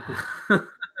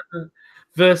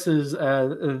 versus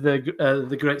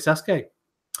the Great Sasuke.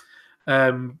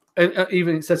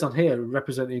 Even it says on here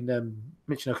representing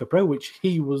Michinoku Pro, which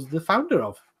he was the founder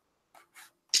of.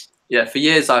 Yeah, for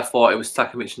years I thought it was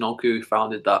Taka Michinoku who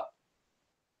founded that.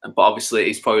 But obviously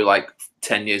he's probably like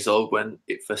 10 years old when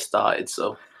it first started.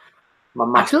 So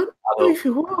I don't know if he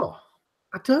was.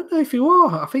 I don't know if he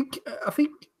was. I think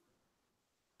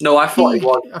no, I thought it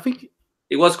was. I think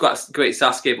it was Great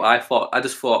Sasuke, but I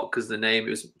just thought because the name it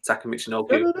was Taka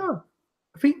Michinoku. No.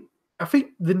 I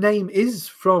think the name is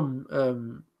from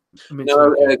Michinoku.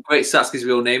 No, Great Sasuke's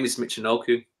real name is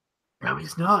Michinoku. No,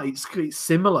 it's not. It's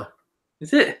similar.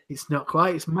 Is it? It's not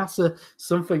quite. It's Masa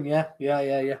something. Yeah.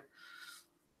 Yeah,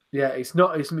 it's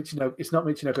not. It's Michinoku. It's not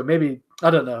Michinoku. Maybe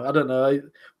I don't know.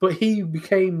 But he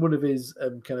became one of his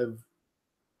kind of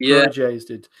proteges.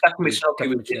 Did Taka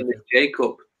Michinoku was in the J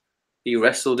Cup? He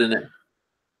wrestled in it.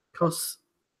 Because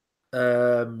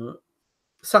Sasuke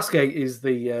is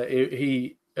the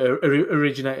he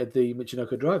originated the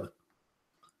Michinoku driver.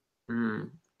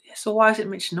 Yeah, so why is it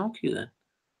Michinoku then?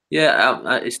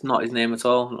 Yeah, it's not his name at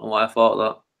all. I don't know why I thought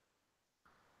that.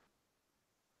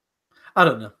 I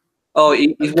don't know. Oh,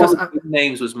 his one of his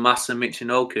names was Masa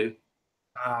Michinoku.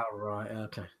 Ah, right.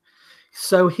 Okay.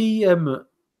 So he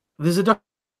there's a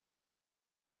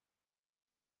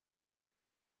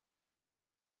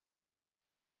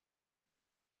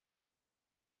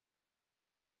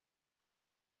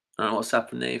I don't know what's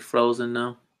happened there. Frozen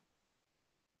now.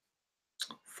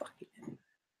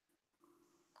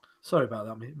 Sorry about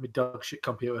that. My dog shit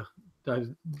computer. I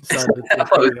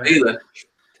thought it was me then.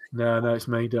 No, it's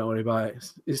me. Don't worry about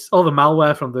it. It's all the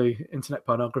malware from the internet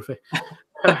pornography.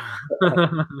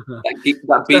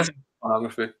 that beats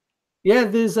pornography. Yeah,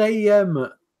 there is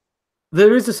a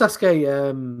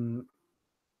Sasuke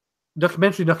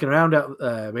documentary knocking around out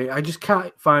there. I mean, I just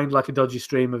can't find like a dodgy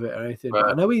stream of it or anything. Right.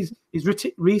 But I know he's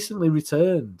recently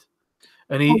returned,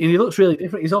 and he looks really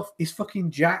different. He's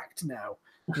fucking jacked now.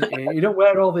 You don't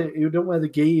wear the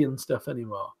gi and stuff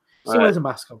anymore. Still wears a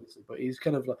mask, obviously, but he's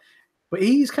kind of like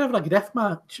a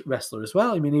deathmatch wrestler as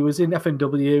well. I mean, he was in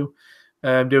FNW,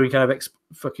 doing kind of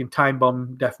fucking time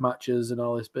bomb death matches and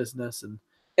all this business. And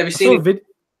have you seen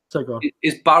So go on.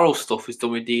 His barrel stuff is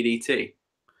done with DDT.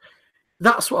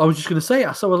 That's what I was just going to say.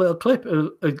 I saw a little clip,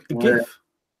 a GIF.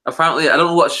 Apparently, I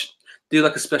don't do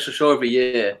like a special show every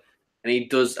year, and he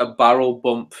does a barrel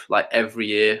bump like every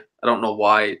year. I don't know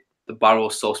why the barrel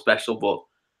is so special, but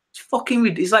it's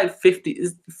fucking. He's like 50,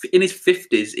 in his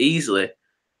 50s easily.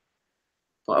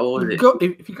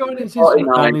 If you go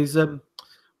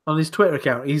on his Twitter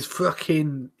account, he's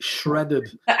fucking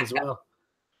shredded as well.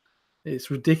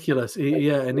 It's ridiculous.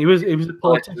 And he was a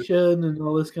politician and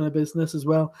all this kind of business as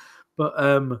well. But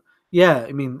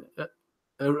I mean,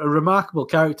 a remarkable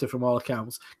character from all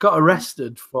accounts. Got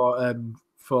arrested for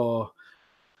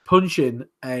punching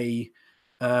a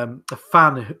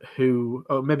fan who,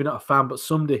 or maybe not a fan, but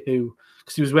somebody who,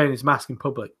 because he was wearing his mask in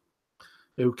public,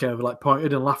 who kind of like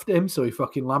pointed and laughed at him, so he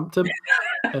fucking lamped him.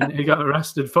 and he got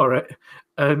arrested for it.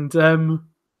 And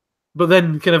but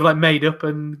then kind of like made up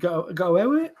and got away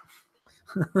with it.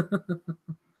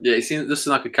 Yeah, he seems just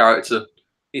like a character.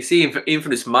 You see him even for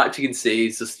this match, you can see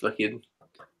he's just fucking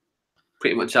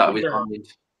pretty much out of his mind.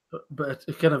 But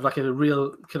kind of like a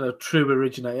real kind of true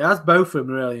originator. As both of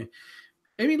them really.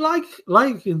 I mean,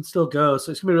 Liger can still go,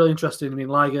 so it's gonna be really interesting. I mean,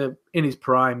 Liger in his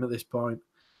prime at this point.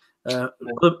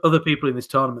 Other people in this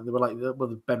tournament, they were like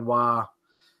Benoit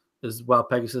as well,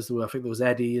 Pegasus. I think there was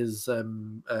Eddie as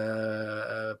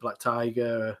Black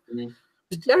Tiger.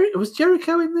 Was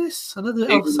Jericho in this? I know the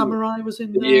El Samurai was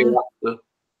in there. Year after.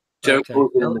 Jericho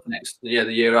was in the next, the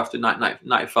year after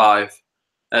 1995.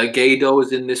 Gedo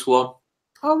was in this one.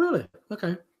 Oh, really?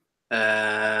 Okay.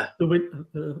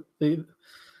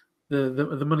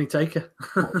 The money taker.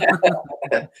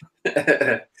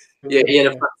 Yeah, he had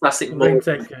a fantastic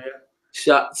moment.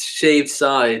 Shaved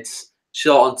sides,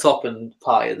 short on top and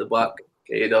pie at the back.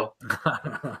 Gedo.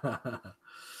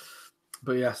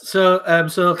 But yeah, so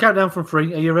I'll count down from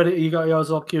 3. Are you ready? You got yours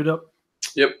all queued up?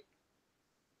 Yep.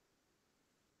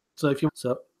 So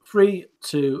 3,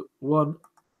 2, 1,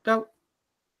 go.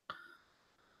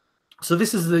 So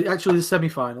this is actually the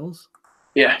semi-finals.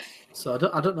 Yeah. So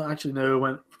I don't actually know who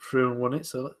went through and won it.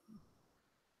 So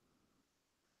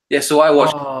yeah, so I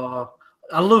watched. Oh,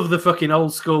 I love the fucking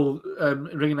old school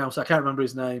ring announcer. I can't remember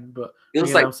his name, but it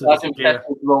was like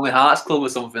Lonely Hearts Club or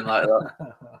something like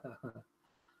that.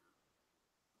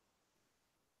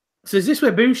 So is this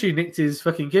where Ibushi nicked his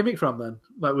fucking gimmick from then?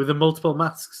 Like with the multiple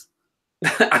masks?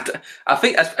 I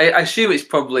think I assume it's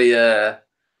probably a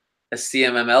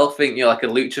CMML thing, like a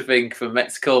lucha thing from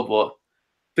Mexico, but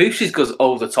Ibushi's goes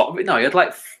over the top of it now. He had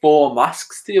like 4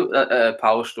 masks to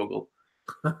Power Struggle.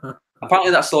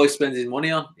 Apparently that's all he spends his money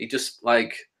on. He just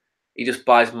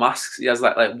buys masks. He has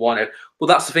like one. Well,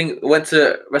 that's the thing. I went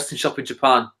to a wrestling shop in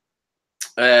Japan.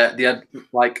 They had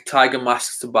like tiger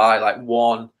masks to buy, like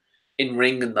one in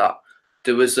ring and that.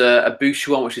 There was a Ibushi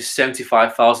one which is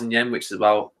 75,000 yen, which is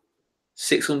about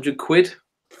 600 quid.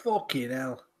 Fucking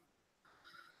hell!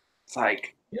 It's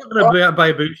like you're not gonna buy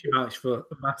a Ibushi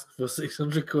mask for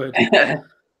 600 quid.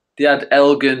 They had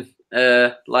Elgin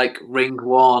like ring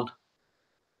worn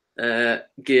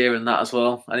gear and that as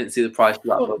well. I didn't see the price for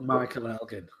that. Fuck Michael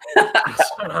Elgin.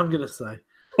 That's what I'm gonna say.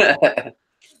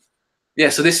 Yeah,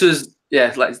 so this was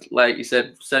like you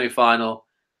said, semi-final.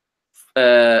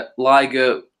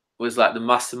 Liger was like the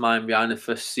mastermind behind the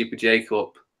first Super J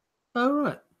Cup. Oh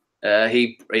right.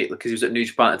 He because he was at New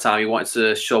Japan at the time, he wanted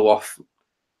to show off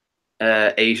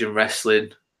Asian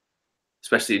wrestling,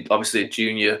 especially obviously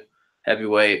junior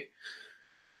heavyweight.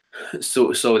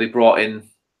 So they brought in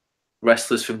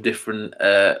wrestlers from different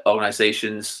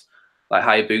organizations. Like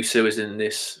Hayabusa was in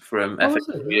this from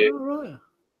FAW.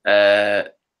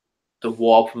 The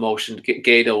War promotion.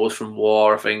 Gedo was from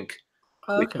War, I think.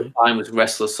 Okay. Which time was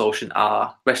Wrestling Association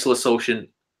R. Wrestling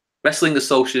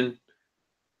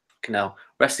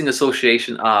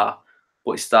Association R,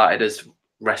 but it started as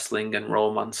Wrestling and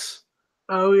Romance.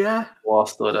 Oh yeah. War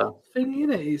stood out. Thing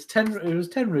in it, it was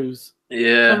Tenryu's.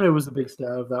 Yeah. Tenryu was the big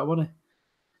star of that, wasn't he?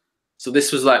 So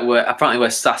this was like where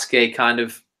Sasuke kind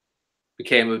of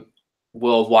became a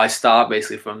worldwide star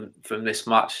basically from this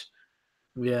match.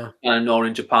 Yeah. Kind of known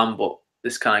in Japan, but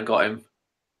this kind of got him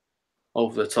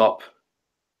over the top.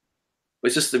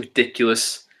 It's just a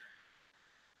ridiculous,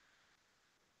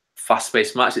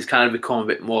 fast-paced match. It's kind of become a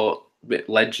bit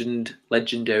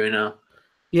legendary now.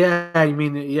 Yeah, I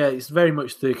mean, yeah, it's very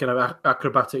much the kind of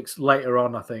acrobatics later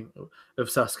on, I think, of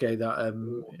Sasuke that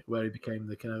where he became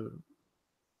the kind of,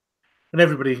 and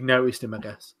everybody noticed him, I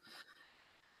guess.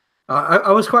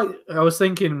 I was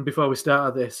thinking before we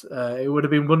started this, it would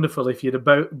have been wonderful if you'd have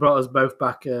brought us both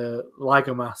back a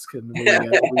Liger mask, and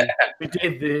we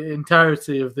did the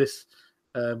entirety of this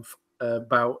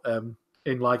bout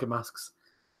in Liger masks.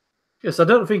 Yes, I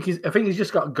think he's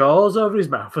just got gauze over his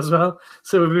mouth as well,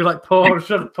 so we'd be like trying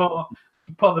to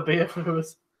pour the beer through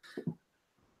us.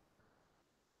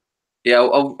 Yeah,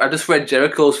 I just read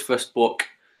Jericho's first book,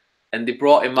 and they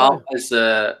brought him out as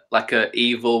like a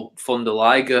evil Thunder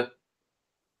Liger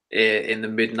in the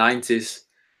mid-90s,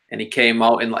 and he came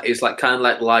out in it's like kind of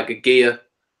like Liger gear,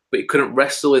 but he couldn't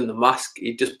wrestle in the mask.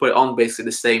 He just put it on basically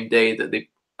the same day that they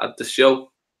had the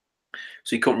show,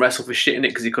 so he couldn't wrestle for shit in it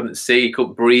because he couldn't see, he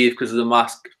couldn't breathe because of the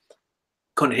mask,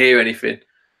 couldn't hear anything.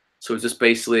 So it was just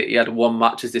basically he had one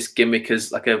match as this gimmick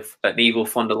as like an evil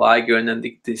Thunder Liger, and then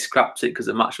they scrapped it because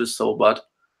the match was so bad.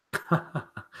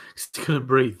 He couldn't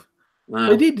breathe.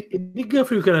 No. He did go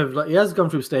through kind of like he has gone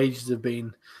through stages of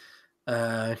being.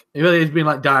 He's been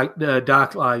like dark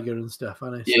Liger and stuff,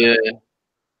 hasn't he? Yeah.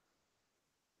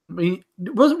 I mean,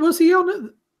 was he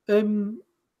on the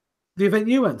event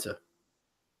you went to?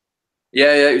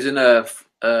 Yeah, he was in a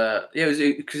he was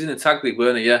in a tag league,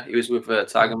 weren't he? Yeah, he was with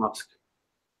Tiger Mask.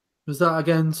 Was that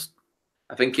against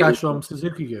I think it guys was. from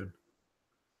Suzuki Gun?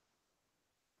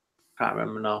 Can't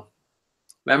remember now.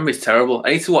 Memory's terrible.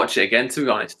 I need to watch it again, to be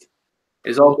honest.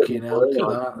 It's all a bit Hell, look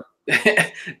at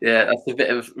that. Yeah, that's a bit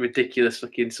of ridiculous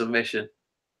fucking submission.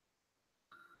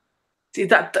 See,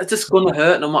 that's just gonna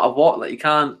hurt no matter what. Like you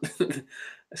can't.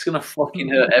 It's gonna fucking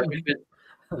hurt everything.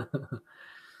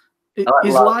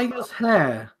 Is Liger's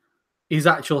hair his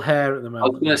actual hair at the I was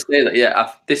moment? gonna say that.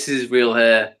 Yeah, this is his real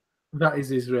hair. That is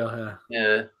his real hair.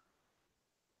 Yeah.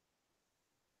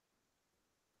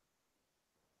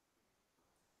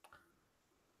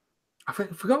 I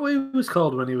forgot what he was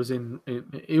called when he was in.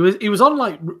 He was on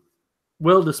like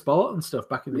World of Sport and stuff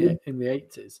back in the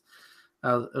 80s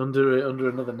under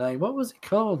another name. What was it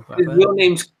called? His real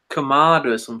name's Kamada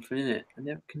or something, isn't it? I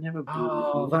can never.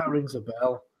 Oh, that rings a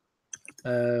bell.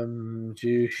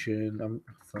 Jushin,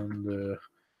 Thunder.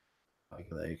 Oh,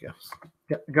 there you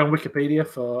go. Go on Wikipedia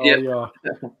for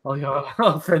all your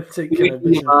authentic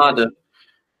Kamada.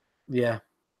 Yeah,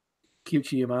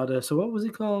 Kyuchi Yamada. So what was he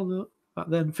called back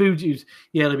then? Fuji's.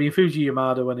 Yeah, it'd be Fuji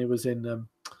Yamada when he was in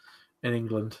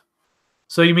England.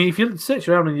 So you mean if you search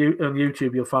around on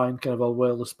YouTube, you'll find kind of old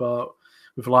World of Sport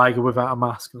with Liger without a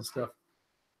mask and stuff.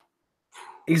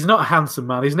 He's not a handsome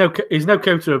man. He's no Kota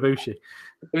Ibushi.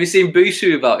 Have you seen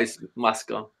Bushu without his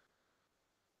mask on?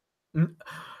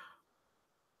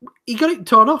 He got it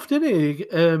torn off, didn't he?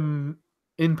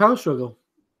 In Power Struggle.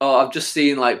 Oh, I've just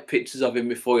seen like pictures of him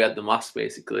before he had the mask,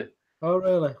 basically. Oh,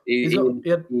 really? He's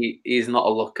not a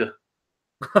looker.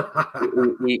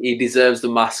 he deserves the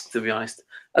mask, to be honest.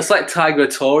 That's like Tiger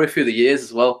Tori through the years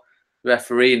as well.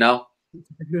 Referee now.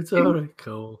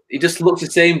 Cool. He just looks the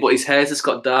same, but his hair's just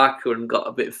got darker and got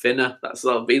a bit thinner. That's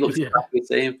all. He looks exactly the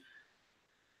same.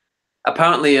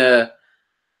 Apparently, I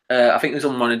think it was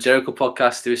on one of Jericho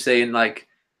podcast. They were saying like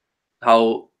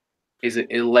how he's a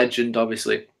legend,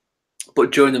 obviously,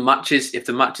 but during the matches, if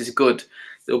the match is good,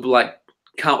 they'll be like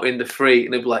counting the three,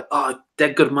 and they'll be like, "Oh,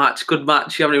 dead good match. You're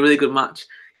having a really good match."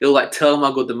 He'll like tell them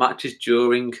how good the match is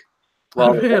during.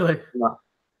 Well, really?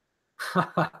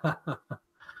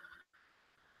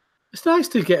 It's nice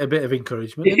to get a bit of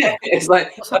encouragement. Yeah, it's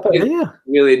like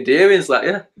really endearing. It's like,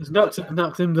 yeah, it's knocked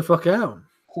him the fuck out.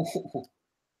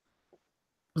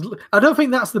 I don't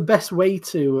think that's the best way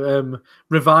to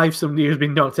revive somebody who's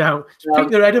been knocked out. Just pick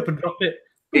their head up and drop it.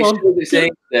 It should be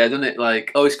saying there, doesn't it?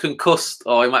 Like, oh, he's concussed,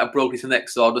 or he might have broken his neck,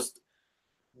 so I'll just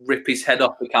rip his head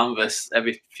off the canvas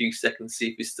every few seconds, see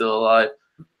if he's still alive.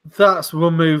 That's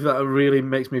one move that really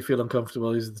makes me feel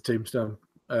uncomfortable. Is the tombstone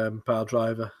pile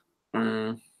driver.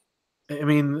 I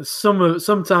mean,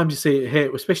 sometimes you see it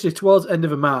hit, especially towards the end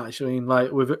of a match. I mean,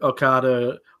 like with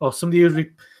Okada or somebody who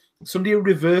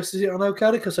reverses it on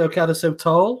Okada because Okada's so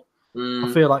tall.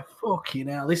 I feel like, fucking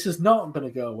hell, this is not going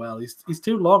to go well. He's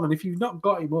too long, and if you've not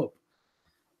got him up,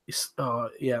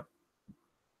 you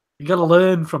got to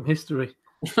learn from history.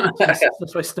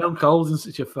 That's why Stone Cold's in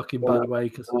such a fucking bad way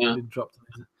because he's been dropped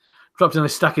in a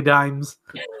stack of dimes.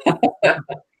 I've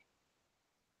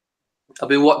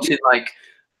been watching like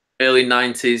early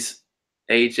 90s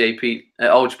AJP,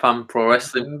 All Japan Pro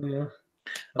Wrestling.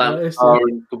 Like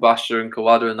Kubasha and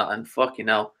Kawada and that, and fucking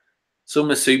hell. Some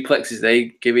of the suplexes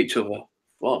they give each other,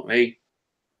 fuck me.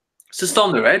 It's just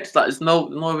on their head. Like, there's no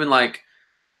even like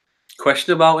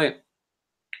question about it.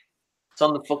 It's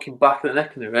on the fucking back of the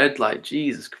neck and their head. Like,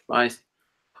 Jesus Christ.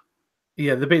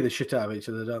 Yeah, they beat the shit out of each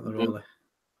other, don't they, really?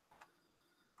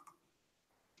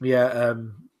 Yeah,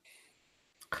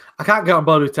 I can't get on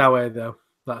board with Taue, though.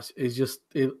 He's just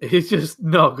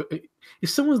not good. If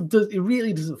someone does, it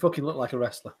really doesn't fucking look like a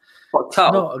wrestler. What,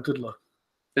 Taue? Not a good look.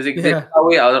 Is it Taue?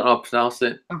 I don't know how to pronounce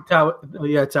it. Taue.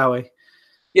 Yeah, Taue.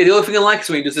 Yeah, the only thing I like is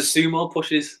when he does the sumo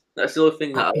pushes. That's the only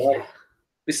thing that I like.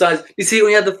 Besides, you see when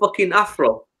he had the fucking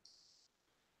afro?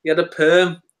 He had a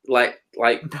perm, like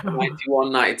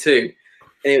 91, 92.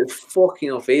 And it was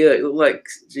fucking off here. It looked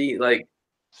like,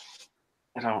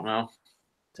 I don't know.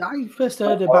 I first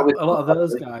heard about a lot of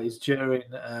those guys during,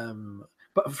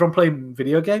 but from playing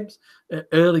video games.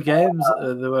 Early games,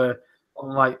 they were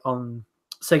on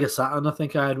Sega Saturn. I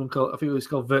think I had one called. I think it was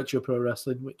called Virtua Pro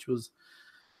Wrestling, which was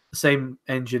the same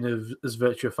engine as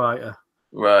Virtua Fighter.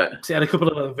 Right. So it had a couple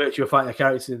of Virtua Fighter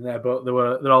characters in there, but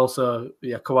they're also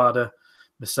Kawada,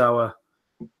 Misawa,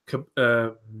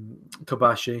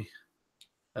 Kobashi,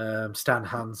 Stan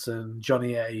Hansen,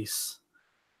 Johnny Ace.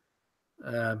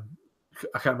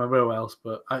 I can't remember who else,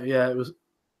 but it was.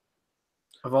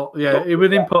 It was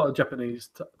an imported Japanese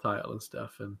title and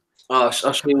stuff. And I'll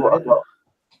show you what I've got.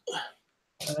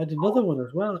 I had another one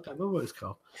as well. I can't remember what it's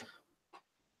called.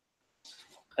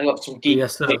 I got some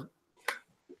geeky.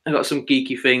 I got some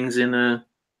geeky things in.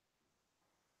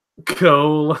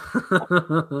 Cool.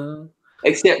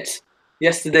 Except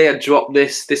yesterday I dropped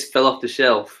this. This fell off the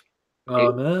shelf.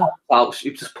 Oh no!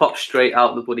 It just popped straight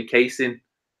out the bloody casing.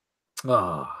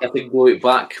 Oh. I have to glue it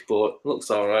back, but it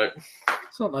looks all right.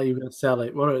 It's not like you're going to sell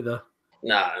it, were it though?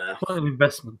 Nah. What an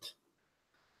investment.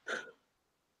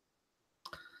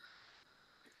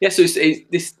 Yeah, so it's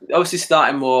this obviously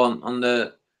starting more on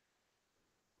the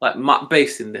like map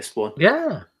based in this one.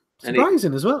 Yeah,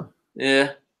 surprising as well.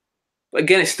 Yeah, but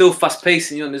again, it's still fast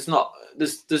paced. You know,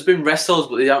 there's been wrestles,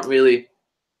 but they aren't really.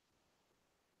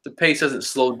 The pace hasn't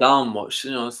slowed down much.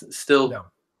 You know, it's still. No.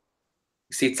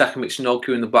 You see Taka Michinoku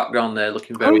in the background there,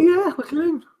 looking very. Oh yeah, look at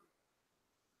him.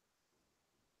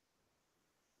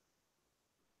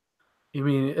 You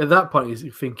mean at that point he's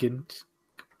thinking,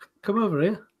 "Come over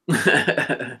here."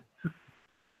 Yeah,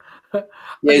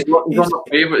 he's one of my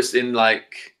favourites in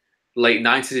like late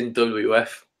 '90s in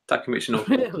WWF. Taka Michinoku.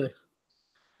 Really?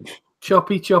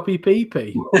 Choppy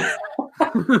pee.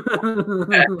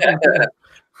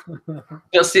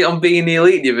 Just see it on Being the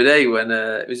Elite the other day when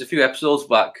it was a few episodes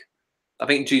back. I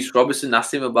think Juice Robinson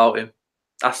asked him about him.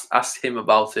 Asked him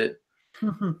about it.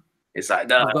 It's like,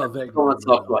 no, I don't want to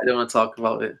talk about it. I don't want to talk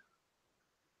about it.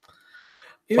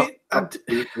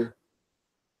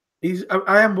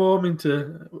 I am warming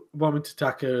to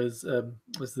Taka as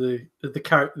the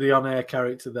on-air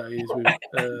character that he is with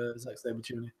Zack Sabre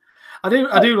Jr. I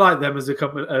do like them as a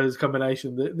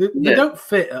combination. They don't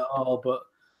fit at all, but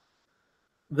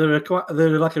they're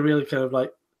like a really kind of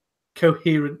like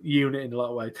coherent unit in a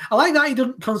lot of ways. I like that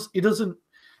he doesn't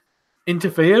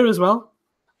interfere as well.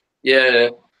 Yeah.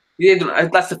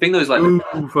 That's the thing though. Is like, ooh,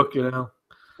 fucking hell.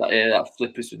 That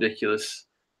flip is ridiculous.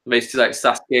 Basically, like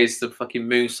Sasuke's the fucking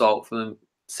moonsault from the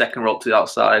second rope to the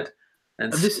outside,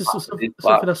 and this is something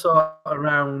I saw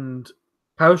around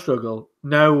Power Struggle.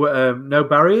 No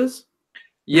barriers.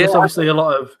 Yeah, there's obviously a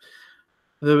lot of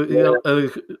with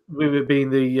it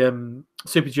being the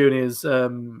Super Juniors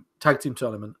tag team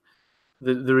tournament.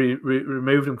 They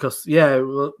removed them because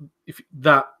if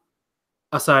that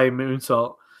Asai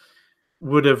moonsault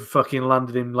would have fucking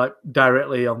landed him like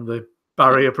directly on the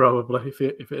barrier probably if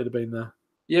it had been there.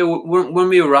 Yeah, when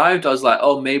we arrived, I was like,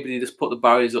 oh, maybe they just put the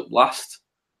barriers up last.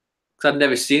 Because I'd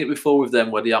never seen it before with them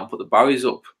where they hadn't put the barriers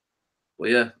up.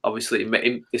 But yeah, obviously,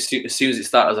 as soon as it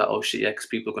started, I was like, oh shit, yeah, because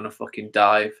people are going to fucking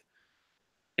dive.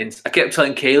 And I kept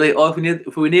telling Kaylee, oh,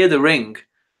 if we're near the ring,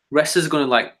 wrestlers are going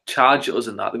to like charge at us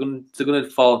and that. They're going to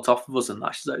fall on top of us and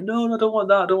that. She's like, no, I don't want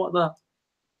that. I don't want that.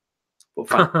 But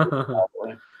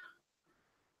frankly,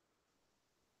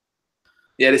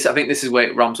 yeah, I think this is where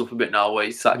it ramps up a bit now. Where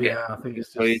it's like, I think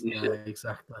it's just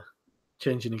exactly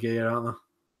changing the gear, aren't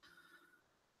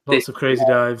they? Lots of crazy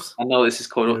dives. I know this is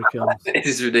coming up. This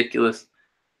is ridiculous.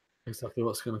 Exactly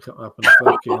what's going to happen.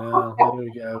 Fucking hell. Here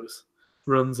he goes.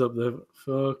 Runs up the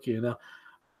fucking hell.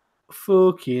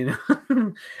 Fucking.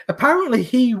 Apparently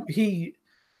he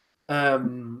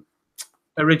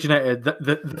originated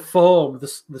the form,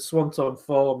 the swanton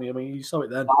form. I mean, you saw it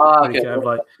then. Okay. Kind of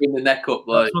like in the neck up.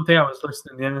 Like that's one thing I was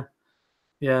listening.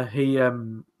 Yeah. He I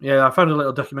found a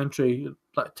little documentary,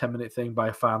 like a 10-minute thing by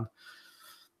a fan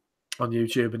on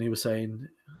YouTube, and he was saying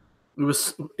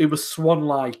it was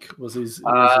swan-like was his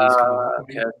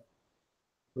kind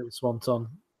of swanton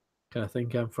kind of thing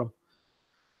came from.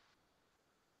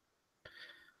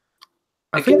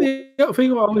 I think the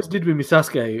thing I always did with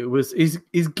Sasuke was his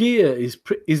gear,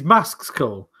 his mask's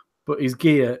cool, but his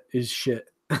gear is shit.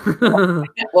 Well,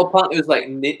 apparently it was like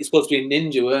it's supposed to be a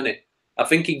ninja, weren't it? I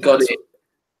think he got it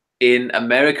in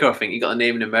America. I think he got the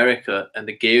name in America and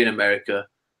the gear in America,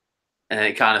 and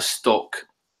it kind of stuck.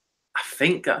 I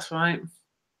think that's right.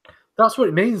 That's what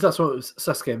it means. That's what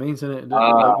Sasuke means, isn't it?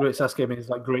 Like great Sasuke means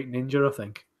like great ninja, I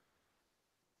think.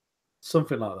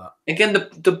 Something like that. Again,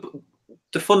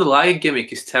 the fun of Liger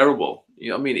gimmick is terrible. You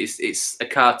know what I mean? It's a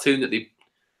cartoon that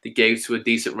they gave to a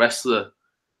decent wrestler,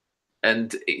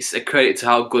 and it's a credit to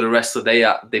how good a wrestler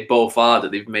they both are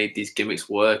that they've made these gimmicks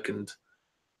work and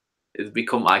it's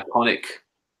become iconic.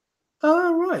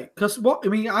 Oh, right. Because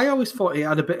I always thought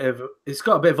it's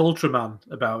got a bit of Ultraman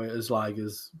about it as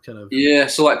Liger's kind of. Yeah,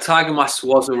 so like Tiger Mask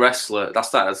was a wrestler. That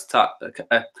started as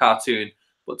a cartoon,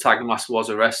 but Tiger Mask was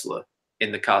a wrestler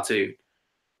in the cartoon.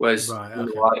 Whereas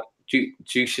like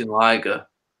Jushin Liger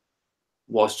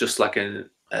was just like a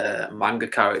manga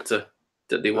character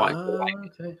that they wanted,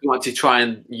 they wanted to try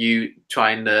and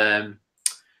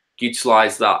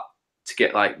utilize that to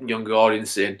get like younger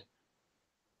audience in.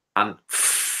 And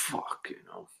fuck,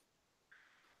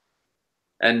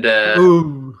 And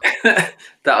Ooh. that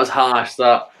was harsh.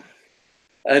 That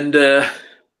and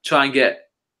try and get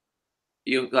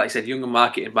like I said, younger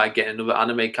marketing by getting another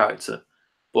anime character.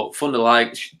 But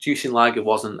Jushin Liger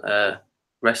wasn't a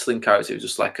wrestling character; it was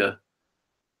just like a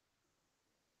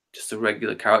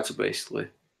regular character, basically.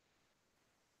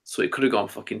 So it could have gone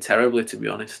fucking terribly, to be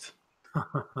honest.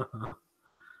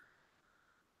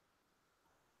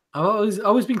 I've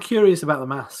always been curious about the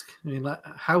mask. I mean, like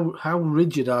how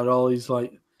rigid are all these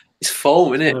like? It's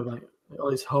foam, isn't it? Kind of like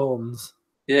all these horns.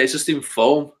 Yeah, it's just in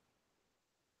foam.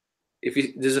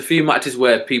 There's a few matches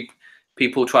where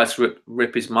people try to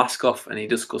rip his mask off, and he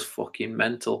just goes fucking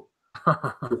mental.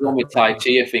 There's one with Tai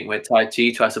Chi, I think, where Tai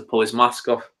Chi tries to pull his mask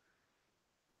off,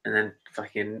 and then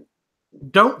fucking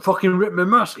don't fucking rip my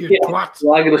mask, you twat.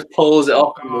 Liger just pulls it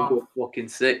off and goes fucking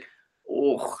sick.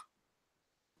 Oh.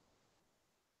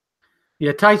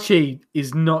 Yeah, Tai Chi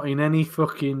is not in any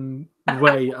fucking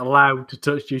way allowed to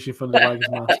touch Jushin Thunder Liger's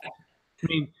mask. I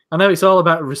mean, I know it's all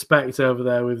about respect over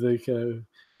there with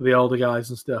the older guys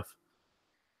and stuff.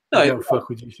 No, don't fuck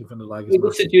with Jushin Thunder Liger's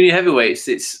mask. It's junior heavyweights.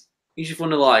 It's Jushin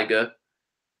Thunder Liger,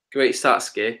 Great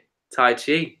Sasuke, Tai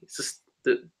Chi. It's just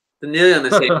they're nearly on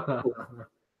the same.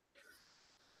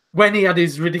 When he had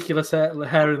his ridiculous hair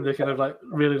and the kind of like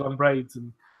really long braids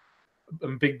and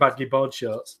big baggy board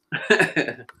shorts.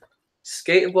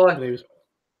 Skater boy. And he was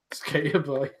Skater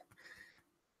boy.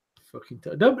 Fucking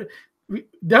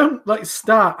don't like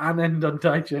start and end on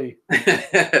Tai Chi.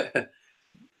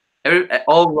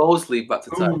 All roads lead back to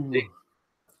Tai Chi.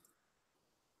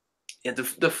 Yeah,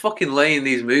 they're fucking laying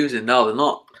these moves in now. They're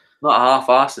not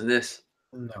half-assed in this.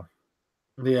 No.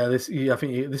 Yeah, I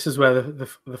think this is where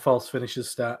the false finishes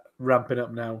start ramping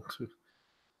up now.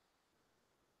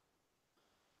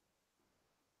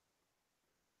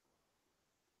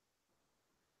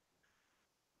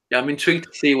 Yeah, I'm intrigued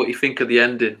to see what you think of the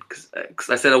ending because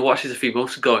I said I watched this a few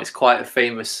months ago. It's quite a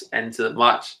famous end to the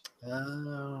match. I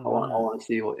want to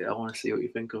see what you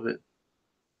think of it.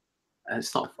 And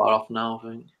it's not far off now, I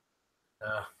think.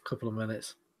 A couple of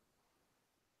minutes.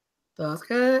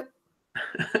 Sasuke.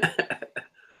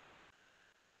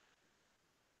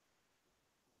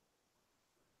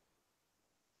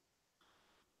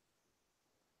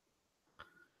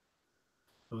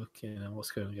 Okay, now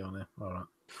what's going on there? All right.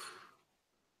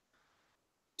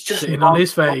 It's just sitting on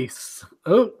his face.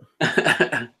 Oh.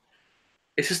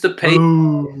 It's just the pace.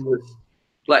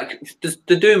 Like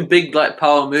they're doing big like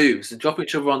power moves. They drop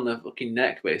each other on the fucking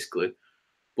neck, basically,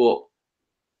 but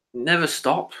never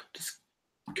stop. Just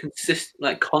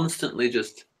constantly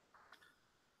just.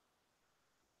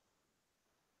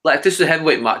 Like if this was a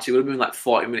heavyweight match, it would have been like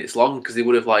 40 minutes long because they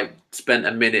would have like spent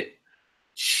a minute.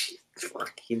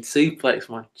 Fucking suplex,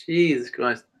 man! Jesus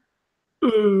Christ!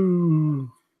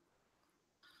 Ooh.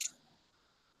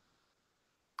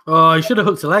 Oh, he should have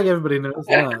hooked a leg. Everybody knows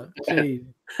that. Jeez.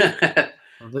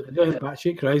 They're going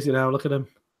batshit crazy now. Look at him.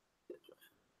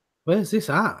 Where's this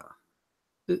at?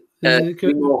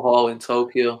 Hall in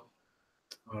Tokyo.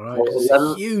 All right, it's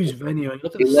a huge venue. Look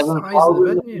at the size of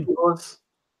the venue.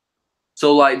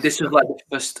 So, like, this is like the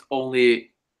first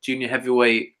only junior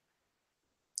heavyweight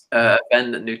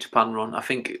event that New Japan run. I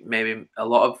think maybe a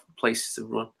lot of places have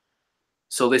run.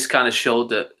 So this kind of showed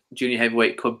that junior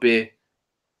heavyweight could be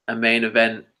a main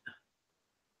event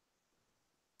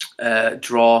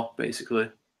draw, basically.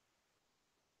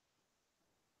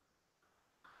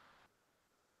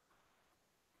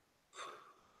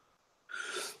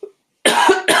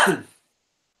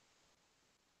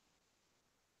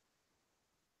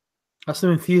 That's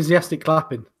some enthusiastic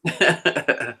clapping.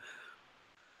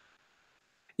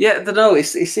 Yeah, I don't know. It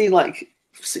seemed like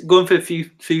going for a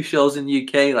few shows in the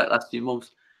UK like last few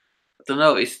months. I don't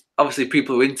know. It's obviously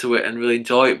people are into it and really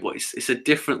enjoy it, but it's a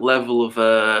different level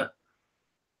of.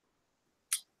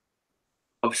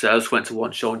 Obviously, I just went to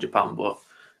one show in Japan, but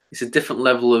it's a different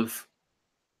level of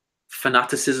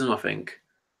fanaticism, I think.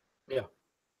 Yeah.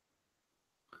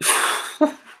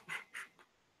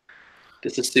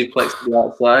 Just a suplex to the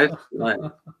outside, like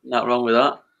not wrong with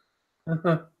that.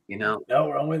 You know,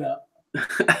 no wrong with that.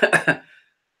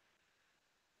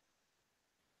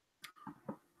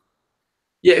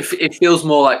 Yeah, it feels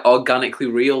more like organically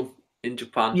real in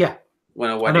Japan. Yeah,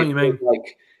 when I went, I know what you mean.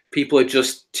 Like people are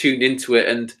just tuned into it,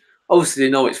 and obviously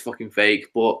they know it's fucking fake,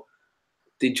 but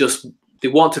they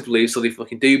want to believe, so they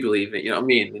fucking do believe it. You know what I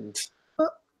mean? And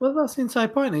well, that's the entire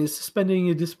point. Is suspending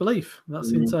your disbelief.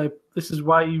 That's the entire. This is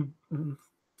why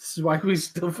we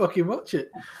still fucking watch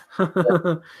it.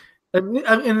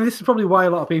 and this is probably why a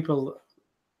lot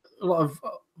of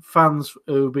fans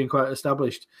who have been quite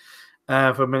established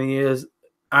for many years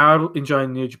are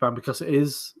enjoying New Japan, because it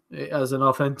is It has an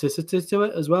authenticity to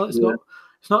it as well. It's Yeah.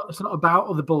 not about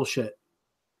all the bullshit.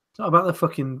 It's not about the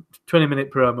fucking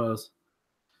 20-minute promos.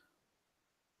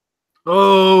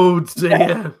 Oh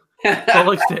dear.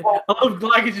 Bollocks it. I love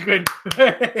Liger just going,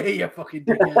 hey, you fucking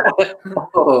dickhead.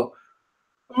 Oh.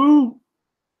 Ooh.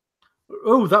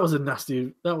 Oh, that was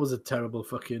a terrible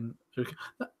fucking.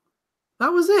 That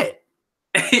was it.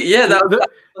 Yeah, that was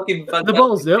fucking fantastic. The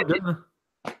balls it up, didn't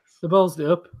they? The balls it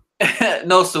up.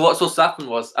 No, so what's supposed to happen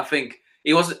was, I think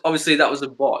he was obviously that was a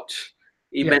botch.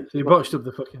 He botched up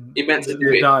the fucking. He meant to do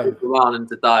the it dive around and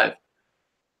to dive,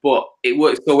 but it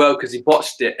worked so well because he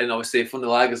botched it, and obviously Thunder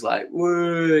Liger's like,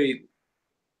 "Wait,"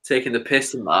 taking the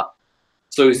piss and that,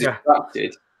 so he's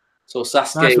distracted. So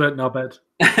Sasuke, nice work, Nobed.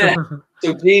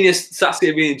 so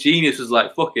Sasuke being a genius was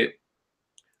like, "Fuck it,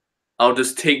 I'll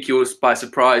just take yours by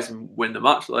surprise and win the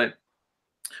match." Like,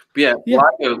 but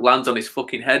Liger lands on his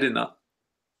fucking head in that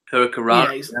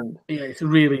Hurricane. It's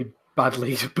really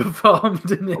badly performed,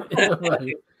 isn't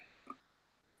it?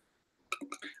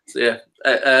 So do you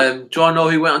want to know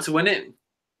who went on to win it?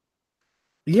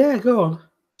 Yeah, go on.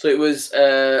 So it was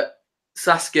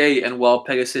Sasuke and Wild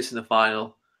Pegasus in the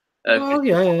final.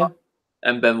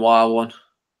 And Benoit won.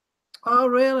 Oh,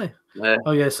 really? Yeah.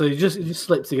 Oh, yeah. So he just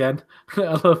slipped again.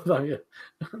 I love that. Yeah.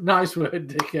 Nice word,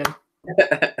 dickhead.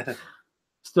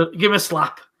 Give him a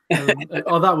slap.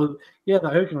 That was that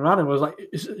Hurricane Rana was like,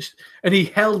 and he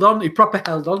proper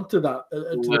held on to that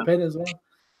to the pin as well.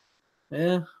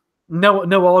 Yeah.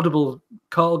 No audible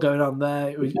call going on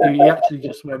there. He actually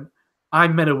just went,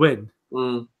 "I'm gonna win.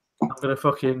 I'm gonna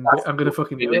fucking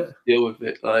do it. Deal with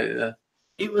it." Like,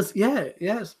 It was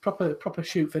it's proper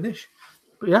shoot finish.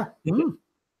 But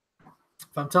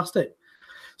fantastic.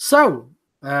 So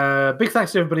big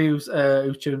thanks to everybody who's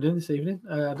tuned in this evening.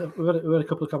 We've had a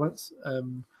couple of comments.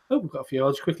 We've got a few.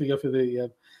 I'll just quickly go through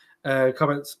the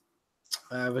comments.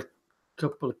 A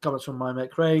couple of comments from my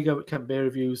mate Craig over at Kent Beer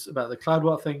Reviews about the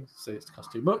Cloudwater thing. So it's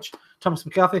cost too much. Thomas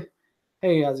McCarthy,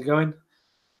 hey, how's it going?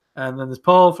 And then there's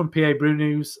Paul from PA Brew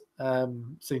News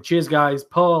saying, "Cheers, guys.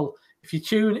 Paul, if you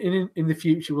tune in the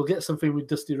future, we'll get something with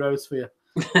Dusty Rhodes for you."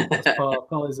 That's Paul.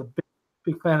 Paul is a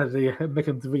big fan of the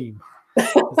American Dream.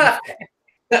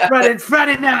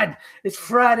 Friday night. It's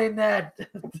Friday night.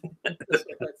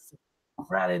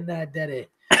 Friday night, Daddy.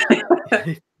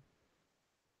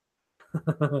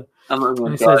 I'm not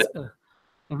going he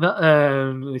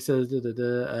says,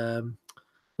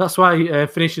 that's why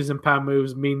finishes and power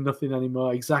moves mean nothing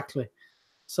anymore. Exactly.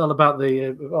 It's all about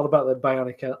the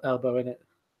bionic elbow, in it,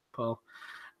 Paul.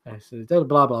 So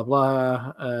blah blah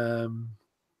blah.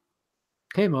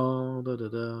 Came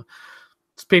on.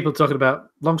 It's people talking about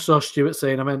Longstraw Stewart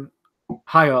saying, "I meant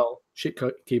hi all shit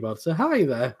keyboard." So hi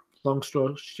there,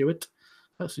 Longstraw Stewart.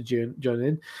 That's for joining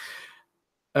in.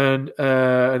 And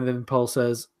then Paul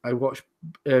says, "I watched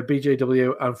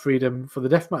BJW and Freedom for the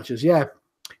death matches." Yeah,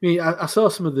 I saw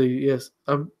some of the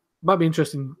might be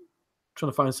interesting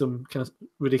trying to find some kind of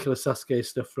ridiculous Sasuke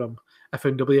stuff from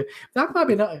FNW. That might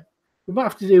be not. We might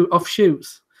have to do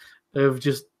offshoots of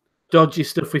just dodgy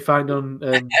stuff we find on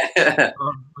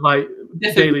like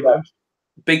Daily Motion.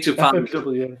 Big Japan,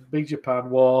 FMW, Big Japan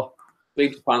War.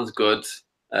 Big Japan's good.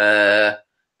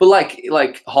 But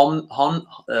like Hon,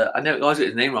 I never always get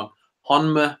his name wrong.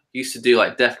 Honma used to do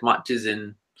like death matches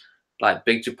in like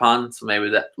Big Japan, so maybe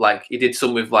that like he did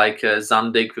some with like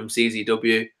Zandig from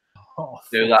CZW. Oh,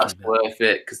 that's worth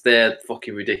it because they're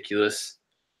fucking ridiculous.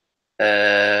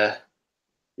 Yeah.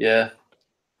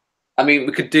 I mean,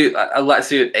 we could do. I'd like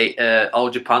to see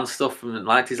all Japan stuff from the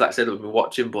 90s. Like I said, we've been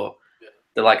watching, but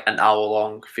they're like an hour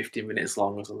long, 15 minutes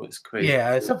long or something. It's crazy.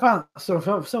 Yeah, some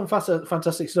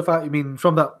fantastic stuff out. I mean,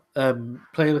 from that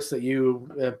playlist that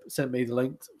you sent me the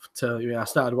link to, I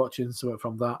started watching some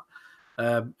from that,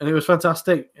 and it was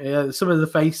fantastic. Yeah, some of the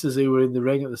faces who were in the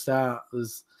ring at the start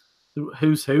was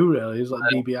who's who really. It was like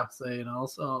DiBiase and all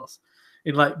sorts.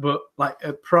 In like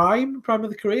a prime of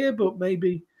the career, but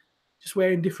maybe just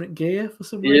wearing different gear for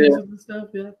some reason and stuff.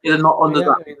 Yeah, they're not under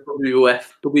that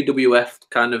WWF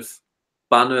kind of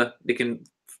banner. They can a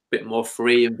bit more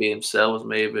free and be themselves,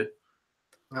 maybe.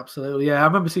 Absolutely, yeah. I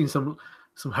remember seeing some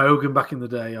Hogan back in the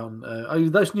day on.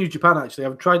 That's New Japan actually.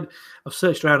 I've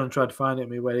searched around and tried to find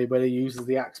it. Where he uses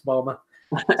the axe bomber.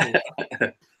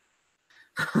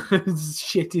 It's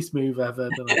the shittest move ever.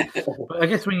 But I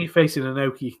guess when you're facing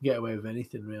Inoki, you can get away with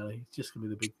anything. Really, it's just gonna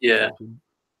be the big,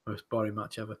 most boring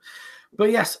match ever. But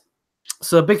yes,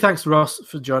 so big thanks to Ross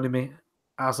for joining me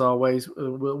as always.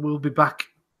 We'll be back.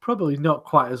 Probably not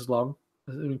quite as long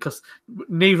because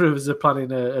neither of us are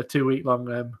planning a 2-week long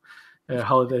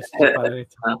holiday. But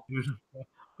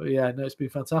But yeah, no, it's been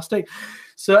fantastic.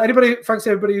 So thanks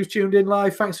to everybody who's tuned in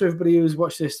live. Thanks to everybody who's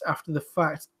watched this after the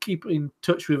fact. Keep in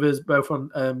touch with us both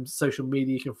on social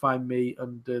media. You can find me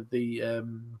under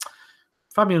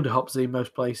HopZine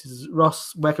most places.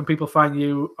 Ross, where can people find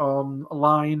you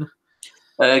online?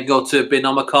 Go to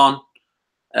Binomicon.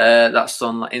 That's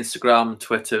on Instagram,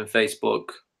 Twitter, and Facebook.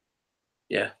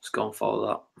 Yeah, just go and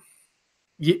follow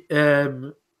that.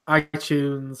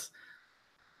 iTunes.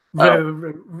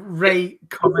 Rate,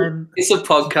 comment. It's a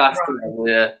podcast.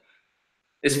 Yeah,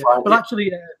 it's fine. Well,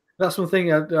 actually, that's one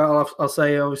thing I'll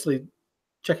say. Obviously,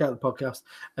 check out the podcast,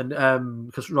 and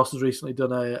because Ross has recently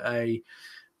done a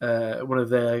one of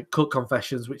their cult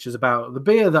confessions, which is about the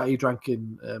beer that he drank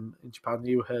in Japan.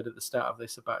 You heard at the start of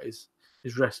this about his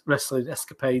wrestling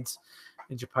escapades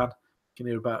in Japan. You can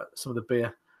hear about some of the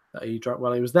beer that he drank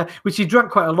while he was there, which he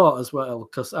drank quite a lot as well.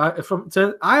 Because I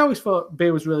always thought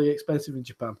beer was really expensive in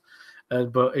Japan,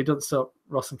 but it doesn't stop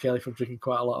Ross and Kelly from drinking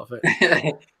quite a lot of it.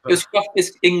 It was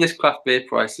English craft beer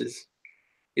prices.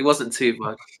 It wasn't too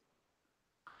bad.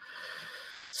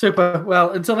 Super.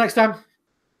 Well, until next time.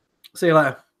 See you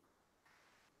later.